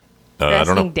 I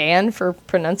don't know. Dan for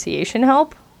pronunciation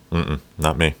help?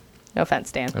 Not me. No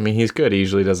offense, Dan. I mean, he's good. He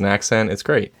usually does an accent. It's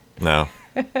great. No.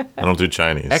 I don't do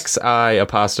Chinese.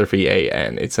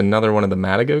 XI''AN. It's another one of the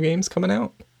Matago games coming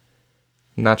out.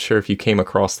 Not sure if you came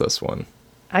across this one.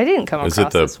 I didn't come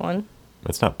across this one.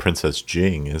 It's not Princess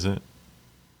Jing, is it?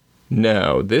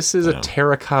 No, this is a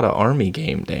Terracotta Army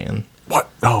game, Dan. What?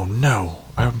 Oh, no.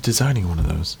 I'm designing one of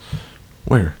those.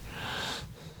 Where?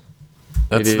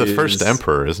 That's the first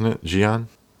emperor, isn't it? Jian?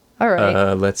 All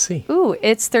right. Let's see. Ooh,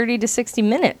 it's 30 to 60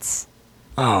 minutes.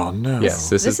 Oh, no. Yes,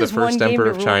 this is the first emperor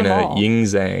of China,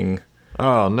 Yingzhang.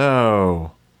 Oh,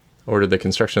 no. Ordered the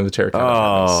construction of the Terracotta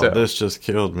Army. Oh, this just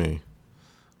killed me.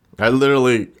 I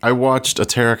watched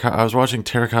I was watching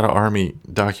Terracotta Army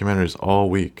documentaries all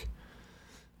week.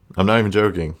 I'm not even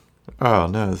joking. Oh,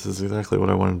 no, this is exactly what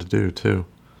I wanted to do, too.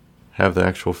 Have the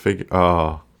actual figure.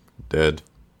 Oh, dead.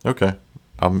 Okay.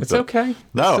 It's okay.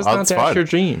 No, it's not dash your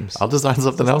dreams. I'll design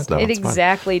something else now. It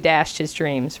exactly dashed his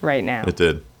dreams right now. It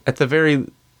did.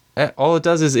 All it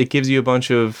does is it gives you a bunch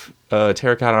of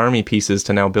Terracotta Army pieces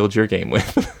to now build your game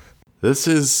with. This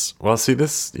is way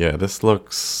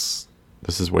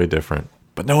different.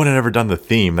 But no one had ever done the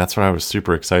theme. That's what I was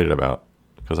super excited about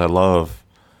because I love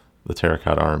the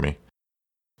Terracotta Army.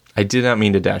 I did not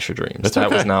mean to dash your dreams. That's that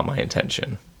okay. was not my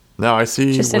intention. No, I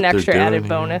see. Just an extra added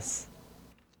bonus.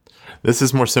 This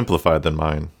is more simplified than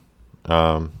mine.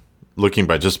 Looking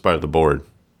by the board.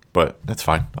 But that's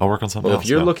fine. I'll work on something else. If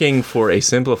you're looking for a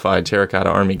simplified Terracotta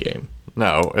Army game,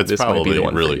 no, it's probably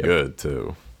really good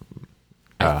too.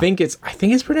 I think it's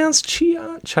pronounced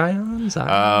Chian.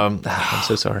 I'm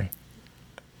so sorry.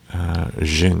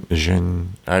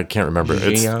 Jin. I can't remember.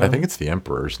 I think it's the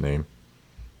emperor's name.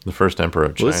 The first emperor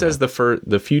of China. Well, it says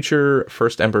the future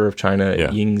first emperor of China,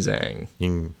 Yingzhang.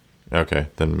 Okay,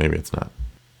 then maybe it's not.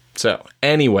 So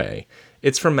anyway,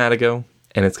 it's from Matago,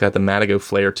 and it's got the Matago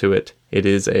flair to it. It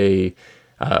is a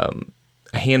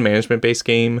a hand management based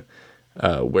game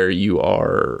where you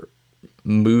are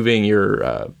moving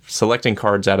selecting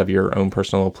cards out of your own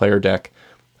personal player deck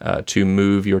to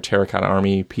move your Terracotta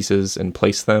Army pieces and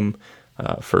place them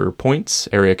for points,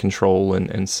 area control,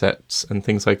 and sets and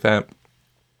things like that.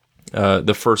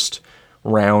 The first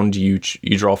round, you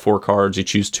draw 4 cards, you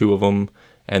choose 2 of them,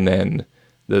 and then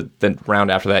the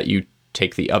round after that, you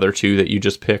take the other 2 that you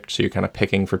just picked, so you're kind of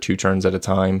picking for 2 turns at a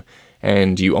time,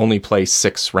 and you only play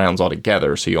 6 rounds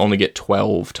altogether, so you only get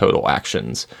 12 total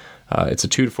actions. It's a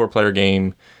 2 to 4 player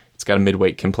game. It's got a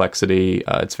mid-weight complexity.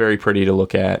 It's very pretty to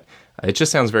look at. It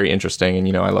just sounds very interesting,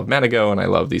 and I love Matago, and I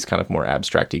love these kind of more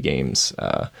abstract-y games.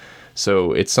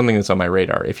 So it's something that's on my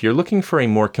radar. If you're looking for a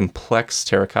more complex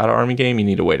Terracotta Army game, you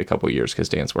need to wait a couple years because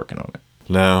Dan's working on it.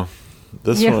 No,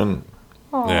 this one,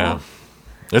 Aww. yeah,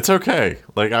 it's okay.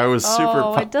 Like I was super.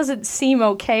 Oh, it doesn't seem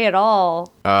okay at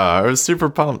all. I was super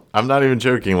pumped. I'm not even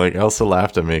joking. Like Elsa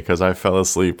laughed at me because I fell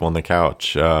asleep on the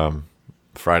couch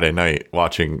Friday night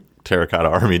watching Terracotta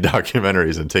Army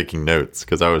documentaries and taking notes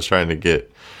because I was trying to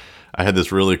get. I had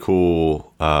this really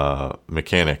cool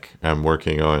mechanic I'm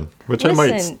working on, which I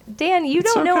might. Listen, Dan, you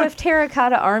don't know if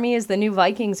Terracotta Army is the new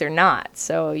Vikings or not,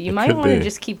 so you might want to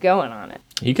just keep going on it.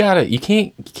 You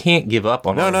can't give up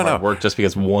on hard work just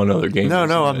because one other game.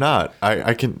 No, I'm not.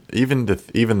 I can even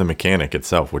the mechanic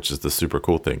itself, which is the super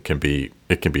cool thing, can be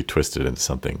twisted into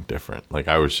something different. Like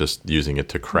I was just using it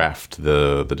to craft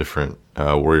the different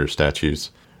warrior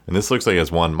statues. And this looks like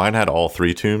it's one. Mine had all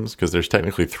 3 tombs because there's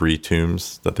technically 3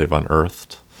 tombs that they've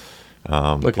unearthed.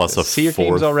 Look plus at this. See, your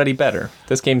game's already better.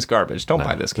 This game's garbage. Don't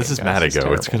buy this game. This is guys.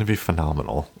 Matago. It's going to be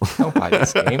phenomenal. Don't buy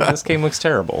this game. This game looks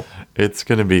terrible. It's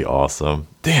going to be awesome.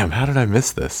 Damn, how did I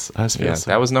miss this?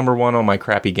 That was number 1 on my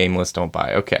crappy game list. Don't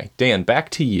buy. Okay, Dan, back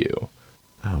to you.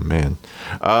 Oh, man.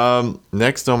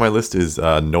 Next on my list is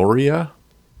Noria,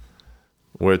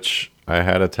 which I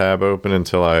had a tab open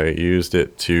until I used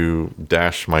it to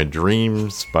dash my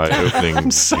dreams by opening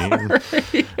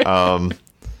the game.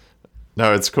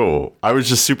 No, it's cool. I was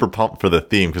just super pumped for the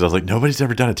theme because I was like, nobody's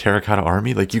ever done a Terracotta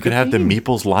Army. Like, you could have the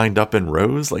meeples lined up in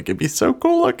rows. Like, it'd be so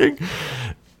cool looking.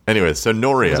 Anyway, so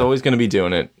Noria. I was always going to be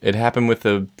doing it. It happened with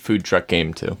the food truck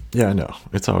game, too. Yeah, I know.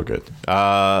 It's all good.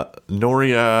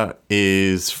 Noria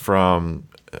is from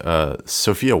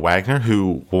Sophia Wagner,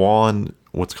 who won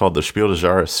what's called the Spiel des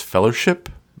Jahres Fellowship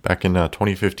back in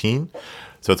 2015.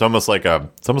 So it's almost like a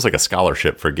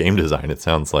scholarship for game design, it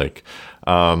sounds like.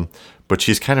 But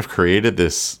she's kind of created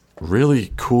this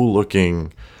really cool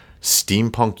looking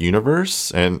steampunk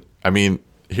universe. And I mean,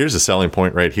 here's a selling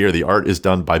point right here. The art is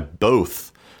done by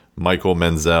both Michael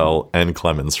Menzel and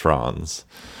Clemens Franz.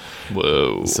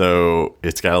 Whoa. So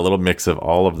it's got a little mix of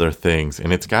all of their things.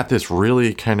 And it's got this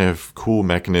really kind of cool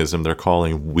mechanism they're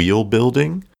calling wheel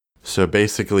building. So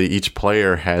basically each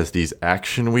player has these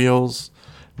action wheels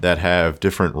that have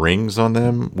different rings on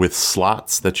them with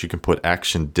slots that you can put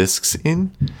action discs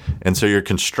in. And so you're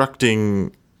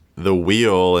constructing the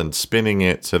wheel and spinning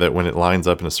it so that when it lines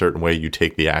up in a certain way, you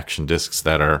take the action discs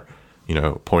that are,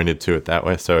 pointed to it that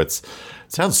way. So it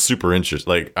sounds super interesting.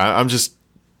 Like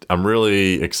I'm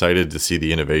really excited to see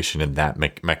the innovation in that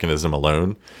mechanism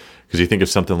alone. Because you think of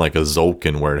something like a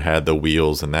Zolkin where it had the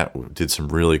wheels and that did some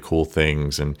really cool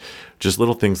things and just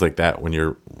little things like that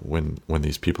when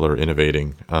these people are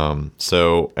innovating.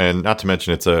 So, and not to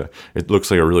mention it looks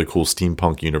like a really cool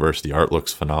steampunk universe. The art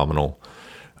looks phenomenal.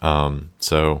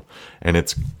 So, and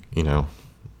it's,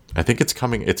 I think it's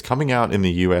coming out in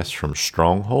the US from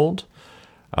Stronghold,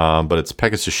 but it's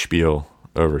Pegasus Spiel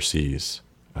overseas.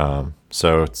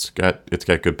 So it's got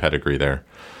good pedigree there,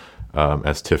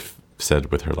 as Tiff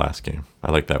said with her last game.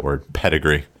 I like that word,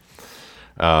 pedigree.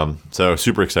 So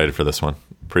super excited for this one.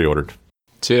 Pre-ordered.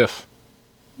 Tiff.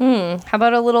 How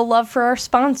about a little love for our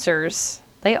sponsors?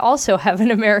 They also have an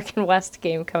American West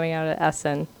game coming out at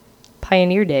Essen.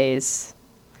 Pioneer Days.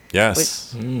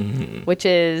 Yes. Which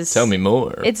is... Tell me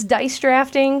more. It's dice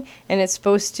drafting, and it's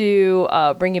supposed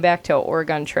to bring you back to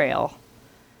Oregon Trail.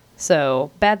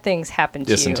 So bad things happen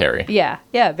to Dysentery. you.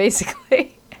 Yeah,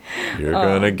 basically. You're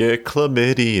gonna get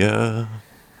chlamydia.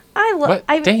 What?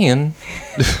 Dan?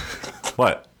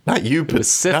 What? Not you, but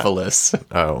syphilis.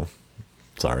 Oh,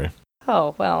 sorry.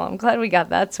 Oh, well, I'm glad we got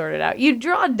that sorted out. You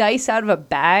draw dice out of a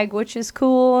bag, which is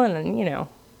cool, and,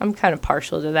 I'm kind of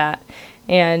partial to that.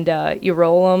 And you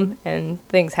roll them, and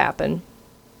things happen.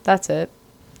 That's it.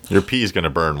 Your pee's gonna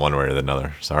burn one way or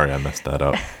another. Sorry, I messed that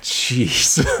up.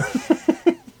 Jeez.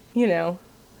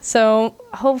 So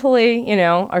hopefully,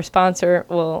 our sponsor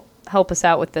will help us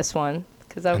out with this one.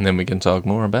 And then we can talk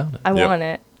more about it. I want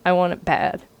it. I want it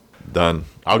bad. Done.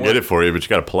 I'll get it for you, but you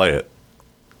got to play it.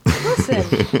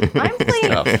 Listen, I'm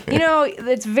playing. You know,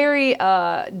 it's very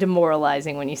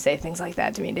demoralizing when you say things like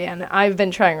that to me, Dan. I've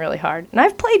been trying really hard, and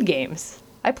I've played games.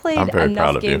 I played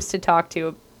enough games to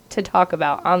talk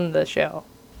about on the show.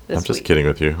 I'm just kidding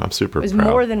with you. I'm super proud. It was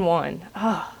more than one.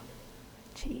 Oh,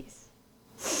 jeez.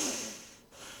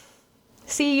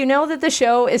 See, you know that the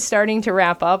show is starting to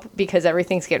wrap up because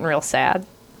everything's getting real sad.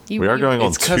 We are going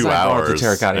on 2 hours. The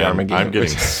Terracotta Army game.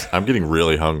 I'm getting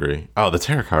really hungry. Oh, the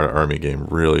Terracotta Army game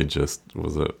really just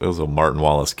was a Martin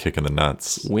Wallace kick in the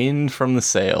nuts. Wind from the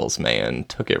sails, man.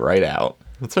 Took it right out.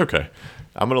 It's okay.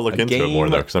 I'm going to look into it more,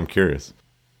 though, because I'm curious.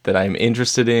 That I'm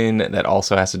interested in that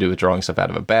also has to do with drawing stuff out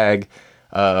of a bag.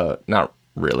 Not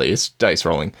really. It's dice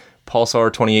rolling.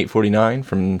 Pulsar 2849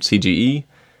 from CGE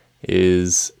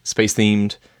is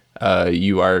space-themed.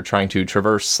 You are trying to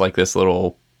traverse like this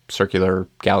little circular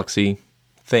galaxy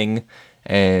thing,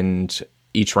 and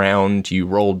each round you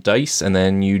roll dice and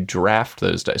then you draft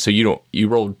those dice. So you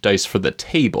roll dice for the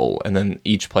table, and then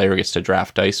each player gets to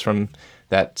draft dice from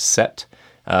that set,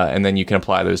 and then you can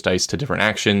apply those dice to different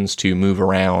actions to move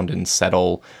around and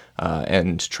settle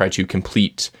and try to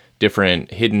complete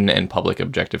different hidden and public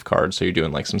objective cards. So you're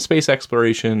doing like some space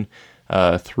exploration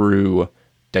through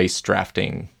dice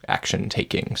drafting, action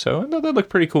taking. So they look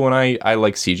pretty cool, and I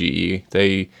like CGE.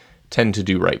 They tend to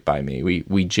do right by me.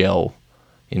 We gel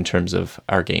in terms of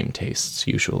our game tastes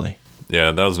usually.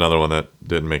 Yeah, that was another one that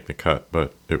didn't make the cut,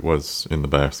 but it was in the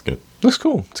basket. Looks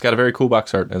cool. It's got a very cool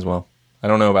box art as well. I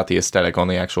don't know about the aesthetic on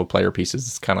the actual player pieces.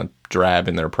 It's kind of drab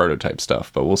in their prototype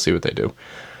stuff, but we'll see what they do.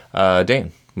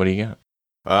 Dan, what do you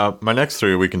got? My next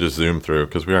 3 we can just zoom through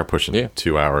because we are pushing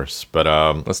 2 hours. But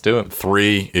let's do it.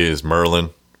 3 is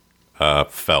Merlin.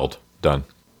 Feld. Done.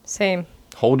 Same.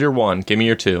 Hold your 1. Give me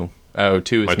your 2. Oh,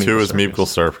 2 is my 2 is Meeple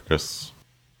Circus.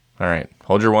 All right.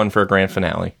 Hold your 1 for a grand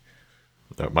finale.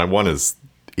 My 1 is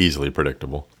easily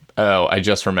predictable. Oh, I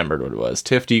just remembered what it was.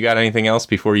 Tiff, do you got anything else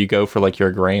before you go for like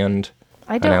your grand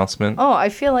announcement? Oh, I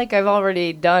feel like I've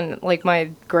already done like my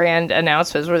grand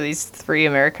announcements were these 3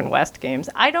 American West games.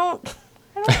 I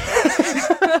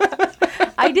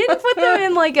didn't put them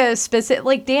in like a specific,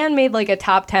 like Dan made like a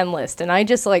top 10 list and I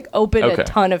just like opened a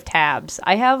ton of tabs.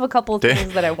 I have a couple of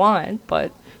things that I want,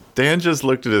 but Dan just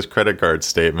looked at his credit card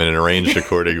statement and arranged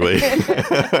accordingly.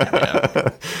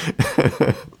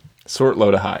 Sort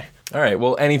low to high. All right.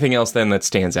 Well, anything else then that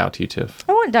stands out to you, Tiff?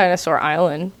 I want Dinosaur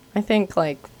Island. I think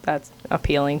like that's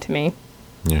appealing to me.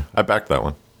 Yeah, I backed that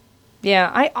one.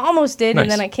 Yeah, I almost did, Nice.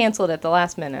 and then I canceled at the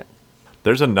last minute.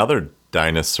 There's another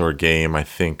dinosaur game, I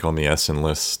think, on the Essen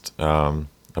list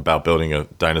about building a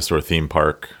dinosaur theme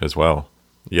park as well.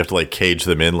 You have to like cage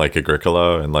them in like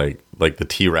Agricola, and like the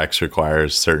T-Rex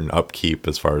requires certain upkeep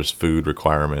as far as food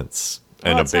requirements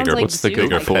and a bigger like what's the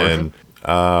bigger pen.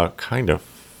 Kind of,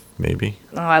 maybe.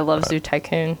 Oh, I love Zoo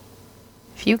Tycoon.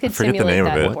 If you could forget the simulate name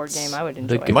of that it. board game, I would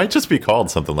enjoy It it. might just be called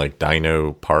something like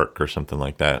Dino Park or something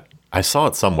like that. I saw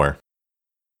it somewhere.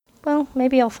 Well,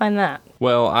 maybe I'll find that.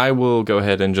 Well, I will go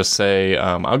ahead and just say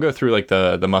I'll go through like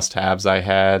the must-haves I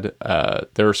had.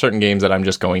 There are certain games that I'm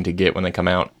just going to get when they come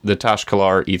out. The Tash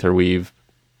Kalar Aetherweave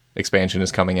expansion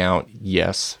is coming out.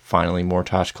 Yes, finally more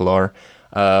Tash Kalar.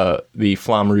 The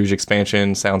Flamme Rouge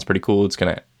expansion sounds pretty cool. It's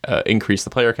going to increase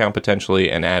the player count potentially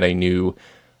and add a new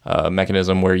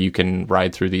mechanism where you can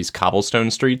ride through these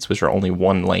cobblestone streets, which are only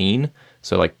one lane.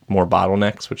 So like more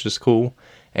bottlenecks, which is cool.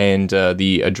 And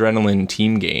the Adrenaline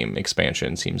team game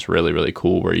expansion seems really, really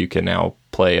cool, where you can now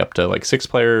play up to like 6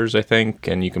 players, I think,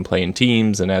 and you can play in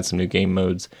teams and add some new game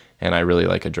modes. And I really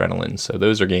like Adrenaline. So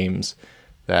those are games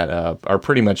that are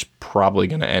pretty much probably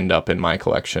going to end up in my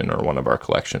collection or one of our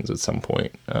collections at some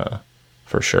point,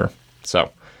 for sure.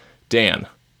 So, Dan.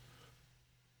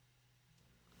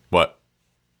 What?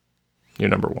 You're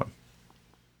number 1.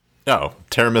 Oh,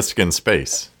 Terra Mystica in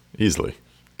Space. Easily.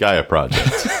 Gaia Project.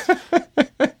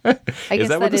 Is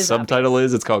that what the subtitle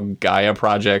is? It's called Gaia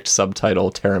Project,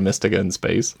 subtitle Terra Mystica in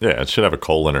Space. Yeah, it should have a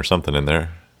colon or something in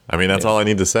there. I mean, that's all I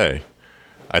need to say.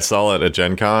 I saw it at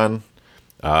Gen Con.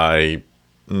 I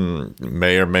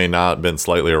may or may not have been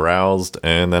slightly aroused,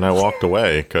 and then I walked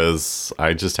away because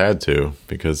I just had to.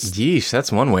 Because yeesh,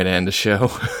 that's one way to end a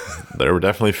show. there were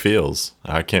definitely feels.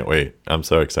 I can't wait. I'm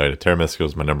so excited. Terra Mystica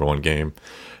was my number 1 game,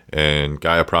 and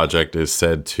Gaia Project is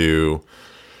said to...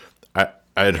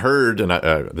 I had heard, and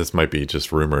this might be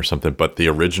just rumor or something, but the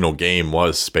original game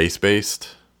was space-based,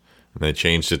 and they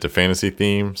changed it to fantasy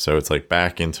theme, so it's like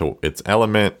back into its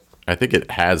element. I think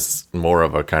it has more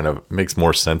of a kind of, makes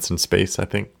more sense in space, I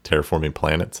think, terraforming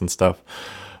planets and stuff.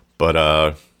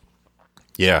 But,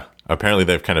 yeah, apparently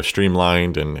they've kind of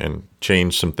streamlined and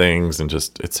changed some things, and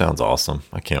just, it sounds awesome.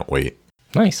 I can't wait.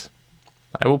 Nice.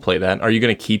 I will play that. Are you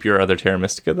going to keep your other Terra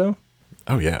Mystica, though?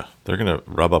 Oh, yeah. They're going to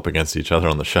rub up against each other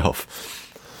on the shelf.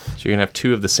 So you're going to have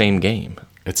two of the same game.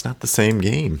 It's not the same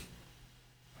game.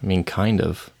 I mean, kind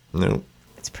of. No.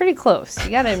 It's pretty close.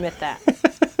 You got to admit that.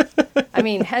 I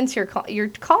mean, hence you're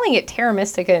calling it Terra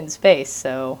Mystica in space,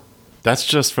 so... That's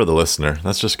just for the listener.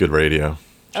 That's just good radio.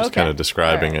 Just Okay. kind of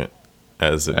describing All right. it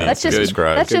as it needs That's to be just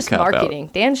described. that's just cop out. marketing.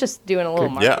 Dan's just doing a little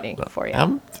Good- marketing for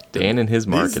you. Dan and his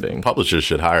These marketing. publishers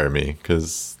should hire me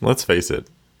because, let's face it,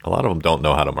 a lot of them don't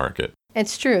know how to market.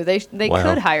 It's true. They Wow.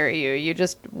 could hire you. You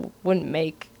just wouldn't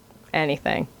make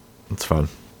anything. It's fun.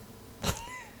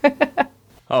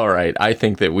 All right. I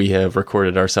think that we have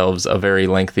recorded ourselves a very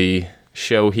lengthy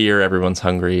show here. Everyone's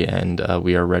hungry, and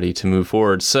we are ready to move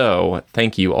forward. So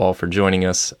thank you all for joining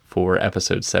us for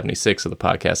episode 76 of the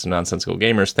podcast of Nonsensical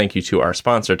Gamers. Thank you to our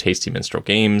sponsor, Tasty Minstrel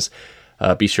Games.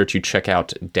 Be sure to check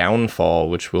out Downfall,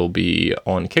 which will be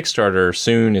on Kickstarter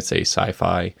soon. It's a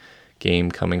sci-fi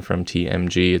game coming from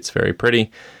TMG. It's very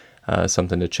pretty.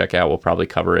 Something to check out. We'll probably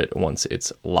cover it once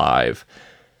it's live.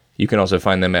 You can also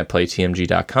find them at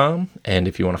playtmg.com, and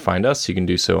if you want to find us, you can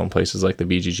do so on places like the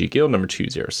BGG Guild number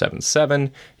 2077.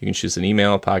 You can choose an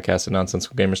email,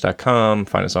 podcast@nonsensicalgamers.com.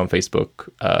 Find us on Facebook,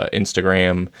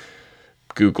 Instagram,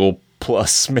 Google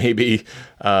Plus, maybe,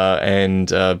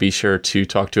 and be sure to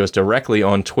talk to us directly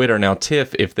on Twitter. Now,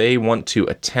 Tiff, if they want to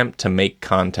attempt to make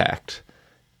contact,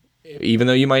 even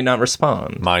though you might not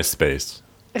respond, MySpace.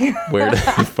 where do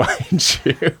they find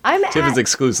you? Tiff is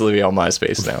exclusively on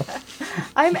MySpace now.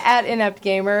 I'm at Inept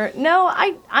Gamer. No,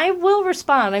 I will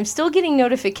respond. I'm still getting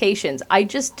notifications. I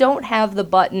just don't have the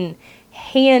button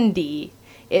handy.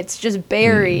 It's just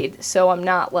buried, so I'm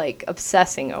not like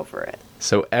obsessing over it.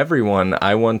 So everyone,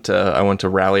 I want to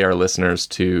rally our listeners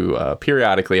to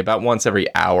periodically, about once every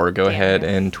hour, go ahead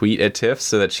and tweet at Tiff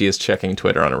so that she is checking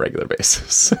Twitter on a regular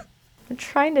basis. I'm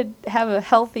trying to have a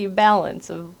healthy balance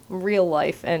of real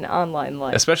life and online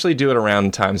life. Especially do it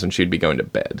around times when she'd be going to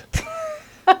bed.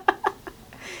 You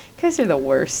guys are the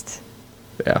worst.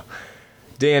 Yeah.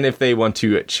 Dan, if they want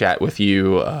to chat with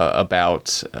you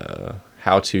about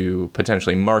how to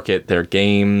potentially market their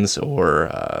games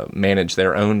or manage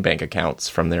their own bank accounts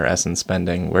from their Essen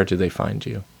spending, where do they find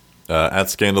you? At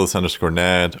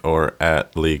scandalous_nad or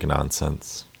at League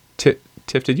Nonsense. Tiff,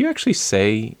 did you actually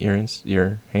say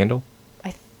your handle?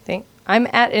 I think I'm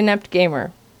at Inept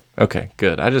Gamer. Okay,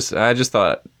 good. I just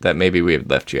thought that maybe we had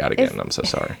left you out again. I'm so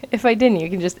sorry. If I didn't, you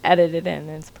can just edit it in, and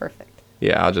it's perfect.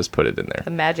 Yeah, I'll just put it in there.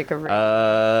 The magic of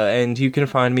radio. And you can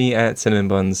find me at Cinnamon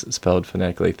Buns, spelled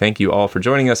phonetically. Thank you all for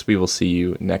joining us. We will see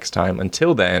you next time.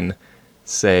 Until then,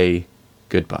 say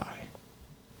goodbye.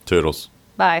 Toodles.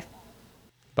 Bye.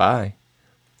 Bye.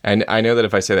 And I know that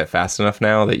if I say that fast enough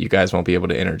now, that you guys won't be able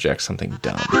to interject something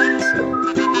dumb. So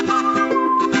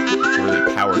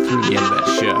really power through the end of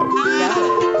that show.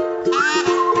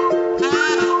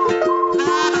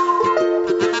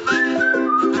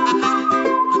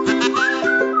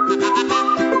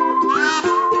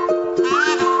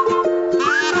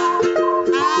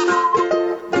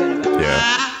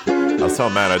 Got it. I was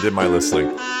telling Matt I did my list like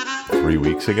 3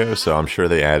 weeks ago, so I'm sure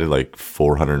they added like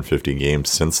 450 games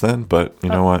since then. But you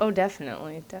know what? Oh,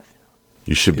 definitely.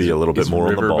 You should be a little bit more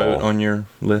on the Riverboat ball. on your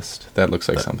list? That looks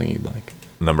like something you'd like.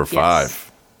 Number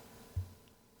 5.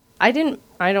 I don't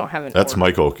have an That's order.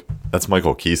 Michael. That's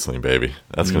Michael Kiesling, baby.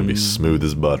 That's gonna be smooth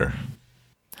as butter.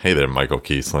 Hey there, Michael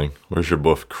Kiesling. Where's your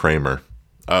buff Kramer?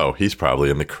 Oh, he's probably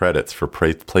in the credits for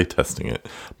play testing it.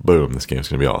 Boom! This game's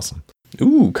gonna be awesome.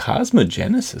 Ooh,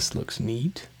 Cosmogenesis looks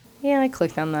neat. Yeah, I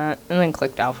clicked on that and then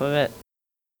clicked off of it.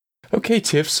 Okay,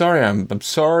 Tiff, sorry. I'm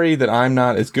sorry that I'm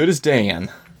not as good as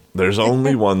Dan. There's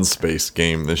only one space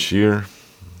game this year.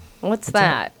 What's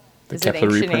that? The Is it Kepler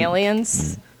Ancient reprint?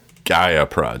 Aliens? Gaia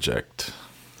Project.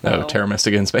 Oh, Oh. Terra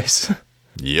Mystica in space.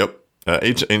 Yep.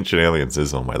 Ancient Aliens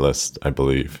is on my list, I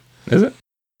believe. Is it?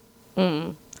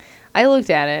 I looked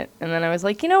at it and then I was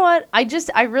like, you know what?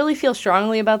 I really feel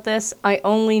strongly about this. I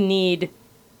only need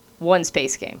one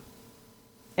space game.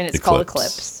 And it's called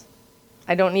Eclipse.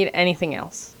 I don't need anything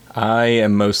else. I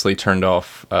am mostly turned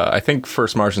off. I think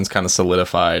First Martians kind of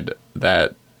solidified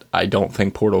that I don't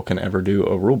think Portal can ever do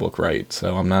a rulebook right,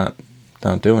 so I'm not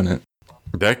doing it.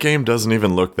 That game doesn't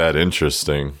even look that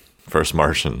interesting. First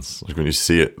Martians. Like when you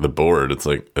see it, the board, it's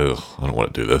like, ugh, I don't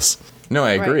want to do this. No,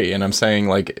 I agree, Right. and I'm saying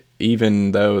like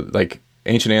even though like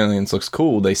Ancient Aliens looks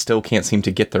cool, they still can't seem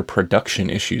to get their production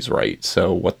issues right.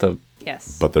 So what the?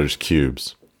 Yes. But there's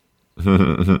cubes.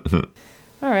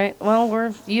 All right. Well,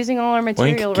 we're using all our Wank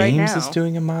material right Games now. is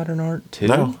doing a modern art too.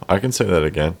 No, I can say that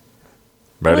again.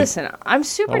 Ready? Listen, I'm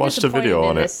super I watched a disappointed video in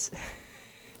on it. this.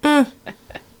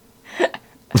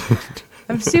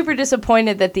 I'm super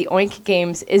disappointed that the Oink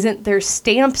Games isn't their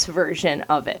Stamps version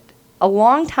of it. A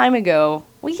long time ago,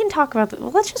 we can talk about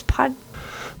let's just pod.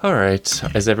 All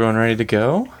right. Is everyone ready to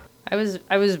go? I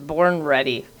was born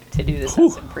ready to do this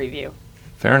Essen preview.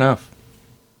 Fair enough.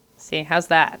 See, how's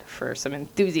that for some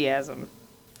enthusiasm?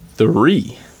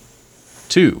 3,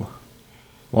 2,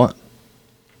 1.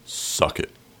 Suck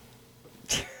it.